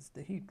 it's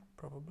the heat,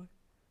 probably.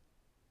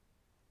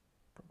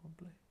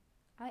 Probably.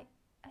 Are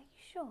you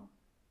sure?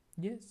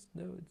 Yes,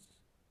 no,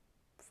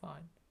 it's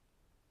fine.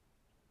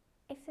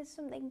 If there's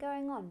something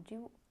going on, do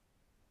you...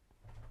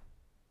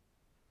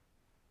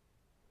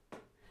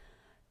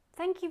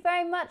 Thank you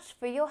very much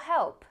for your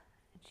help.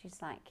 And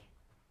she's like,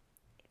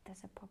 if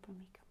there's a problem,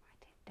 we can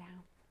write it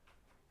down.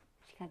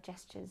 She kind of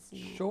gestures.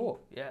 Sure,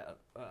 yeah.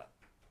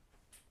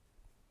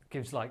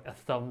 Gives like a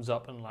thumbs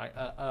up and like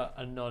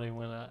a nodding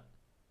with that.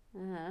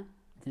 Uh-huh.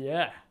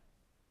 Yeah.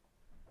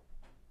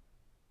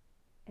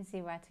 Is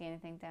he writing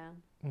anything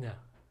down? No.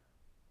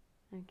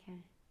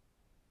 Okay.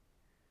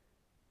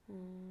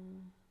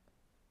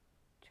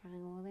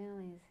 Trying all the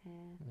alleys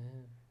here.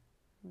 Yeah.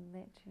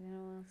 Literally don't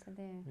know what else to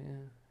do.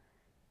 Yeah.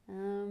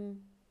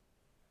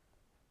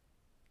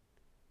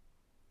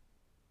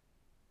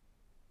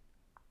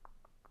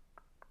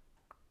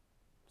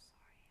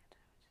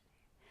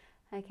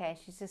 Okay,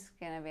 she's just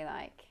gonna be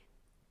like,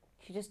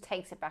 she just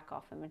takes it back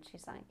off him and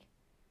she's like,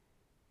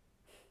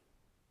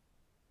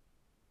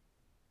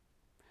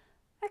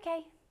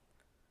 okay.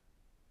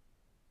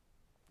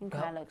 And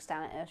kind of looks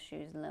down at her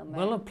shoes a little bit.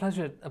 Well,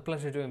 a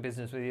pleasure doing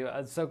business with you.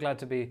 I'm so glad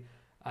to be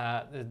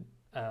a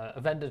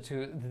vendor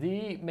to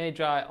the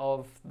Magi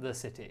of the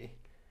city.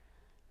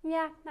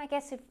 Yeah, I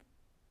guess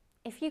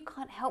if you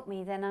can't help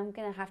me, then I'm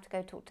gonna have to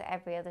go talk to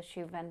every other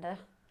shoe vendor.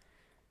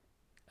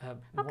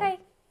 Okay.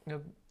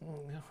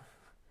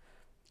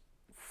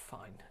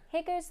 Fine.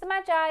 Here goes the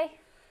Magi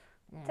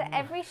to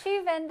every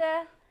shoe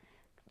vendor.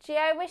 Gee,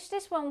 I wish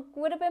this one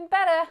would have been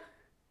better.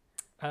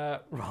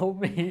 Roll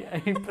me a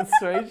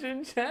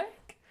persuasion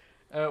check.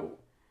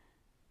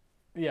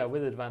 Yeah,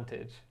 with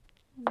advantage.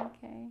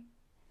 Okay.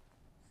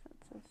 So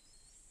that's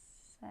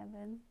a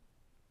 7.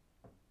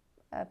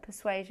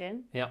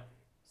 Persuasion. Yeah.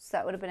 So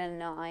that would have been a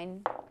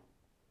 9.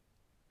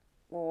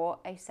 Or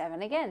a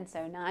 7 again.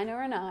 So 9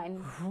 or a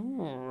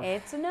 9.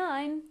 It's a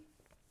 9.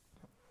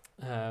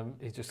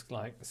 He's just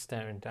like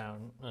staring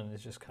down and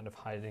is just kind of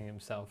hiding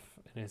himself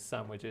in his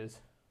sandwiches.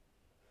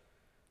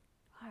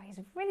 Oh, he's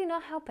really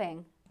not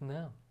helping.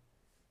 No.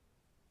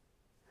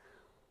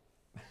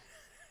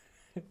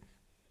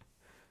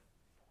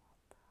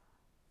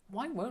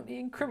 Why won't he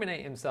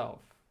incriminate himself?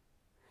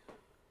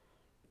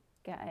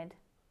 Good.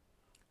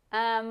 Okay,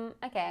 I'm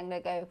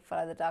gonna go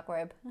follow the dark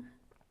robe.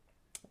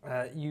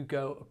 You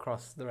go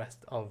across the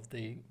rest of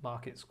the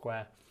market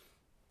square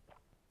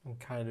and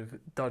kind of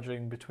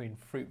dodging between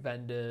fruit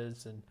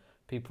vendors and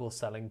people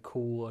selling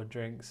cooler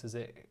drinks as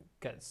it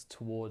gets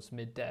towards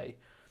midday.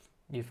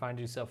 You find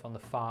yourself on the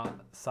far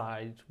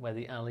side where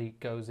the alley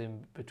goes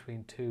in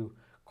between two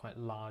quite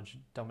large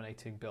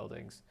dominating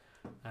buildings.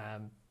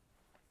 And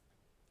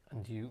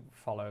you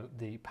follow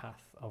the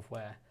path of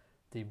where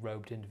the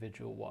robed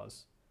individual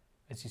was.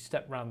 As you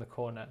step round the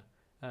corner,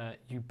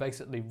 you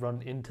basically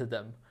run into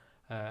them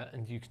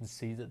and you can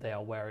see that they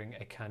are wearing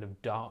a kind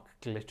of dark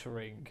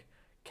glittering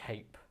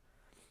cape.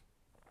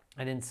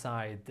 And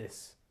inside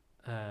this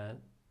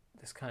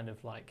kind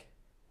of like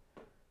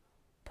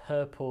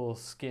purple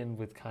skin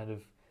with kind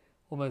of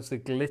almost a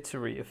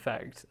glittery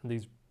effect, and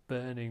these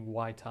burning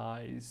white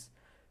eyes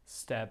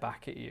stare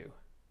back at you.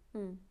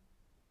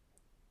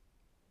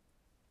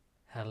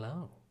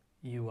 Hello,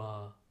 you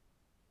are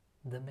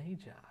the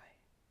Magi.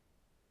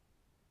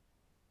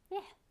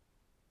 Yeah.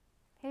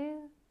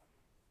 Who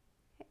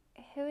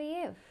are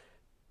you?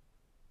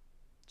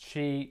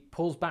 She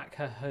pulls back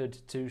her hood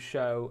to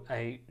show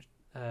a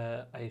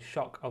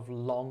shock of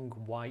long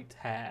white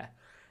hair.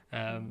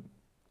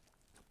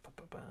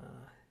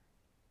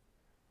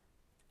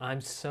 I'm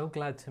so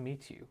glad to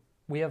meet you.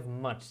 We have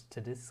much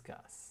to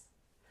discuss.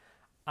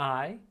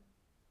 I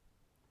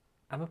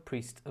am a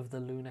priest of the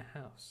Lunar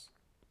House.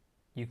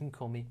 You can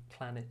call me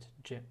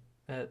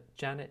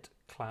Janet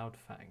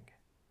Cloudfang.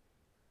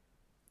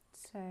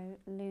 So,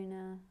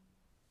 Lunar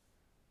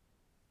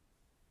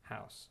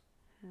House.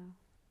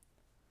 House.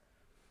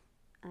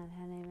 And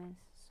her name is,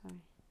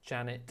 sorry.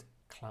 Janet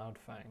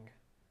Cloudfang.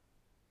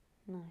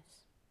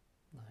 Nice.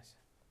 Nice.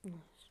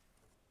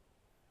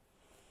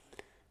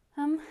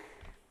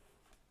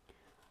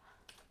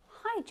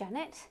 Hi,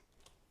 Janet.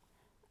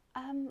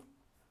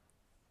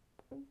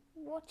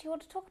 What do you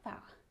want to talk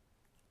about?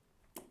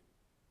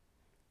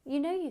 You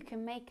know you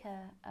can make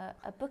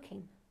a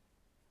booking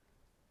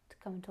to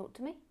come and talk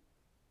to me.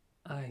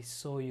 I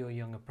saw your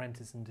young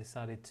apprentice and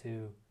decided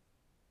to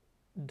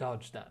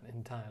dodge that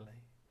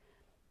entirely.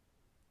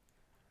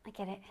 I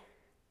get it.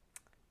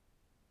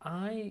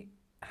 I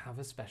have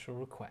a special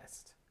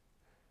request.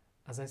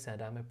 As I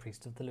said, I'm a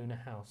priest of the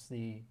Lunar House,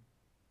 the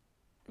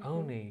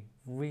only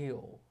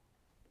real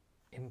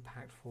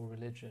impactful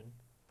religion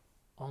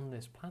on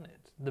this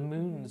planet. The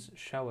moons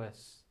show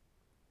us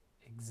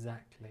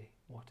exactly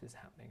what is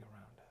happening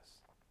around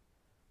us.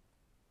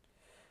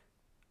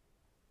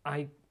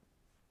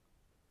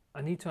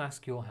 I need to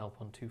ask your help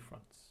on two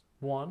fronts.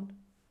 One,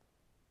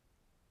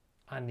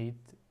 I need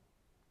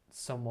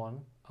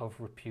someone of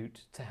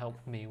repute to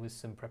help me with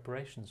some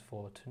preparations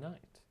for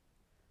tonight.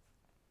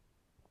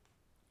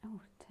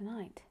 Oh,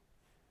 tonight.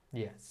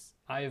 Yes,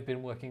 I have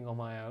been working on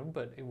my own,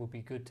 but it would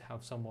be good to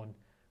have someone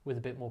with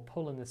a bit more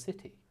pull in the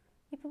city.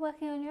 You've been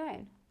working on your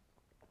own?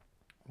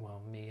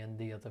 Well, me and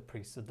the other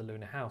priests of the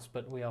Lunar House,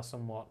 but we are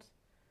somewhat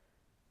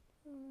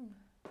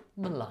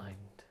maligned.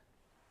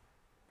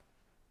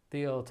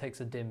 The Earl takes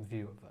a dim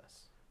view of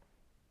us.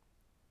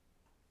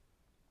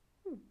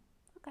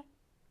 Okay.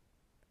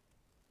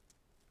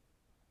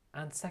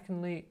 And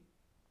secondly,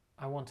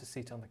 I want a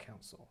seat on the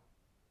council.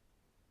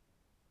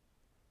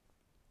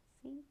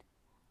 Seat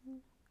on...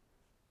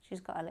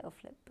 She's got a little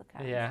flip book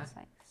out. Yeah. It's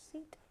like,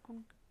 seat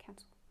on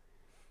council.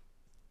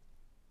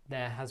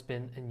 There has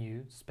been a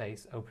new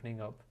space opening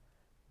up.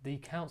 The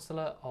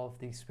councillor of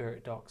the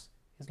Spirit Docks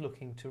is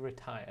looking to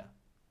retire.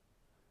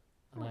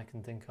 And I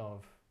can think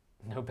of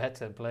no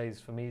better place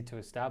for me to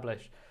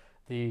establish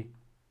the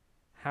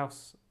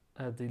house,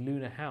 the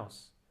Lunar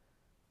House,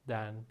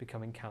 than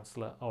becoming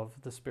councillor of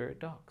the Spirit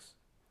Docks.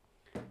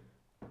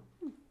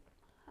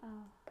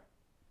 Oh.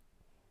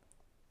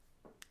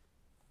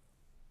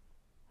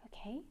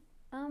 Okay.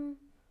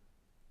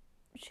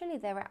 Surely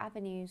there are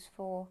avenues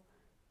for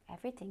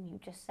everything you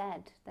just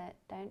said that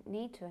don't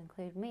need to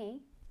include me.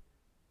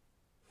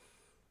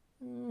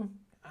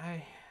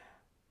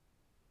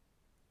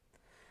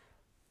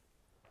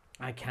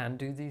 I can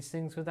do these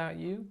things without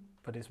you,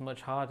 but it's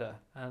much harder.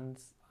 And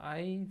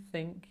I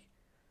think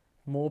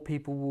more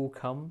people will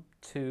come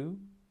to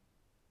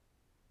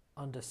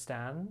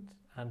understand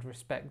and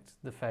respect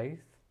the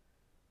faith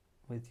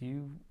with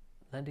you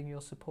lending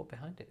your support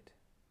behind it.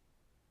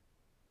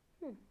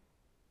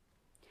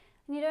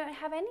 And you don't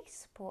have any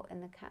support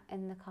in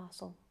the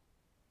castle.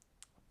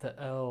 The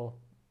Earl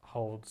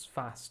holds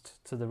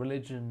fast to the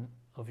religion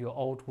of your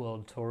old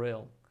world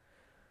Toril.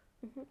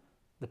 Mm-hmm.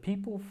 The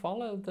people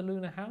follow the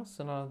Lunar House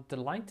and are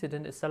delighted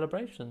in its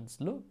celebrations.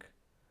 Look.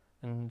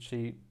 And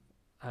she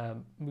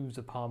moves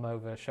a palm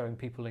over, showing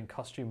people in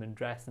costume and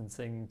dress and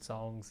singing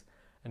songs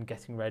and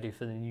getting ready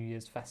for the New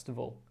Year's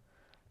festival.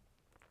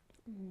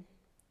 Mm.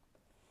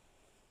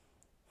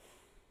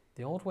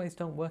 The old ways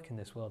don't work in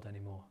this world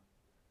anymore.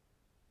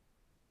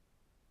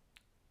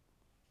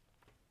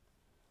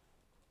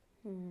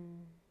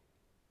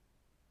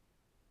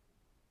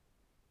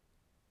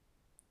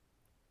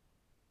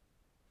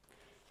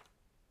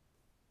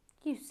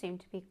 You seem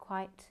to be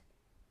quite...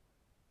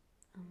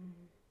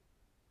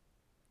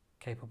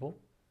 Capable?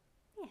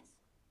 Yes.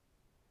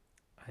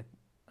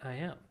 I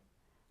am.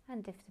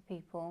 And if the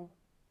people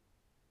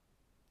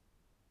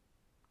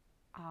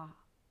are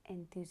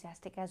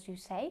enthusiastic, as you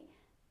say,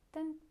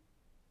 then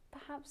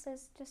perhaps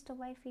there's just a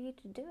way for you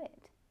to do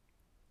it.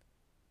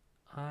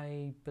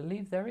 I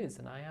believe there is,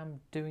 and I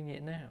am doing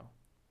it now.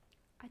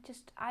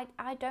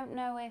 I don't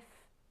know if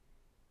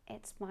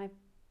it's my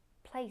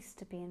place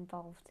to be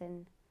involved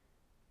in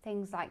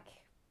things like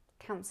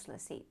councillor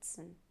seats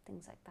and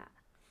things like that.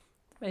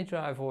 Major,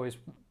 I've always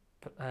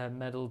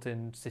meddled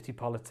in city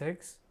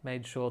politics,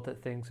 made sure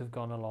that things have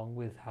gone along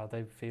with how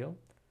they feel.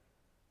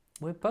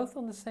 We're both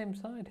on the same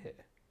side here.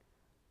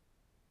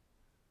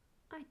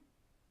 I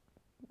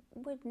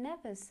would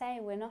never say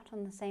we're not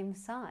on the same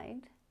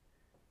side.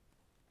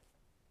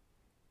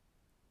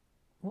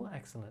 Well,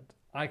 excellent.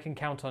 I can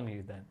count on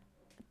you then.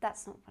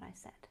 That's not what I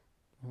said.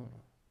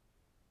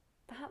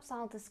 Perhaps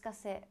I'll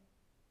discuss it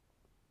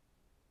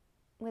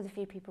with a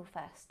few people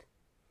first.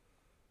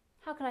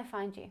 How can I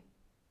find you?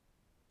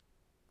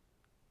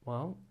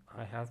 Well,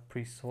 I have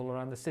priests all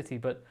around the city,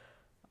 but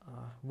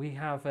we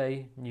have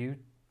a new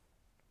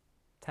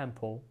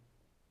temple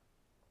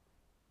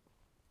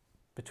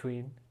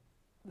between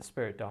the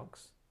Spirit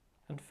Docks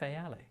and Fay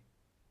Alley.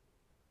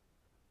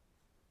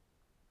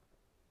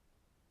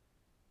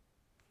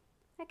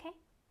 Okay.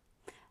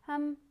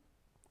 I'm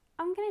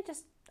going to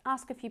just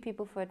ask a few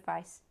people for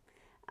advice.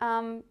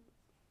 I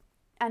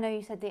know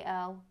you said the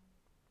Earl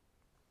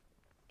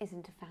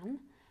isn't a fan,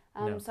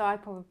 No. so I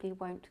probably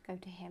won't go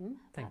to him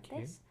about Thank you.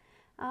 this.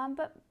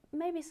 But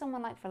maybe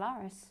someone like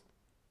Valaris.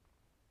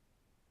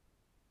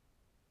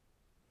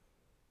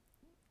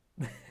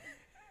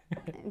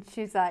 And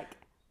she's like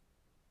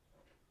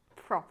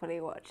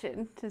properly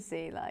watching to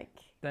see like...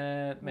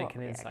 Then make What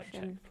an insight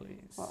reaction? check,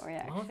 please. What A lot of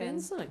reaction?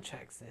 insight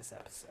checks this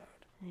episode.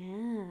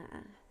 Yeah.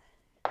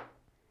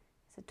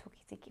 It's a talky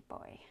sticky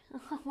boy.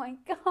 Oh my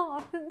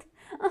god.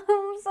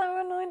 I'm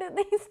so annoyed at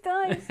these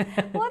dice.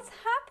 What's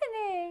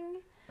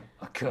happening?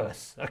 A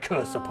curse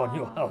upon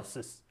your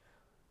houses.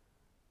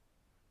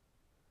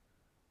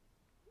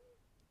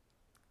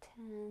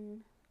 10.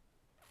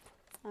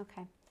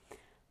 Okay.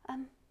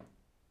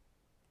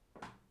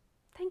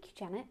 Thank you,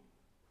 Janet.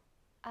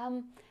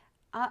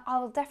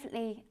 I'll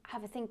definitely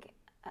have a think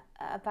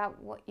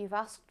about what you've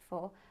asked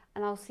for,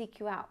 and I'll seek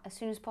you out as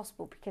soon as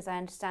possible, because I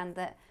understand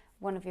that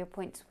one of your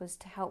points was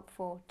to help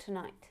for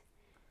tonight.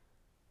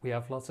 We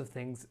have lots of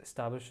things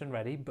established and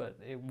ready, but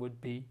it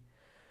would be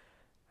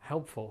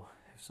helpful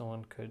if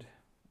someone could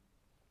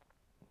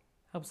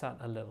help us out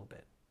a little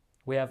bit.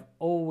 We have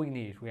all we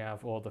need. We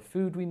have all the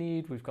food we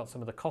need. We've got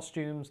some of the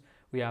costumes.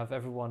 We have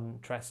everyone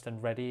dressed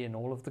and ready in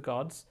all of the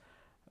gods.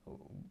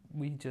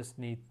 We just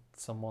need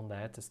someone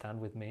there to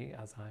stand with me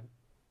as I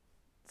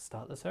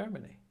start the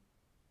ceremony.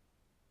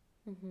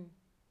 Mm-hmm.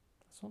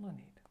 That's all I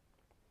need.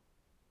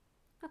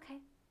 Okay.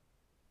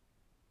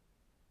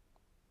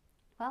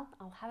 Well,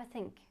 I'll have a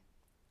think.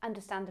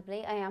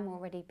 Understandably, I am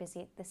already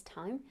busy at this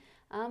time,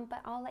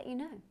 but I'll let you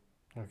know.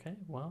 Okay,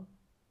 well,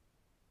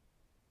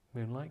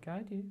 moonlight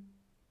guide you.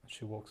 And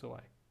she walks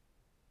away.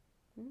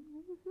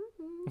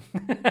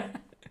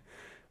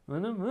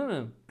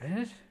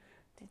 Bitch.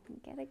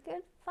 Didn't get a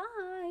good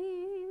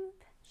vibe.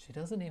 She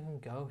doesn't even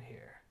go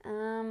here.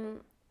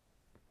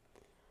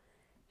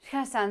 She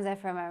kind of stands there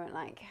for a moment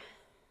like,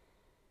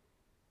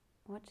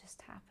 what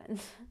just happened?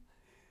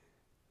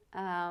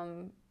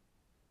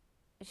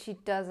 She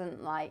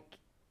doesn't like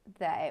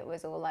that it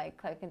was all like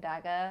cloak and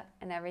dagger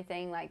and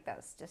everything. Like,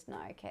 that's just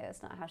not okay.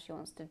 That's not how she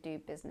wants to do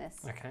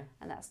business. Okay.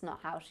 And that's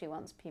not how she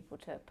wants people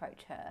to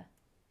approach her.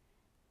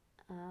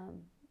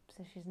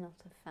 So she's not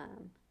a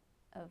fan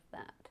of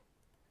that.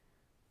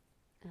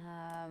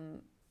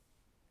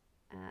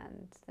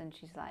 And then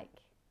she's like,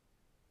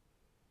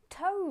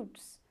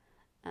 toads!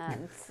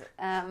 And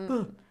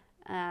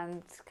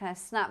and kind of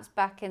snaps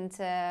back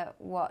into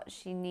what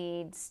she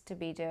needs to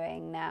be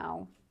doing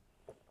now.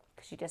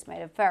 Because she just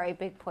made a very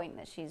big point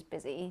that she's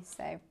busy.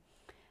 So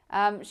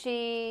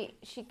she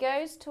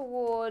goes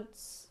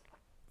towards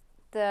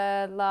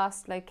the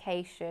last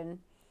location,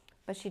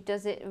 but she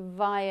does it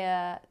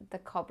via the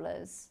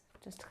cobblers,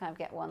 just to kind of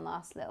get one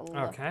last little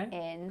look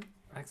in.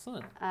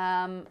 Excellent.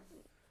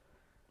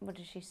 What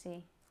does she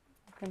see?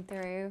 Looking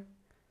through,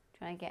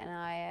 trying to get an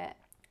eye at.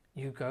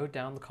 You go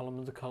down the column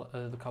of the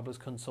Cobblers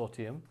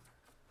Consortium,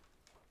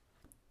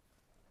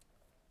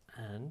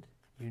 and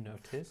you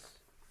notice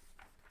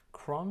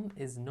Kron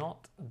is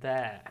not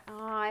there. Oh,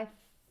 I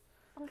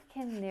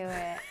fucking knew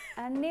it.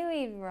 I knew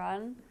he'd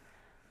run.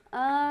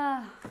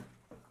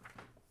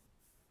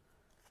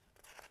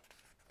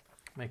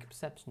 Make a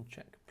perception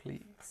check,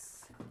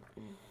 please.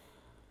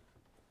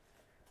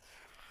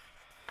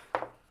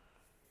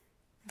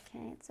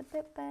 Okay, it's a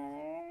bit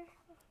better.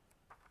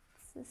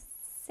 It's a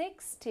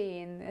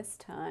 16 this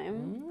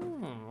time.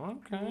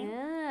 Okay.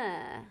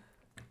 Yeah.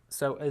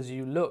 So as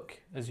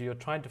you're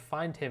trying to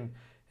find him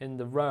in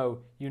the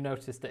row, you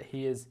notice that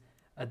he is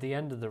at the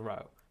end of the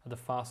row, at the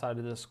far side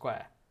of the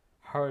square,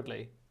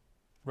 hurriedly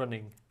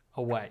running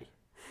away.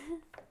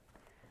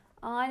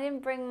 Oh, I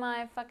didn't bring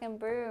my fucking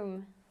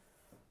broom.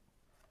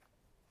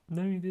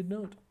 No, you did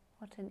not.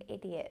 What an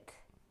idiot.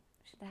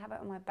 Should have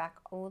it on my back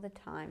all the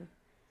time.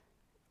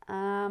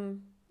 Oh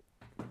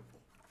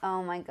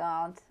my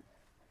god. Do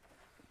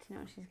you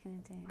know what she's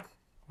going to do?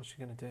 What's she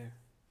going to do?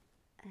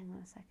 Hang on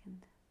a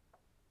second.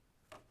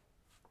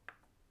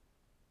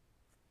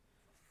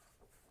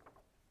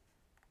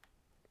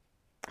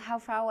 How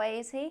far away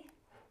is he?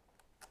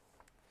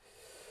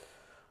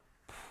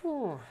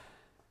 I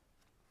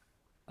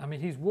mean,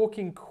 he's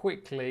walking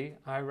quickly.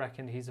 I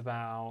reckon he's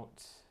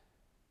about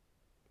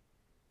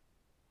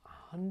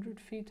 100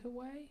 feet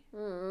away.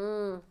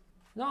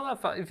 Not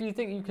that far. If you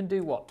think you can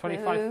do what,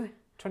 25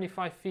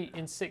 feet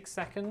in 6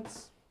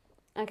 seconds?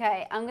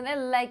 Okay, I'm going to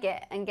leg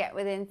it and get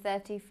within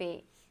 30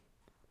 feet.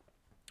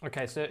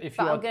 Okay, so if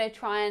But you I'm going to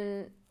try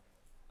and...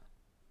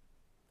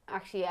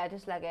 Actually, yeah,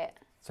 just leg it.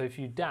 So if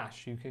you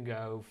dash, you can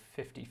go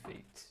 50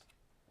 feet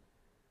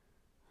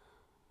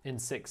in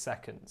 6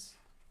 seconds.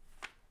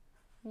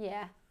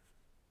 Yeah.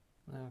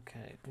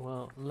 Okay,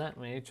 well, let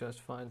me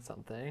just find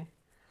something.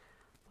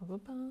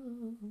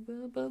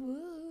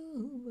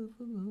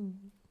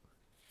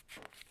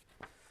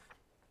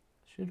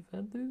 Should have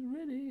had this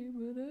ready,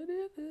 but I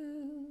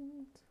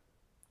didn't.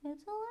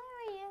 It's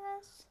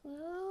hilarious.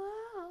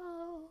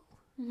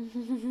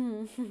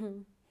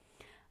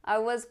 I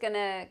was going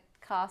to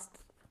cast...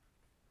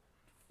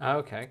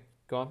 Okay,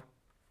 go on.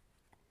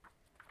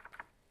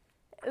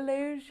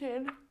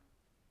 Illusion.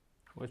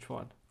 Which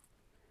one?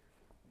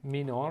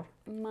 Minor.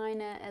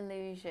 Minor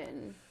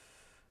illusion.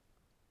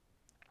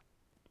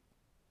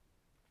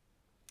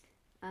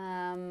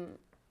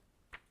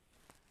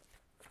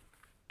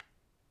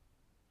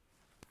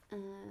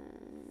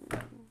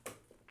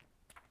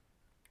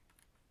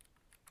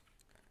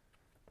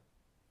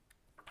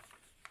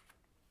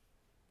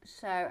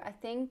 So I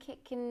think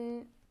it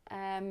can.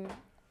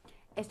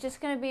 It's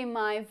just going to be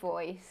my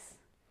voice.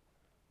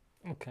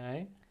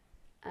 Okay.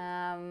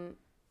 And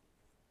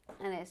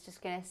it's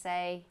just going to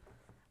say,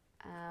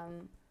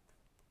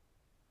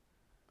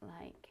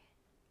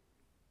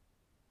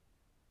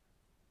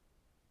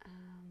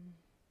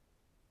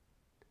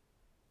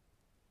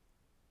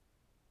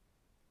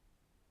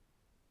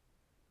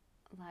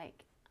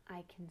 like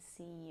I can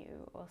see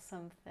you or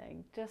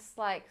something. Just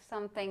like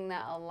something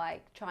that'll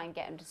like try and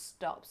get him to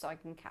stop so I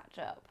can catch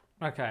up.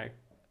 Okay,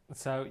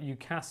 so you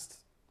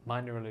cast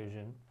Minor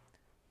Illusion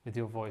with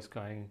your voice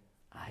going,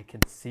 I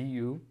can see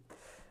you,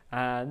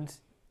 and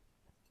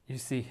you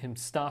see him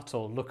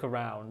startle, look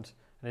around,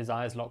 and his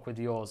eyes lock with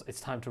yours. It's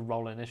time to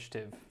roll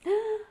initiative.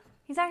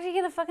 He's actually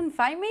gonna fucking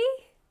fight me?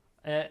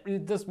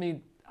 It does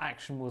mean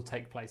action will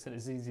take place, and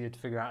it's easier to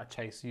figure out a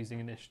chase using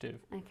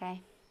initiative.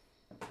 Okay.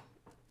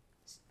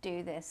 Let's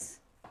do this.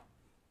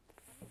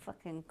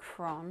 Fucking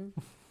Kron.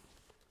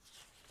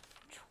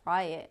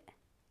 try it.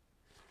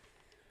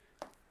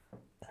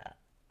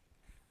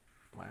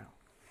 Wow.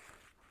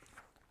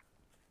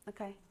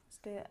 Okay, let's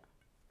do it.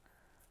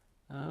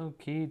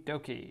 Okie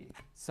dokie.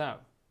 So,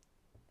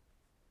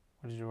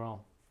 what did you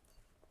roll?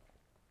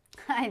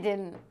 I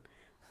didn't.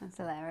 That's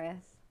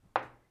hilarious.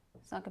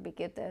 It's not going to be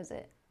good though, is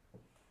it?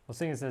 Well,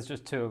 seeing as there's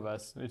just two of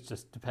us, it's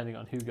just depending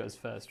on who goes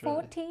first, really.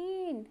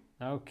 14.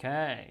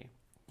 Okay.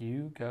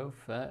 You go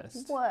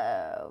first.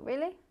 Whoa,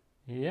 really?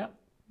 Yep.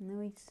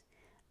 Nice.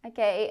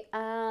 Okay,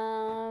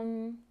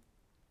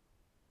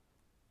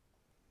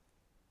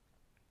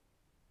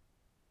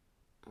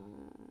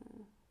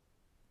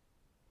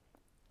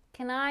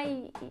 can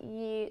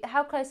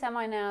how close am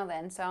I now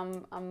then?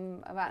 So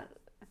I'm about...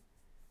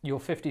 You're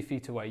 50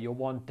 feet away. You're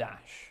one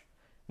dash.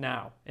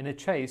 Now, in a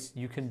chase,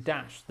 you can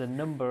dash the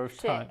number of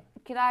times.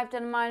 Could I have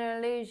done minor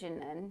illusion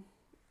then?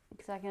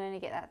 Because I can only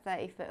get that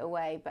 30 foot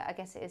away, but I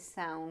guess it is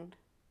sound.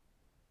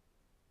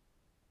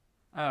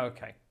 Oh,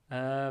 okay.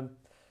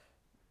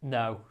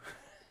 No.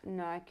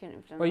 No, I couldn't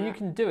have done Well, that. you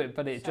can do it,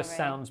 but it just Sorry.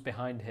 sounds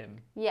behind him.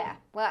 Yeah,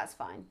 well, that's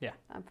fine. Yeah.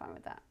 I'm fine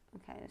with that.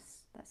 Okay,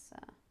 let's yeah.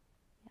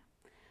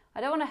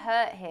 I don't want to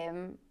hurt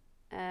him,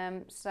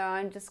 so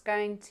I'm just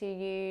going to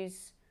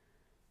use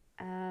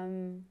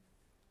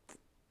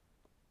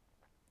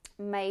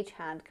Mage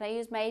Hand. Can I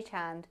use Mage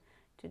Hand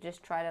to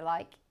just try to,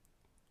 like,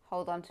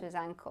 hold on to his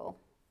ankle?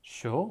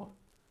 Sure.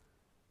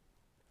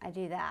 I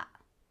do that.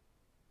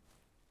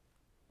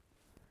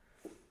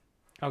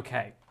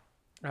 Okay.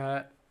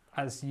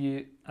 Because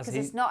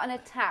it's not an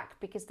attack,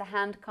 because the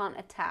hand can't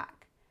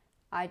attack.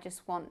 I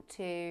just want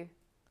to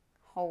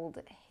hold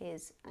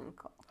his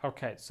ankle.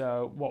 Okay,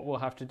 so what we'll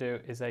have to do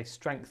is a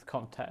strength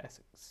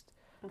contest.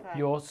 Okay.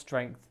 Your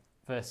strength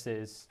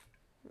versus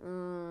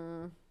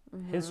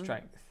Mm-hmm. his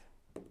strength.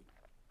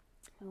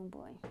 Oh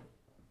boy.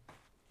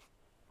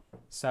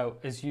 So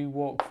as you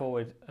walk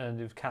forward and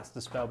you've cast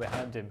the spell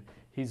behind him,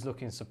 he's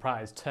looking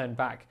surprised, turn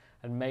back,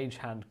 and Mage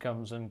Hand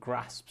comes and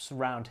grasps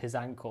round his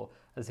ankle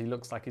as he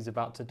looks like he's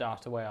about to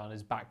dart away on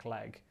his back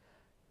leg.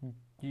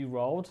 You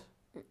rolled?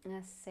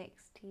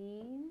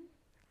 16.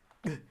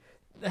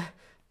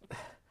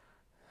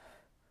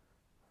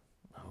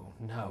 Oh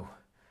no.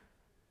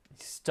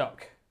 He's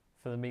stuck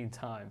for the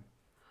meantime.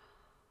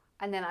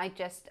 And then I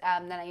just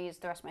then I use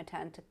the rest of my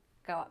turn to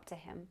go up to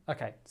him.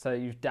 Okay, so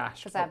you've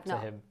dashed Because up I've to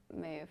not him.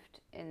 moved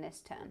in this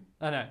turn.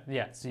 Oh no,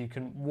 yeah, so you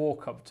can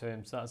walk up to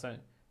him, so that's only,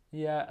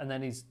 yeah, and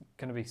then he's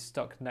going to be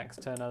stuck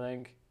next turn, I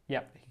think.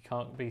 Yep, he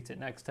can't beat it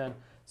next turn,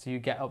 so you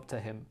get up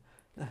to him.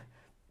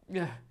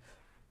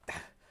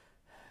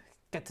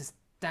 Get this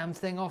damn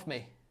thing off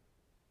me.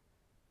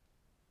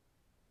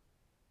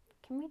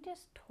 Can we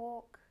just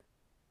talk?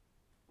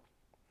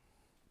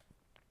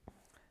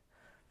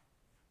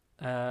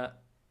 I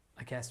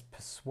guess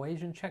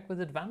persuasion check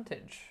with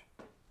advantage.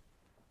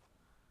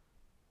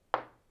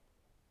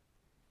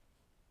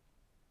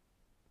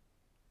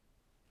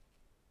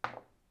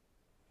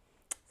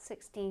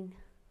 $16.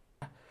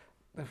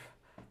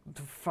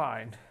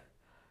 Fine.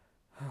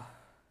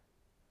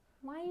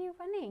 Why are you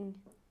running?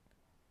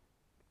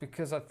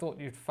 Because I thought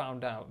you'd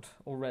found out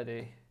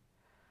already.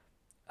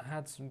 I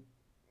had some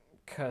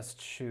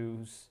cursed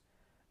shoes,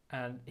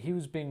 and he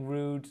was being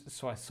rude,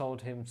 so I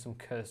sold him some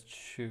cursed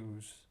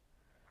shoes.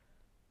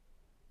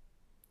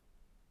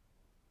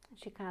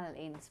 She kind of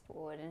leans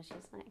forward and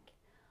she's like,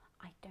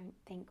 I don't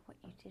think what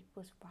you did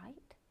was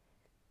right,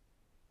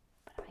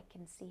 but I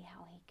can see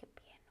how he could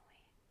be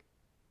annoying.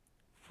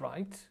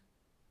 Right?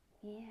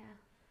 Yeah.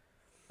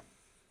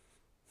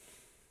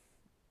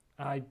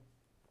 I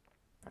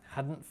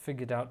hadn't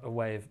figured out a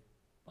way of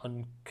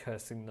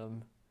uncursing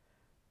them,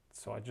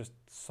 so I just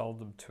sold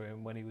them to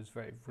him when he was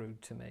very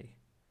rude to me.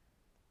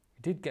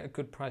 He did get a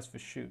good price for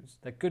shoes.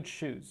 They're good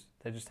shoes.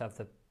 They just have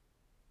the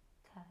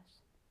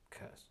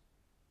curse.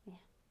 Yeah.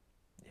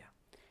 Yeah.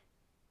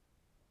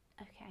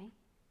 Okay.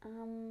 I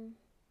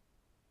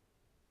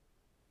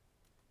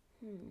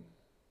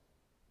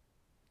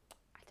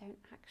don't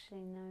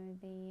actually know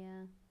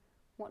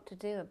what to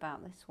do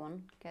about this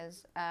one,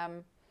 because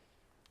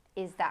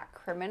is that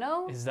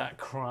criminal? Is that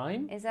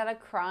crime? Is that a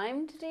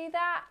crime to do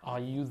that? Are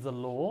you the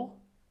law?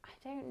 I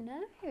don't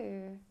know.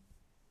 I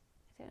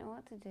don't know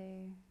what to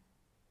do.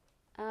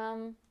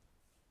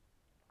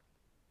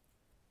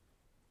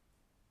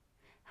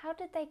 How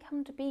did they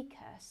come to be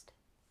cursed?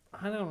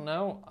 I don't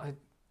know.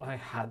 I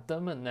had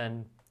them, and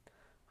then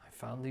I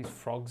found these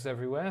frogs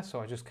everywhere, so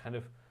I just kind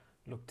of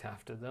looked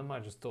after them. I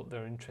just thought they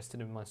were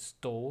interested in my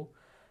stall,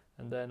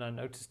 and then I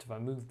noticed if I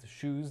moved the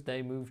shoes,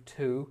 they moved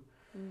too.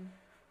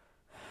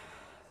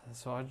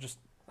 So I just,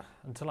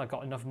 until I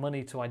got enough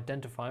money to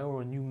identify,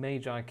 or a new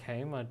magi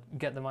came, I'd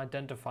get them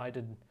identified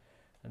and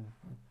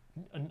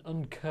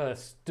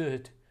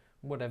uncursed,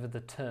 whatever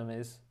the term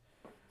is.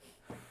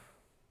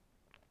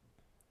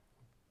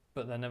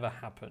 But that never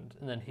happened,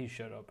 and then he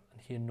showed up,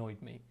 and he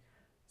annoyed me,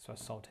 so I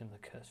sold him the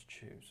cursed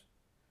shoes.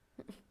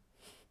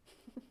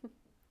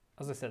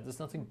 As I said, there's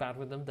nothing bad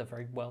with them. They're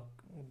very well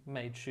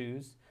made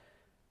shoes.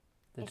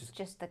 They're It's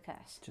just the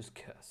curse. just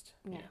cursed.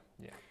 Yeah.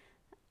 Yeah.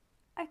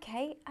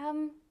 Okay.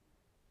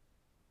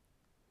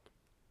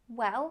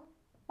 Well,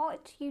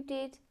 what you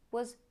did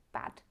was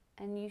bad,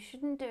 and you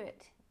shouldn't do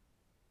it.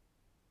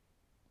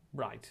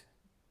 Right.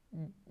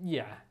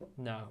 Yeah.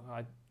 No,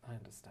 I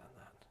understand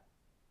that.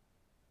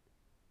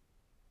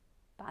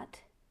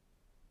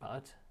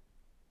 But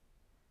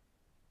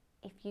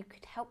if you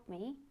could help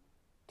me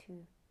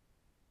to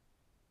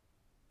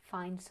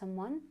find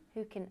someone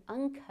who can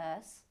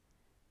uncurse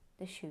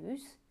the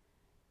shoes,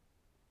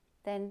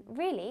 then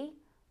really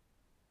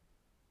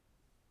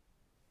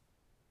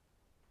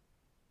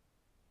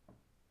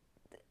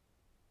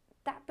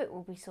that bit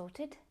will be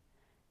sorted.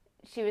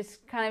 She was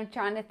kind of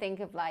trying to think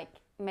of like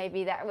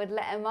maybe that would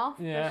let him off,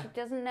 Yeah. but she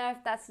doesn't know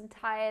if that's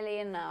entirely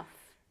enough.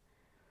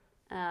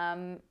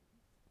 Because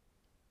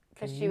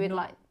she would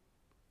like.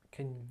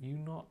 Can you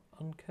not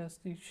uncurse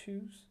these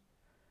shoes?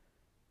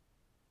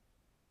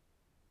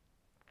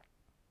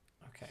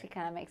 Okay. She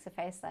kind of makes a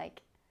face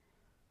like,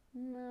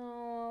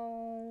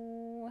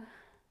 no.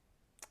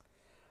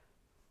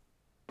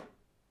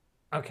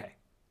 Okay.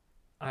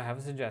 I have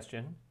a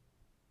suggestion.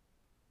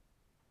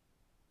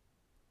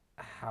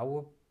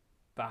 How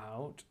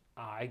about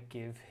I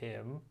give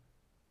him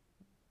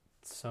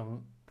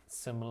some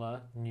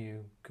similar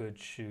new good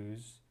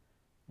shoes?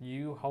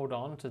 You hold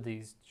on to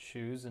these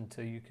shoes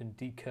until you can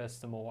decurse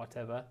them or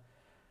whatever,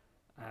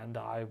 and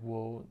I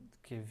will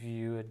give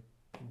you a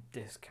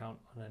discount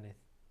on any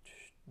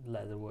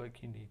leather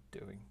work you need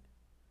doing.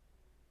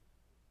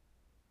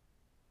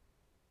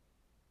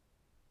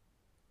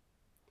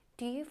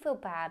 Do you feel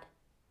bad?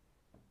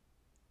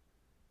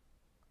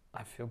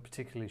 I feel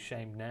particularly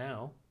shamed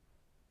now.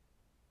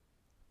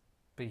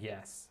 But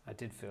yes, I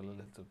did feel a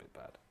little bit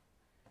bad.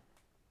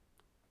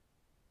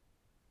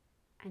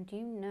 And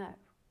you know,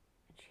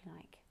 and she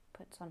like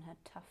puts on her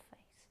tough face.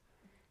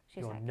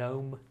 She's Your like,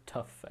 gnome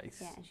tough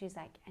face. yeah, and she's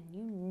like, and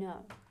you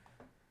know,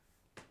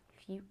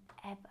 if you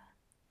ever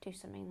do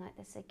something like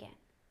this again,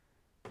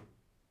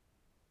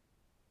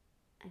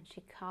 and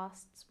she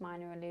casts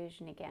minor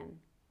illusion again,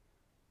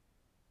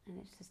 and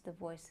it's just the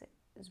voice that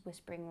is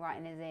whispering right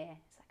in his ear.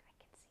 It's like, I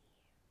can see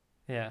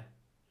you. Yeah.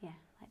 Yeah,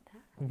 like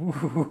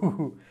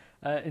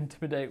that.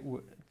 Intimidate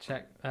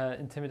check.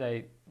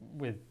 Intimidate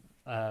with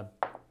advantage.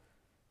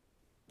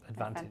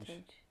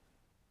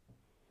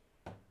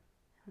 That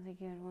was a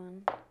good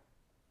one.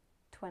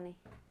 20.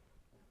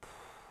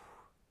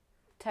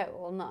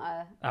 Total,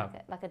 not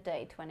like a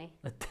dirty 20.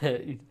 A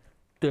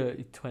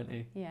dirty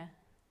 20. Yeah.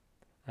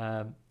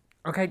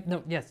 Okay.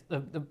 No. Yes.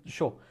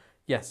 Sure.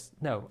 Yes.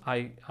 No.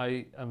 I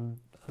am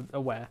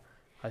aware.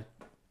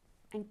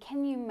 And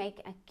can you make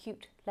a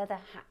cute leather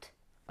hat?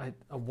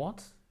 A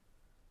what?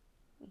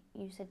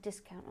 You said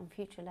discount on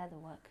future leather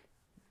work.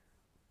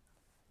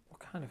 What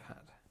kind of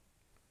hat?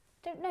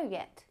 Don't know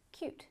yet.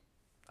 Cute.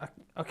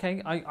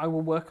 Okay, I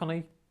will work on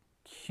a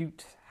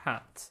cute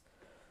hat.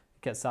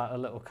 Gets out a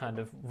little kind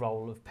of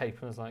roll of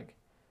paper and is like,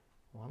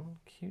 one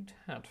cute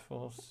hat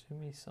for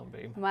Sumi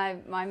Sunbeam.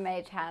 My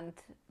mage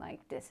hand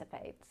like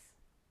dissipates,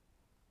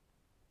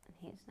 and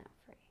he's now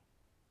free.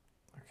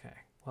 Okay.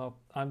 Well,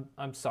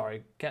 I'm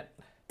sorry.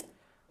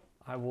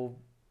 I will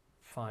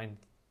find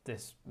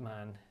this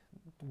man.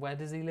 Where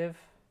does he live?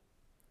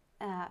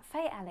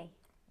 Fate Alley.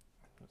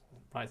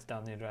 Writes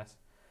down the address.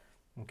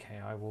 Okay,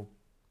 I will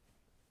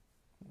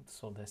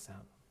sort this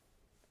out.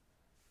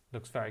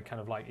 Looks very kind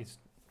of like he's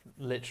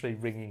literally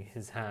wringing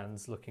his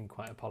hands, looking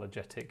quite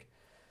apologetic.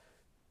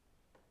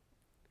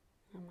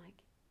 I'm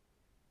like,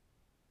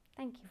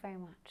 thank you very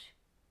much.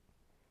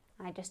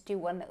 I just do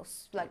one little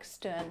like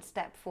stern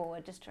step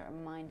forward just to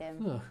remind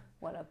him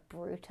what a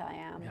brute I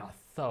am. Yeah, a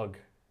thug.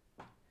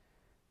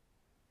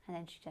 And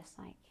then she just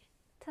like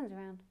turns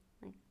around,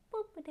 like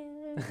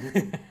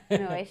boop-a-doo.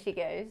 And away she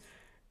goes.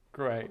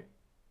 Great.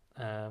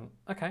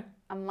 Okay.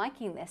 I'm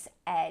liking this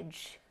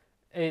edge.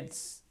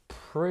 It's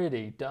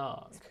pretty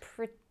dark. It's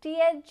pretty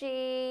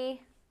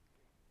edgy.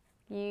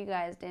 You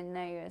guys didn't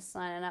know you were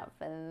signing up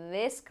for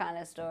this kind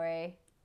of story.